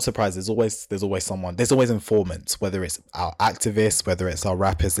 There's always someone. There's always informants, whether it's our activists, whether it's our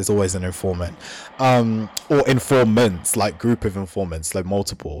rappers. There's always an informant, or informants, like group of informants, like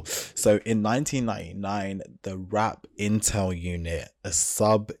multiple. So in 1999, the Rap Intel Unit, a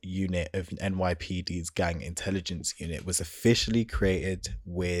sub unit of NYPD's Gang Intelligence Unit, was officially created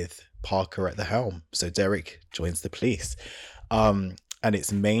with Parker at the helm. So Derek joins the police. And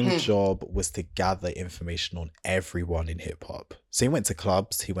its main job was to gather information on everyone in hip hop. So he went to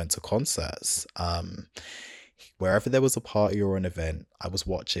clubs, he went to concerts. Wherever there was a party or an event, I was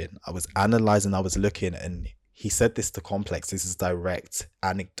watching, I was analyzing, I was looking, and he said this to Complex. This is direct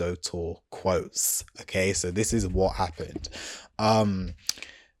anecdotal quotes. Okay, so this is what happened.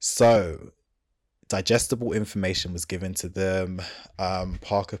 So digestible information was given to them.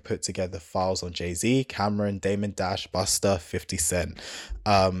 Parker put together files on Jay-Z, Cameron, Damon Dash, Busta, 50 Cent.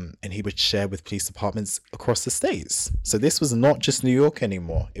 And he would share with police departments across the states. So this was not just New York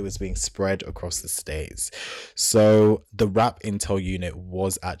anymore. It was being spread across the states. So the rap intel unit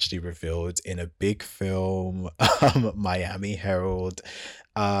was actually revealed in a big film, Miami Herald,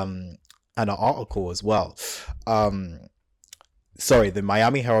 and an article as well. Sorry, the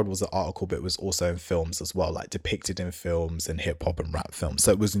Miami Herald was an article, but it was also in films as well, like depicted in films and hip hop and rap films.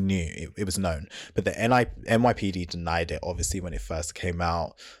 So it was new, it was known. But the NYPD denied it, obviously, when it first came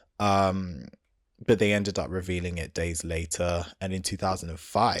out. But they ended up revealing it days later. And in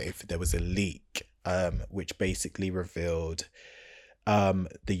 2005, there was a leak, which basically revealed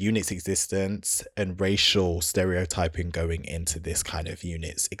the unit's existence and racial stereotyping going into this kind of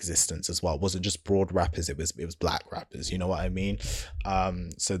unit's existence as well. It wasn't just broad rappers, it was black rappers, you know what I mean?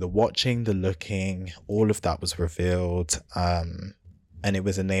 So the watching, the looking, all of that was revealed. And it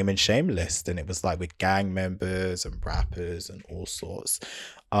was a name and shame list, and it was like with gang members and rappers and all sorts.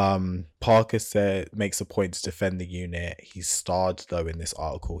 Parker makes a point to defend the unit. He starred though in this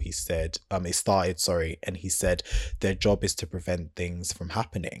article. He said, and he said their job is to prevent things from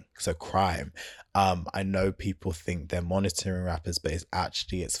happening. So crime. I know people think they're monitoring rappers, but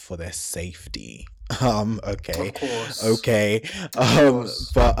it's for their safety. Okay. Of course. Okay.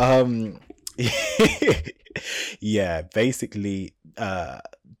 Yeah, basically,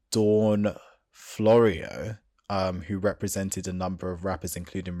 Dawn Florio, who represented a number of rappers,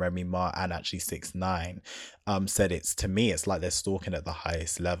 including Remy Ma and actually 6ix9ine, said it's like they're stalking at the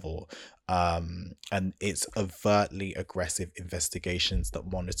highest level. And it's overtly aggressive investigations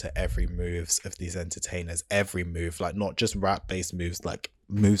that monitor every moves of these entertainers, every move, like not just rap-based moves, like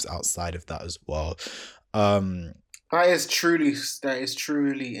moves outside of that as well. That is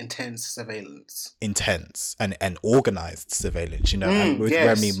truly intense surveillance. Intense and organized surveillance, you know. And with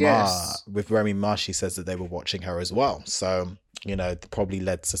Remy Ma, she says that they were watching her as well. So, you know, it probably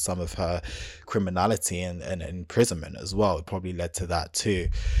led to some of her criminality and imprisonment as well. It probably led to that too.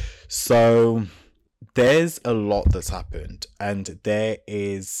 So there's a lot that's happened, and there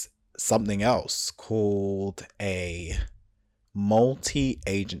is something else called a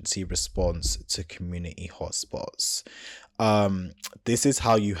multi-agency response to community hotspots. This is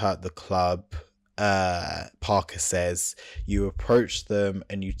how you hurt the club. Parker says you approach them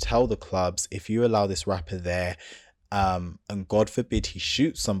and you tell the clubs, if you allow this rapper there, and God forbid he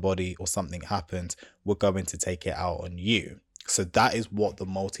shoots somebody or something happens, we're going to take it out on you. So that is what the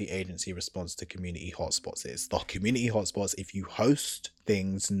multi-agency response to community hotspots is. The community hotspots, if you host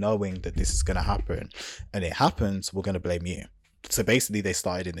things knowing that this is going to happen and it happens, we're going to blame you. So basically they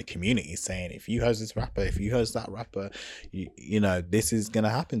started in the community saying, if you host this rapper, if you host that rapper, you know, this is going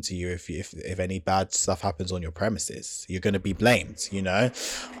to happen to you. If any bad stuff happens on your premises, you're going to be blamed, you know?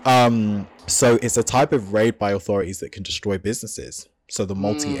 So it's a type of raid by authorities that can destroy businesses. So the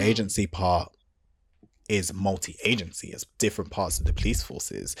multi-agency part is multi-agency, as different parts of the police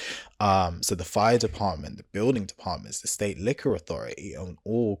forces. So the fire department, the building departments, the state liquor authority,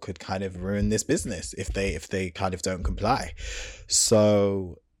 all could kind of ruin this business if they kind of don't comply.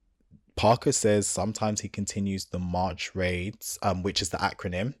 So Parker says sometimes he continues the March raids, which is the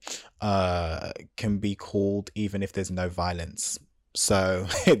acronym, can be called even if there's no violence. So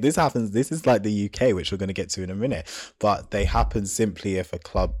this happens, this is like the UK, which we're going to get to in a minute, but they happen simply if a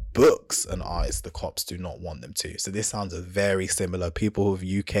club books an artist the cops do not want them to. So this sounds very similar. People with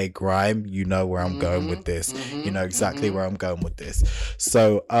UK grime, you know where I'm going with this. You know exactly where I'm going with this.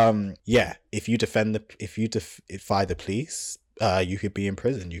 So yeah, if you defy the police, you could be in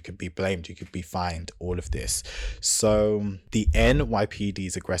prison, you could be blamed, you could be fined, all of this. So the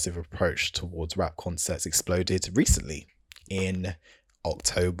NYPD's aggressive approach towards rap concerts exploded recently in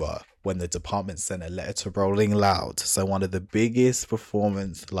October, when the department sent a letter to Rolling Loud, so one of the biggest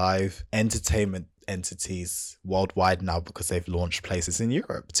performance live entertainment entities worldwide now, because they've launched places in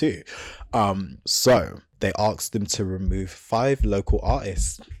Europe too. So they asked them to remove 5 local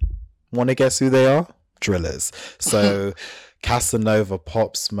artists. Want to guess who they are? Drillers. So Casanova,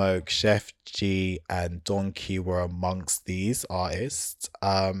 Pop Smoke, Chef G and Donkey were amongst these artists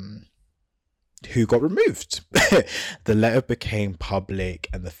who got removed. The letter became public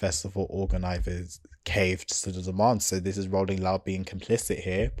and the festival organizers caved to the demand. So this is Rolling Loud being complicit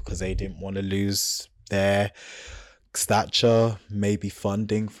here, because they didn't want to lose their stature, maybe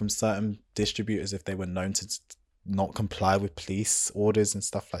funding from certain distributors if they were known to not comply with police orders and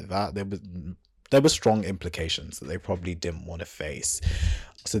stuff like that. There was there were strong implications that they probably didn't want to face.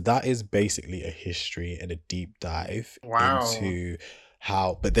 So that is basically a history and a deep dive Wow. into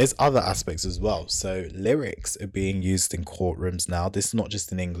how, but there's other aspects as well. So lyrics are being used in courtrooms now. This is not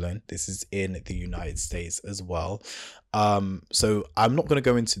just in England, this is in the United States as well. So I'm not going to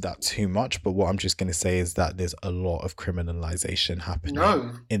go into that too much, but what I'm just going to say is that there's a lot of criminalization happening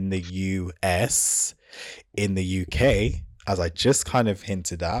No. in the US. In the UK, as I just kind of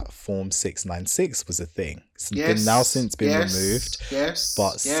hinted at, Form 696 was a thing. It's been now Yes. since been removed, Yes.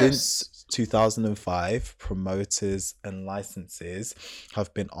 but Yes. since 2005, promoters and licenses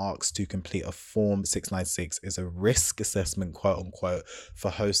have been asked to complete a Form 696 as a risk assessment, quote unquote,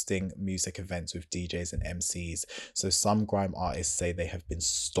 for hosting music events with DJs and MCs. So some grime artists say they have been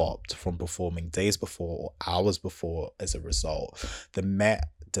stopped from performing days before or hours before as a result. The Met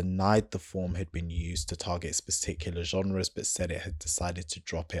denied the form had been used to target particular genres, but said it had decided to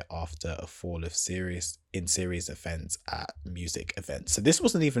drop it after a fall of serious offense at music events. So this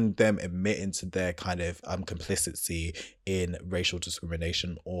wasn't even them admitting to their kind of complicity in racial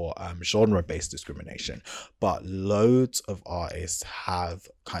discrimination or genre-based discrimination, but loads of artists have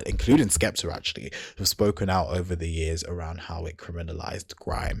including Skepta actually, have spoken out over the years around how it criminalized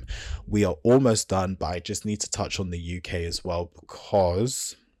grime. We are almost done, but I just need to touch on the UK as well,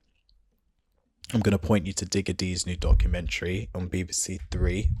 because I'm going to point you to Digger D's new documentary on BBC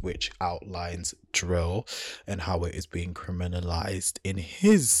Three, which outlines drill and how it is being criminalized in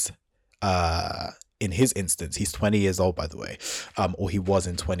his instance. He's 20 years old, by the way, or he was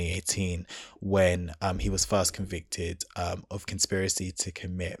in 2018 when he was first convicted of conspiracy to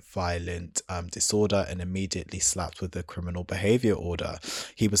commit violent disorder and immediately slapped with a criminal behavior order.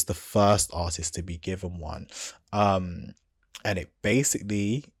 He was the first artist to be given one, and it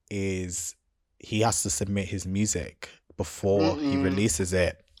basically is he has to submit his music before he releases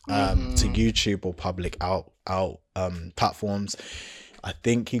it to YouTube or public out platforms. I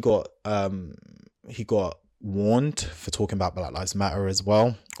think he got warned for talking about Black Lives Matter as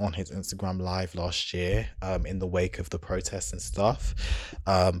well on his Instagram live last year in the wake of the protests and stuff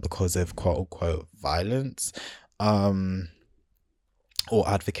because of quote unquote violence or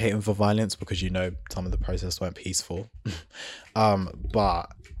advocating for violence, because some of the protests weren't peaceful. But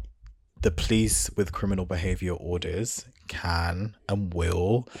the police with criminal behavior orders can and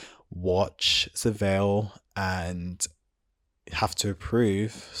will watch, surveil, and have to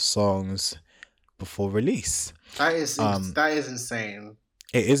approve songs before release. That is insane.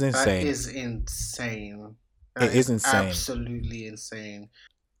 It is insane. That is insane. It is insane. Absolutely insane.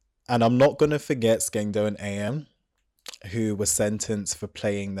 And I'm not going to forget Skengdo and AM, who were sentenced for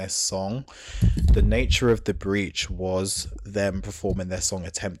playing their song. The nature of the breach was them performing their song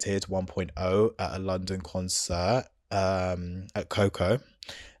Attempted 1.0 at a London concert at Coco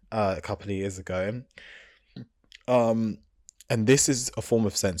a couple of years ago. And this is a form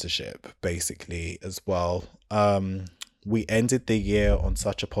of censorship, basically, as well. We ended the year on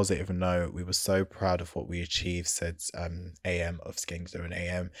such a positive note. We were so proud of what we achieved, said AM of Skengdo and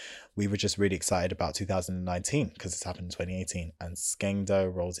AM. We were just really excited about 2019 because it's happened in 2018. And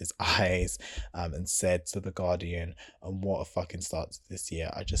Skengdo rolled his eyes and said to The Guardian, and what a fucking start to this year.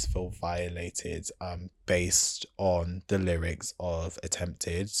 I just feel violated based on the lyrics of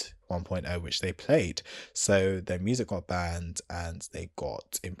Attempted 1.0, which they played. So their music got banned and they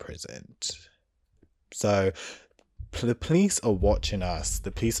got imprisoned. So the police are watching us. The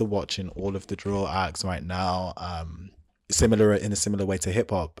police are watching all of the drill acts right now. In a similar way to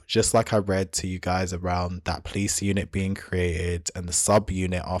hip hop, just like I read to you guys around that police unit being created and the sub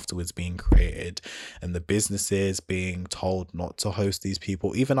unit afterwards being created, and the businesses being told not to host these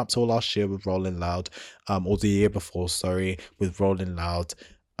people, even up till last year with Rolling Loud, or the year before, sorry, with Rolling Loud.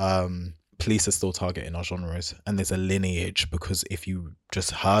 Police are still targeting our genres, and there's a lineage, because if you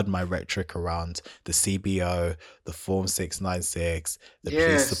just heard my rhetoric around the CBO, the Form 696, the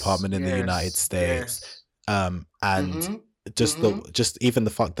police department in the United States, and just even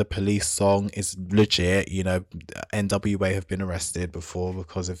the police song is legit. NWA have been arrested before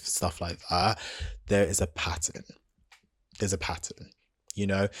because of stuff like that. There is a pattern. There's a pattern.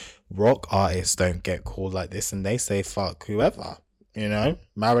 Rock artists don't get called like this, and they say fuck whoever.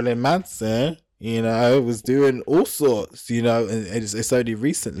 Marilyn Manson, was doing all sorts, and it's only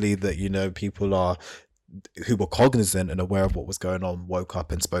recently that, people who were cognizant and aware of what was going on woke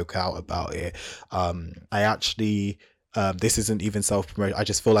up and spoke out about it. I actually, this isn't even self-promotion, I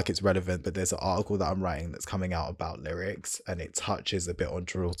just feel like it's relevant, but there's an article that I'm writing that's coming out about lyrics, and it touches a bit on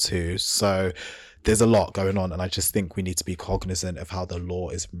drill too. So there's a lot going on, and I just think we need to be cognizant of how the law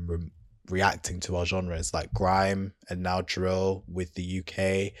is reacting to our genres like grime and now drill with the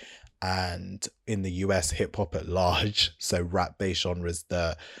UK. and in the US, hip hop at large, so rap based genres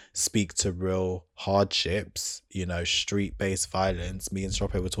that speak to real hardships, you know, street based violence. Me and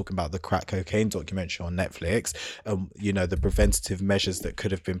Stroppe were talking about the crack cocaine documentary on Netflix, you know, the preventative measures that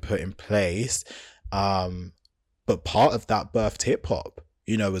could have been put in place. But part of that birthed hip hop,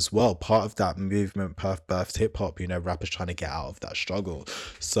 you know, as well. Part of that movement birthed hip hop, you know, rappers trying to get out of that struggle.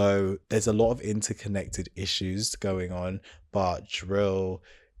 So there's a lot of interconnected issues going on, but drill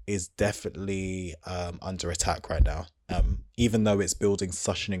is definitely under attack right now. Even though it's building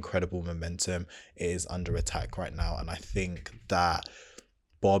such an incredible momentum, it is under attack right now. And I think that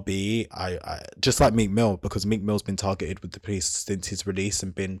Bobby, I just like Meek Mill, because Meek Mill's been targeted with the police since his release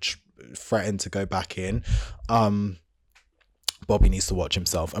and been threatened to go back in. Bobby needs to watch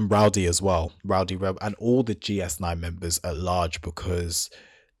himself, and Rowdy as well, Rowdy Reb, and all the GS9 members at large, because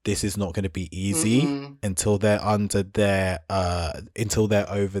this is not going to be easy until they're under their until they're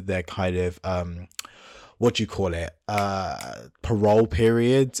over their kind of what do you call it, parole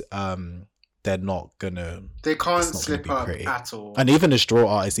period. They can't slip up at all. And even as draw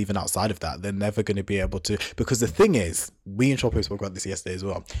artists, even outside of that, they're never going to be able to, because the thing is, we in Chopo spoke about this yesterday as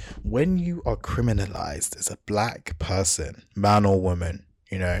well, when you are criminalized as a black person, man or woman,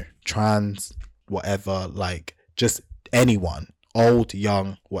 you know, trans, whatever, like just anyone, old,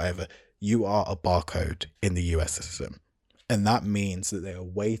 young, whatever, you are a barcode in the US system. And that means that they are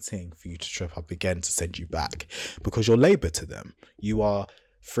waiting for you to trip up again to send you back, because you're labor to them. You are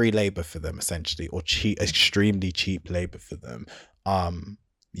free labor for them, essentially, or cheap, extremely cheap labor for them.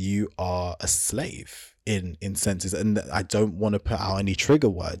 You are a slave in senses, and I don't want to put out any trigger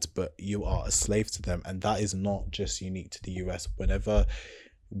words, but you are a slave to them. And that is not just unique to the US. Whenever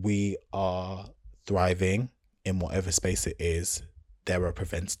we are thriving in whatever space it is, there are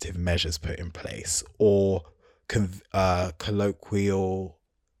preventative measures put in place, or colloquial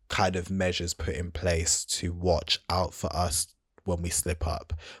kind of measures put in place to watch out for us when we slip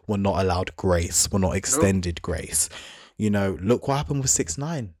up. We're not allowed grace. We're not extended grace. You know, look what happened with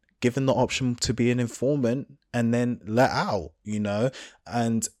 6ix9ine, given the option to be an informant and then let out, you know,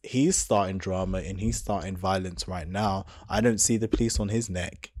 and he's starting drama and he's starting violence right now. I don't see the police on his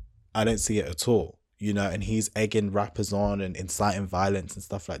neck. I don't see it at all, you know, and he's egging rappers on and inciting violence and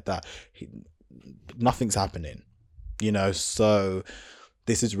stuff like that. Nothing's happening, you know, so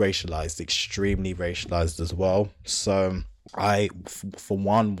this is racialized, extremely racialized as well. So I, for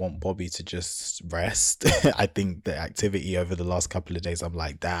one, want Bobby to just rest. I think the activity over the last couple of days, I'm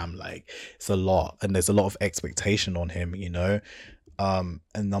like, damn, like it's a lot, and there's a lot of expectation on him, you know. And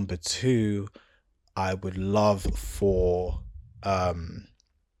number two, I would love for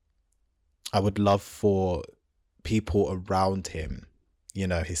people around him, you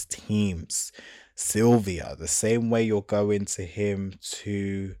know, his teams, Sylvia, the same way you're going to him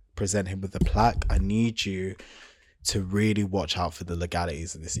to present him with a plaque, I need you to really watch out for the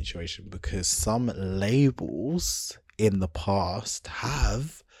legalities of the situation, because some labels in the past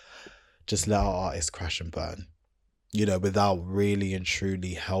have just let our artists crash and burn, you know, without really and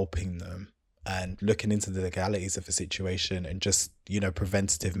truly helping them and looking into the legalities of the situation and just, you know,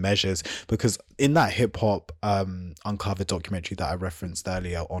 preventative measures. Because in that hip hop Uncovered documentary that I referenced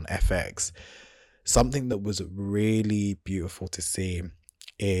earlier on FX, something that was really beautiful to see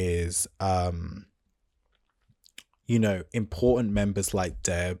is you know, important members like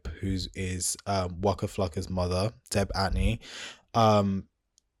Deb, who is Waka Flocka's mother, Deb Annie, and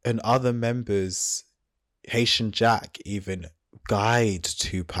other members, Haitian Jack even guide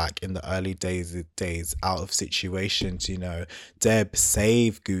Tupac in the early days out of situations, you know. Deb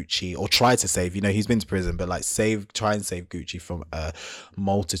saved Gucci, or tried to save, you know, he's been to prison, but like try and save Gucci from a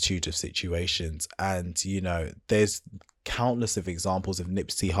multitude of situations. And, you know, there's countless of examples of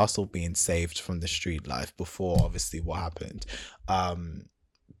Nipsey Hussle being saved from the street life before obviously what happened.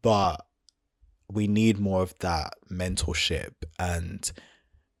 But we need more of that mentorship, and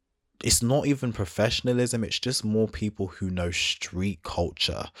it's not even professionalism, it's just more people who know street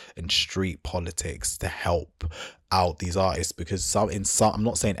culture and street politics to help out these artists. Because I'm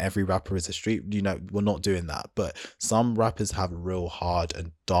not saying every rapper is a street, you know, we're not doing that, but some rappers have real hard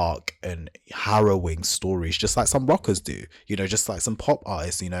and dark and harrowing stories, just like some rockers do, you know, just like some pop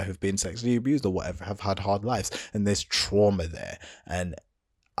artists, you know, who've been sexually abused or whatever, have had hard lives, and there's trauma there. And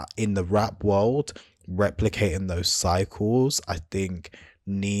in the rap world, replicating those cycles, I think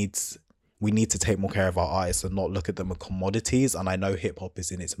we need to take more care of our artists and not look at them as commodities. And I know hip hop is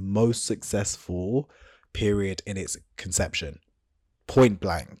in its most successful period in its conception. point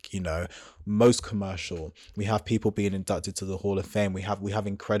blank, you know, most commercial. We have people being inducted to the Hall of Fame. We have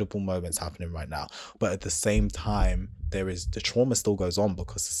incredible moments happening right now. But at the same time, the trauma still goes on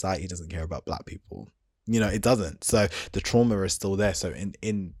because society doesn't care about black people. You know, it doesn't. So the trauma is still there. So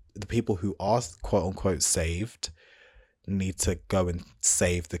in the people who are quote unquote saved need to go and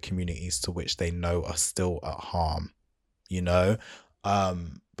save the communities to which they know are still at harm, you know,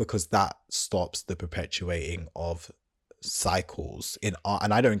 because that stops the perpetuating of cycles in art.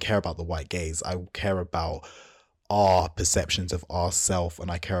 And I don't care about the white gaze. I care about our perceptions of ourself, and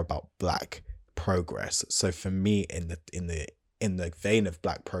I care about black progress. So for me, in the vein of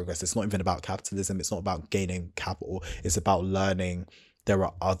black progress, it's not even about capitalism. It's not about gaining capital. It's about learning there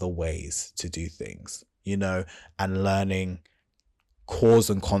are other ways to do things, you know, and learning cause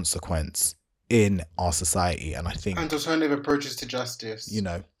and consequence in our society. And I think, and alternative approaches to justice, you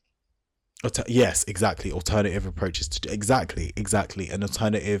know, yes, exactly. Alternative approaches to and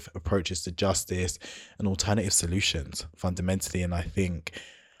alternative approaches to justice and alternative solutions fundamentally. And I think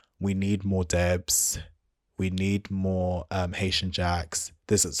we need more Debs. We need more Haitian Jacks.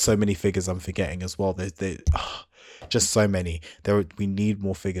 There's so many figures I'm forgetting as well. There's just so many. We need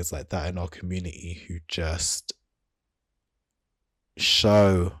more figures like that in our community who just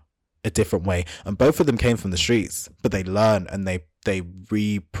show a different way. And both of them came from the streets, but they learned and they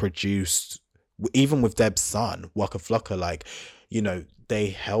reproduced. Even with Deb's son, Waka Flocka, like, you know, they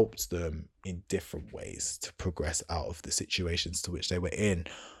helped them in different ways to progress out of the situations to which they were in.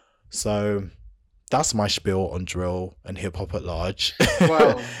 So that's my spiel on drill and hip hop at large.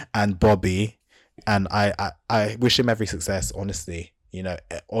 Wow. And Bobby. And I wish him every success, honestly. You know,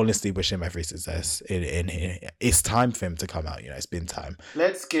 honestly wish him every success. It's time for him to come out, you know, it's been time.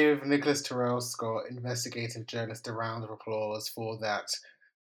 Let's give Nicholas Terrell Scott, investigative journalist, a round of applause for that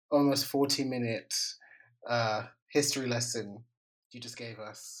almost 40-minute history lesson you just gave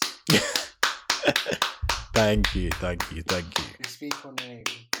us. Thank you. We speak your name.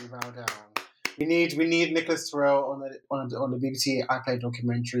 We bow down. We need Nicholas Terrell on the BBC iPlayer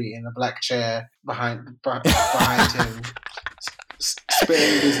documentary in a black chair behind him,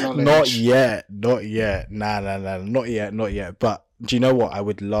 spitting his knowledge. Not yet. Nah. Not yet. But do you know what? I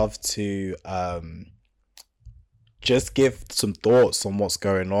would love to just give some thoughts on what's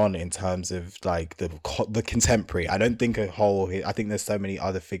going on in terms of like the contemporary. I think there's so many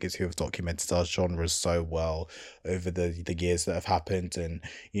other figures who have documented our genres so well over the years that have happened. And,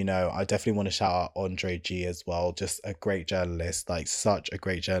 you know, I definitely want to shout out Andre G as well. Just a great journalist, like such a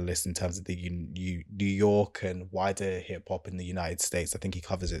great journalist in terms of the New York and wider hip hop in the United States. I think he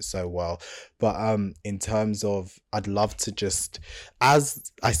covers it so well. But in terms of, I'd love to just,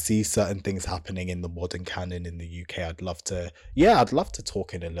 as I see certain things happening in the modern canon in the UK, I'd love to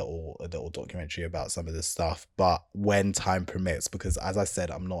talk in a little documentary about some of this stuff, but when time permits, because as I said,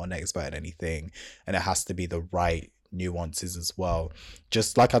 I'm not an expert in anything, and it has to be the right nuances as well.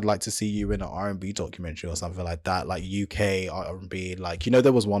 Just like I'd like to see you in an R&B documentary or something like that, like UK R&B, like, you know,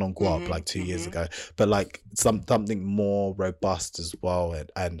 there was one on Guap like 2 years ago, but like something more robust as well.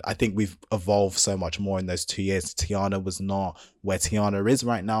 And I think we've evolved so much more in those 2 years. Tiana was not where Tiana is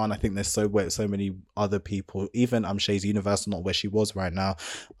right now, and I think there's so many other people, even Shay's Universe, not where she was right now.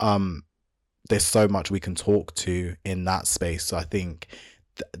 There's so much we can talk to in that space. So I think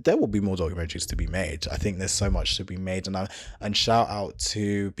there will be more documentaries to be made. I think there's so much to be made, and shout out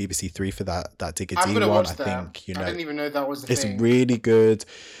to BBC Three for that Digga I'm D gonna one. watch I that. think, you know, I didn't even know that was a thing. It's really good.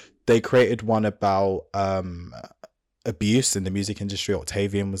 They created one about abuse in the music industry.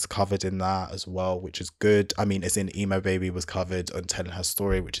 Octavian was covered in that as well, which is good. I mean, it's in Emo Baby was covered on telling her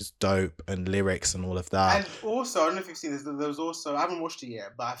story, which is dope, and lyrics and all of that. And also, I don't know if you've seen this, there was also, I haven't watched it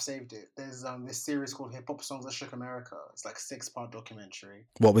yet, but I've saved it. There's this series called Hip Hop Songs That Shook America. It's like 6-part documentary.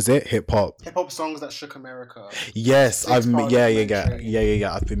 What was it? Hip Hop Songs That Shook America. Yes, I've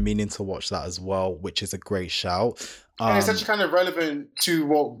been meaning to watch that as well, which is a great shout. And it's actually kind of relevant to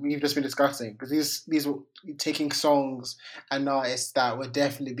what we've just been discussing, because these were taking songs and artists that were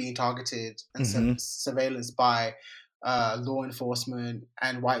definitely being targeted and surveillance by law enforcement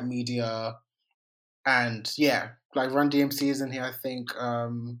and white media, and like Run DMC is in here, I think.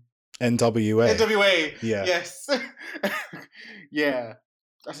 NWA. Yeah. Yes. Yeah.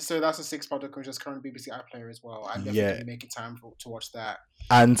 So that's a six-part documentary that's currently BBC iPlayer as well. I'm definitely Yeah. making time to watch that.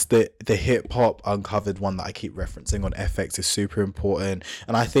 And the hip hop uncovered one that I keep referencing on FX is super important.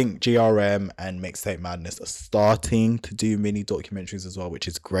 And I think GRM and Mixtape Madness are starting to do mini documentaries as well, which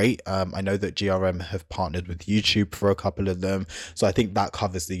is great. I know that GRM have partnered with YouTube for a couple of them. So I think that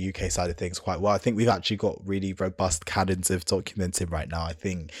covers the UK side of things quite well. I think we've actually got really robust canons of documenting right now. I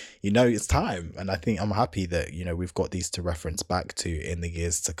think, it's time. And I think I'm happy that, we've got these to reference back to in the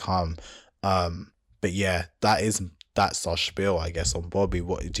years to come. But yeah, that's our spiel, I guess, on Bobby.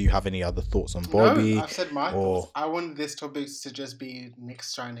 What do you have any other thoughts on Bobby? No, I've said my thoughts. I wanted this topic to just be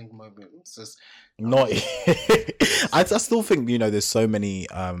Nick's shining moments. Not. I still think there's so many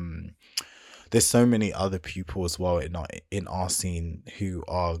other people as well in our scene who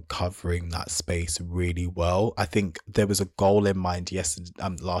are covering that space really well. I think there was a goal in mind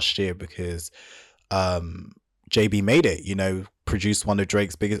last year because JB made it, produced one of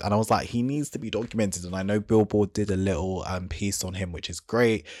Drake's biggest, and I was like, he needs to be documented. And I know Billboard did a little piece on him, which is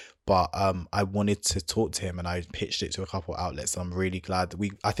great, but I wanted to talk to him and I pitched it to a couple of outlets. So I'm really glad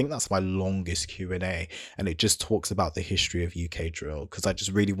I think that's my longest Q&A, and it just talks about the history of UK drill, because I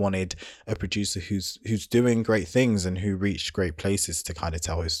just really wanted a producer who's doing great things and who reached great places to kind of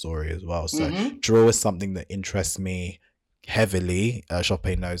tell his story as well. So drill is something that interests me heavily.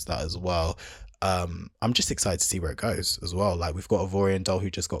 Chope knows that as well. I'm just excited to see where it goes as well. Like, we've got Ivorian Doll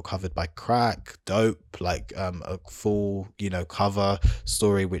who just got covered by Crack. Dope, like a full cover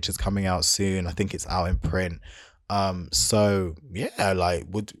story which is coming out soon. I think it's out in print. So yeah, like,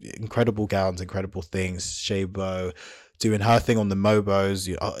 incredible gowns, incredible things. Shabo doing her thing on the Mobos.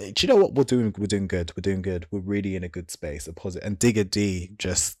 Do you know what? We're doing good. We're really in a good space, a positive. And Digger D,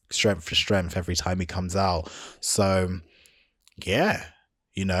 just strength for strength every time he comes out. So yeah,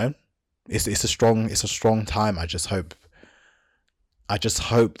 it's a strong time. I just hope that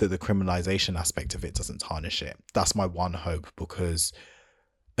the criminalization aspect of it doesn't tarnish it. That's my one hope,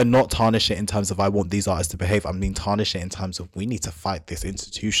 and not tarnish it in terms of I want these artists to behave. I mean, tarnish it in terms of we need to fight this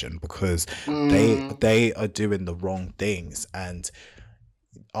institution, because they are doing the wrong things, and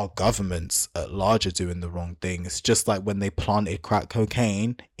our governments at large are doing the wrong things. Just like when they planted crack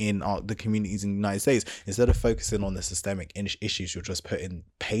cocaine in the communities in the United States, instead of focusing on the systemic issues, you're just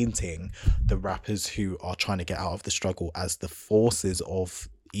painting the rappers who are trying to get out of the struggle as the forces of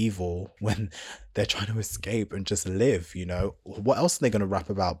evil when they're trying to escape and just live. What else are they going to rap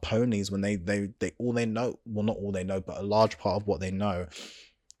about? Ponies, when they all they know, well, not all they know, but a large part of what they know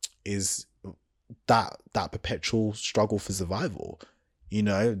is that perpetual struggle for survival.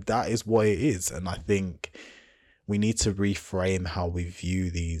 That is what it is. And I think we need to reframe how we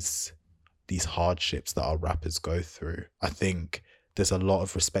view these hardships that our rappers go through. I think there's a lot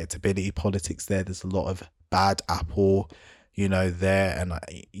of respectability politics there. There's a lot of bad apple, there. And,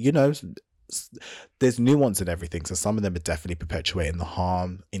 there's nuance in everything. So some of them are definitely perpetuating the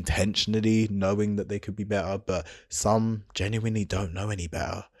harm intentionally, knowing that they could be better. But some genuinely don't know any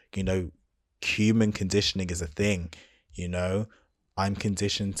better. Human conditioning is a thing, I'm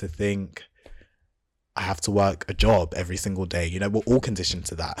conditioned to think I have to work a job every single day. We're all conditioned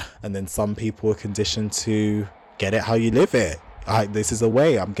to that. And then some people are conditioned to get it how you live it. This is a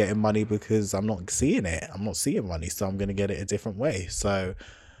way. I'm getting money because I'm not seeing it. I'm not seeing money, so I'm going to get it a different way. So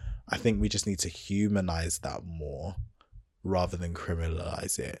I think we just need to humanize that more rather than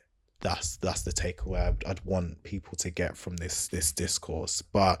criminalize it. That's the takeaway I'd want people to get from this discourse.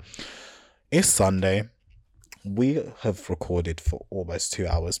 But it's Sunday. We have recorded for almost 2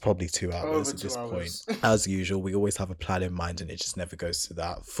 hours, probably 2 hours at this point. As usual, we always have a plan in mind, and it just never goes to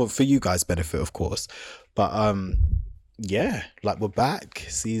that. For you guys' benefit, of course. But yeah, like, we're back,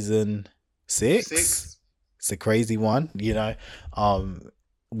 season 6. It's a crazy one, We've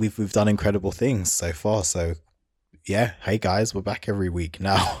done incredible things so far. So yeah, hey guys, we're back every week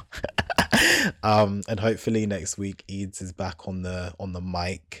now. And hopefully next week Eads is back on the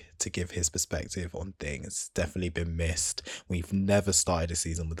mic to give his perspective on things. It's definitely been missed. We've never started a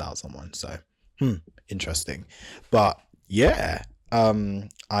season without someone, so interesting. But yeah, I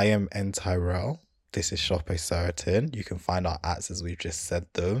am N Tyrell. This is Chope Seratin. You can find our ats as we've just said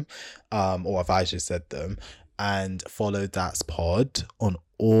them, or if I just said them, and follow That's Pod on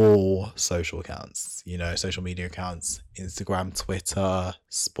all social accounts, social media accounts, Instagram, Twitter,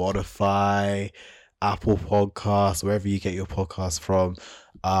 Spotify, Apple Podcasts, wherever you get your podcasts from,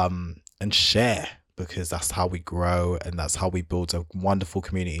 and share, because that's how we grow and that's how we build a wonderful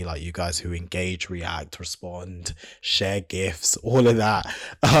community like you guys who engage, react, respond, share gifts, all of that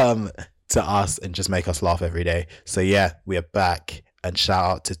to us, and just make us laugh every day. So yeah, we are back. And shout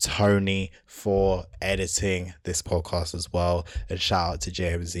out to Tony for editing this podcast as well. And shout out to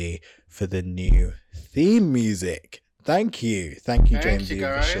JMZ for the new theme music. Thank you, Thank you,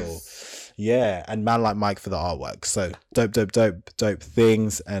 JMZ, for sure. Yeah, and Man Like Mike for the artwork. So dope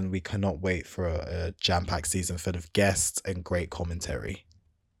things. And we cannot wait for a jam-packed season full of guests and great commentary.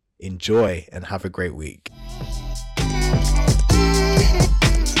 Enjoy and have a great week.